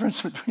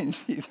difference between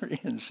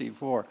C3 and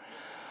C4.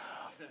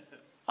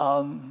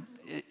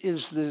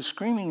 Is the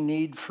screaming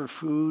need for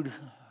food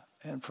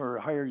and for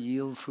higher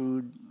yield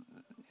food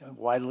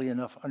widely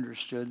enough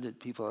understood that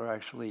people are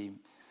actually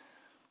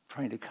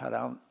trying to cut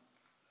out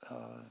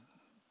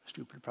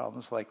stupid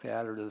problems like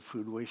that, or the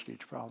food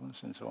wastage problems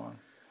and so on?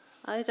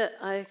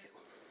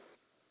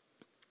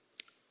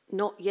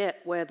 Not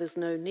yet where there's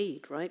no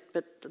need, right?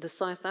 But the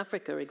South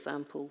Africa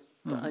example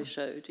that I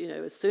showed,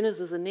 as soon as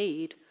there's a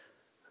need,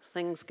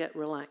 things get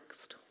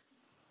relaxed.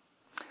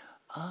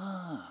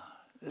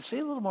 Say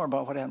a little more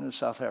about what happened in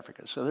South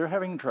Africa. So they're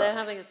having drought. They're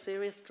having a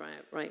serious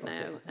drought right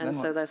now. And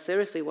so they're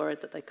seriously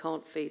worried that they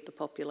can't feed the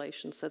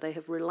population. So they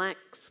have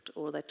relaxed,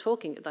 or they're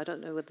talking, I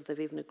don't know whether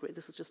they've even agreed,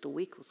 this was just a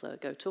week or so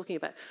ago, talking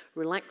about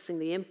relaxing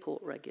the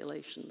import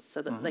regulations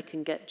so that they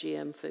can get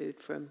GM food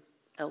from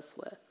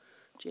elsewhere.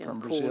 GM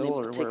from corn Brazil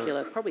in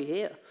particular, probably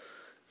here,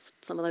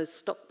 some of those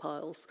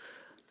stockpiles.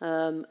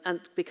 And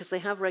because they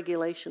have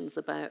regulations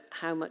about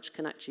how much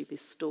can actually be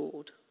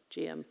stored,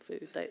 GM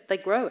food. They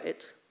grow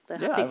it. They're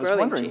happy growing GM. I was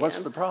wondering, what's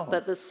the problem?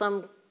 But there's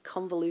some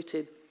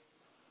convoluted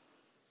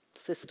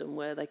system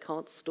where they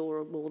can't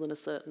store more than a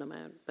certain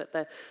amount. But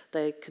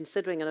they're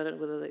considering, and I don't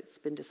know whether it's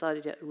been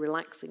decided yet,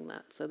 relaxing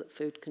that so that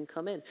food can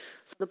come in.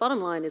 So the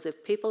bottom line is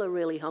if people are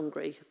really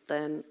hungry,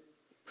 then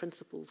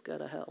principles go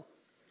to hell.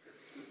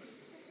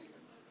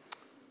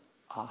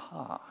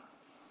 Aha.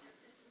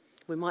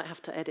 We might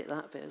have to edit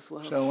that bit as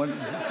well. So when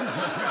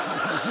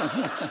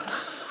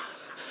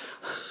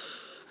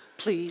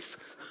please.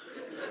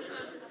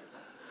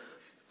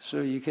 So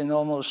you can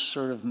almost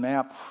sort of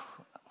map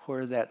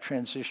where that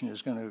transition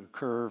is going to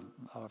occur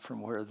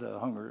from where the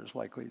hunger is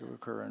likely to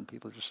occur, and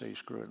people just say,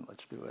 screw it,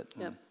 let's do it.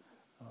 And,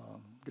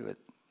 do it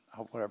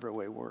whatever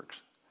way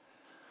works.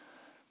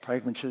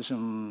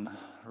 Pragmatism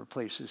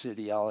replaces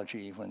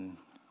ideology when...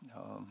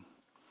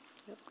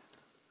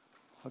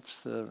 What's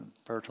the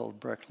Bertolt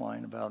Brecht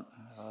line about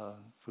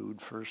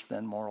food first,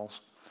 then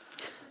morals?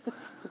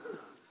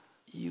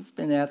 You've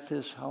been at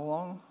this how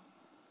long?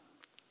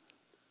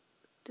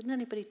 Didn't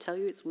anybody tell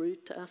you it's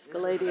rude to ask a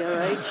lady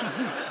her age?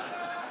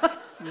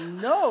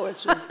 No,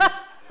 it's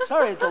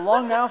the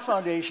Long Now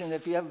Foundation.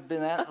 If you haven't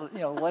been at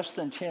less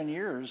than 10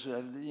 years,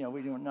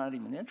 we're not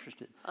even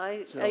interested. Are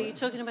you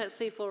talking about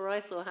C4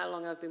 rice, or how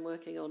long I've been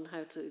working on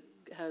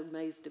how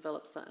maize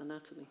develops that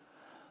anatomy?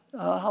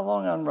 How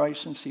long on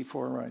rice and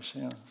C4 rice?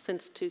 Yeah.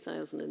 Since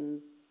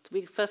 2000,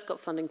 we first got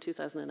funding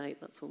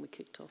 2008. That's when we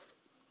kicked off.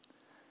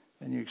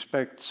 And you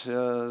expect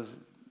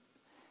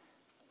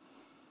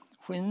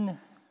when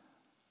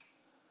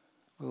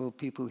will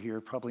people here,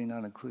 probably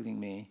not including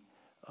me,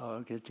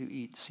 get to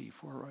eat C4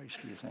 rice?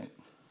 Do you think?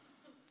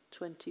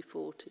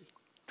 2040.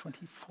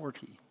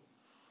 2040.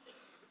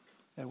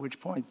 At which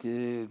point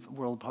the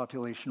world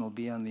population will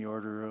be on the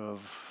order of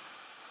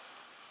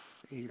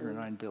 8 or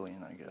 9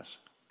 billion, I guess.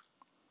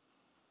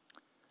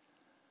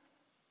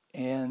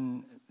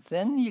 And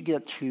then you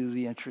get to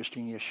the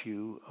interesting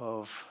issue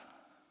of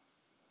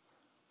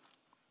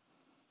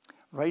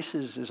rice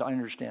is, as I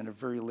understand, a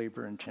very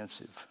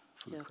labor-intensive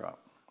food crop.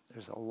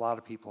 There's a lot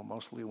of people,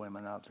 mostly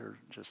women, out there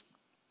just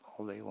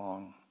all day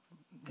long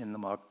in the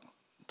muck,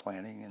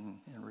 planting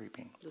and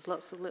reaping. There's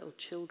lots of little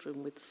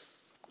children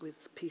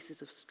with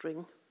pieces of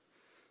string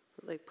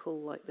that they pull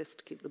like this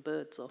to keep the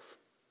birds off,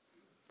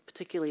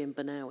 particularly in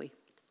Banawi,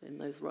 in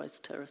those rice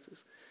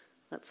terraces.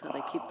 That's how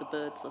they keep the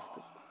birds off.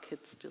 The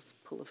kids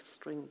just pull a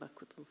string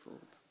backwards and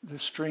forwards. The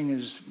string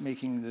is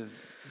making the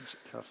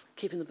stuff.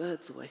 Keeping the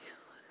birds away.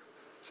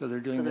 So they're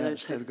doing that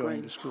instead of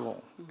going to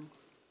school. Mm-hmm.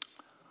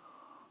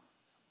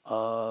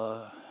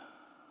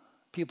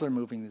 People are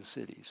moving to the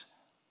cities.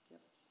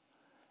 Yep.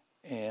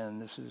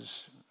 And this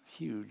is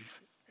huge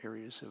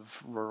areas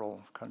of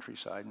rural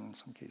countryside, and in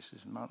some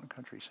cases mountain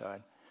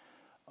countryside.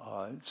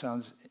 It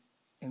sounds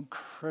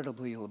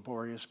incredibly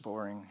laborious,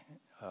 boring,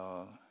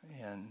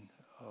 and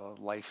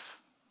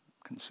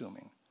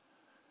life-consuming.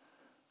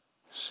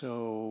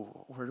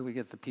 So where do we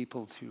get the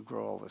people to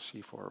grow all the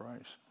C4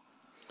 rice?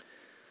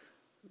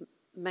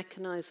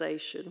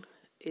 Mechanization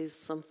is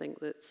something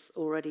that's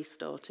already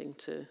starting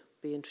to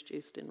be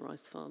introduced in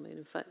rice farming.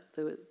 In fact,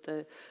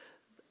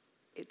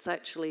 it's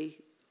actually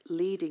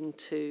leading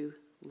to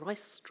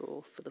rice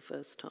straw for the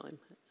first time.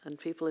 And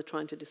people are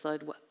trying to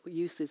decide what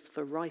uses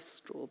for rice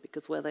straw,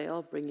 because where they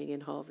are bringing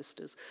in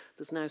harvesters,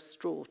 there's now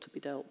straw to be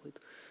dealt with.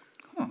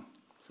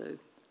 So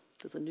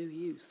there's a new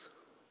use,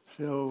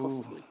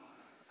 possibly.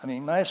 I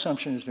mean, my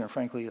assumption has been,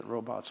 frankly, that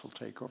robots will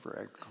take over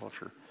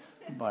agriculture,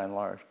 by and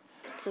large.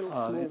 Little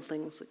small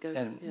things that go.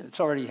 And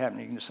it's already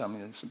happening to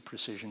some. Some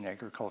precision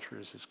agriculture,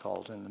 as it's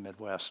called in the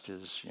Midwest,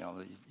 is you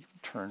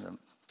turn the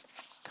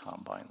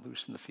combine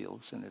loose in the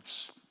fields, and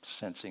it's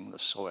sensing the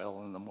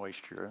soil and the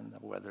moisture and the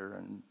weather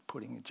and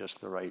putting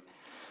just the right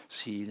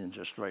seed and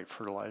just the right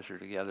fertilizer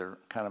together,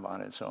 kind of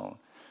on its own.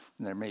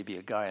 And there may be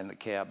a guy in the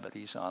cab, but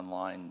he's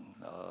online,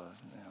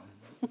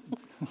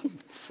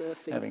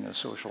 surfing, having a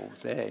social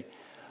day.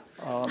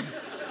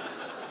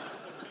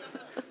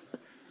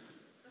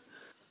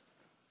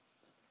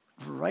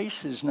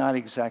 rice is not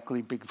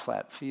exactly big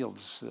flat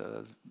fields,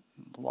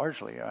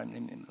 largely. I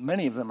mean,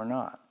 many of them are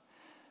not.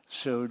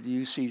 So do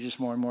you see just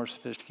more and more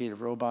sophisticated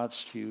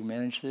robots to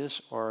manage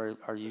this, or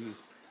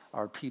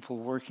are people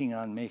working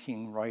on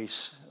making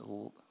rice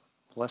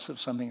less of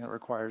something that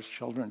requires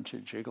children to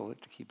jiggle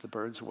it to keep the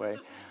birds away,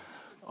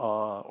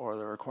 or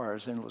that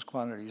requires endless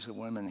quantities of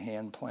women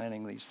hand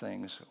planting these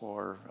things,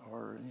 or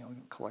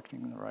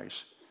collecting the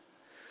rice?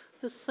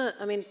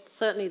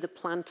 Certainly the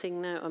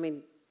planting now. I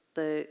mean,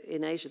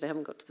 in Asia they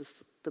haven't got to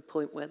the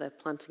point where they're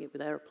planting it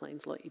with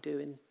aeroplanes like you do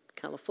in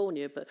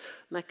California, but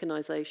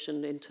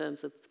mechanization in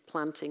terms of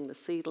planting the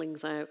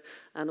seedlings out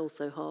and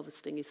also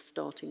harvesting is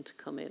starting to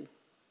come in.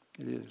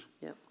 It is.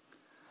 Yep.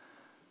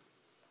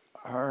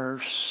 Are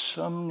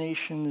some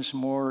nations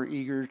more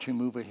eager to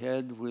move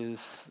ahead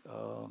with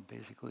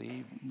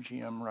basically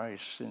GM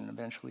rice and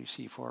eventually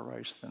C4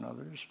 rice than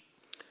others?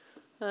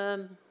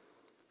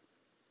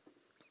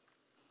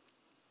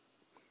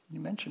 You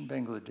mentioned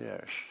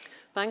Bangladesh.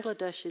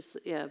 Bangladesh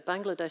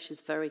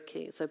is very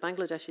keen. So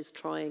Bangladesh is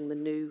trying the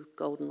new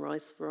golden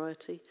rice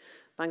variety.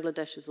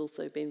 Bangladesh has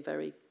also been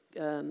very,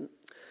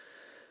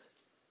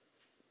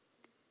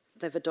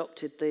 they've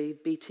adopted the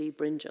BT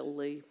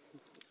brinjal,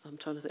 I'm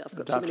trying to think,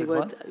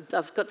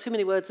 I've got too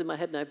many words in my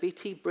head now.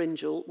 BT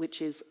brinjal,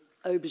 which is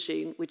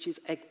aubergine, which is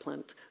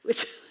eggplant,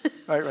 which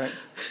right.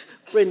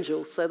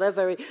 Brinjal. So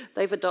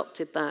they've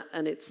adopted that,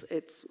 and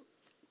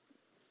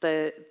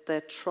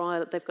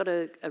they've got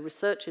a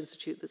research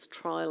institute that's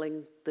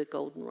trialing the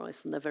golden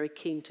rice, and they're very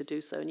keen to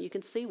do so. And you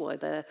can see why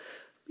they're,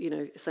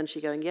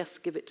 essentially going, yes,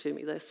 give it to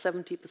me. Their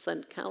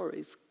 70%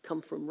 calories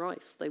come from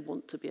rice. They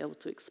want to be able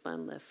to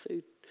expand their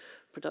food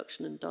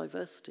production and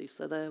diversity,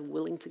 so they're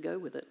willing to go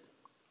with it.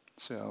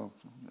 So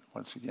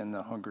once again,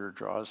 the hunger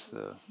draws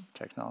the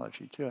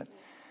technology to it.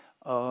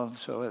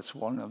 So it's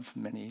one of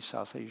many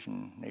South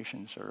Asian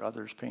nations or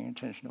others paying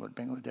attention to what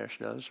Bangladesh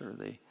does, or are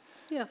they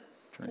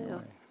turning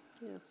away?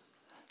 Yeah.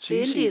 So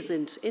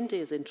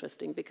India is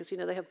interesting because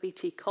they have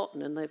BT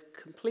cotton and they've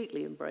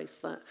completely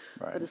embraced that.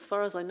 Right. But as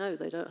far as I know,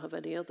 they don't have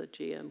any other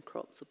GM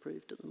crops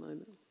approved at the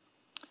moment.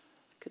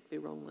 Could be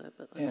wrong there,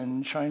 but.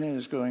 And China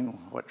is going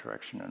what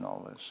direction in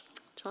all this?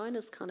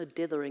 China's kind of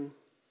dithering.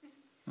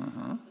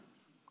 Mm-hmm.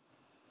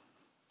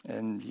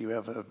 And you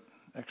have an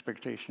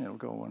expectation it'll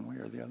go one way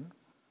or the other?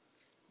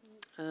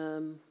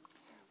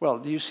 Well,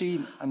 do you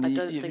see? I mean,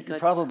 you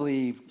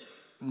probably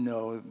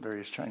know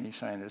various Chinese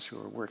scientists who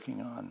are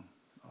working on.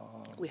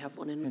 We have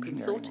one in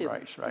consortium.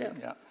 Rice, right?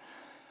 Yeah.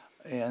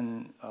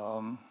 And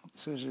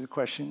so is it a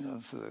question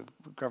of the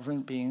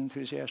government being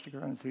enthusiastic or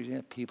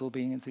unenthusiastic, people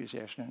being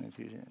enthusiastic or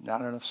unenthusiastic, not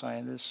enough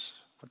scientists?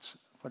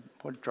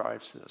 What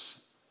drives this?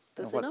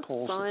 There's enough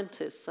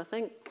scientists. I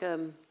think.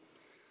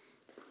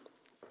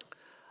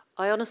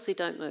 I honestly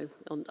don't know.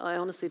 I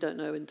honestly don't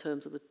know in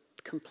terms of the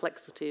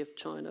complexity of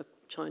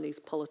Chinese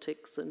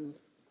politics and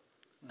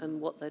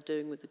what they're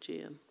doing with the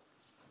GM.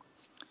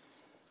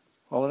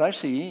 Well, what I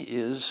see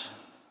is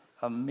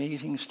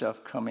amazing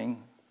stuff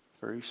coming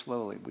very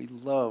slowly. We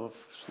love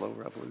slow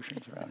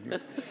revolutions around here.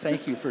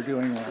 Thank you for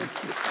doing one.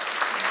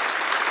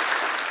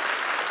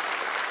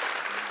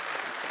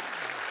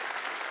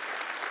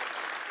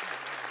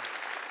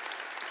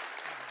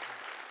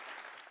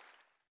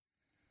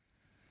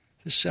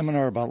 This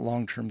seminar about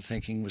long-term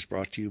thinking was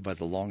brought to you by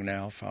the Long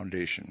Now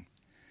Foundation.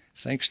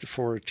 Thanks to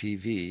Fora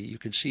TV, you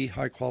can see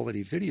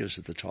high-quality videos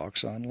of the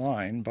talks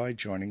online by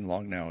joining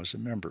Long Now as a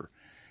member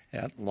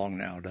at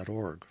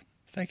longnow.org.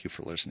 Thank you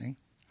for listening.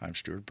 I'm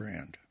Stuart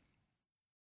Brand.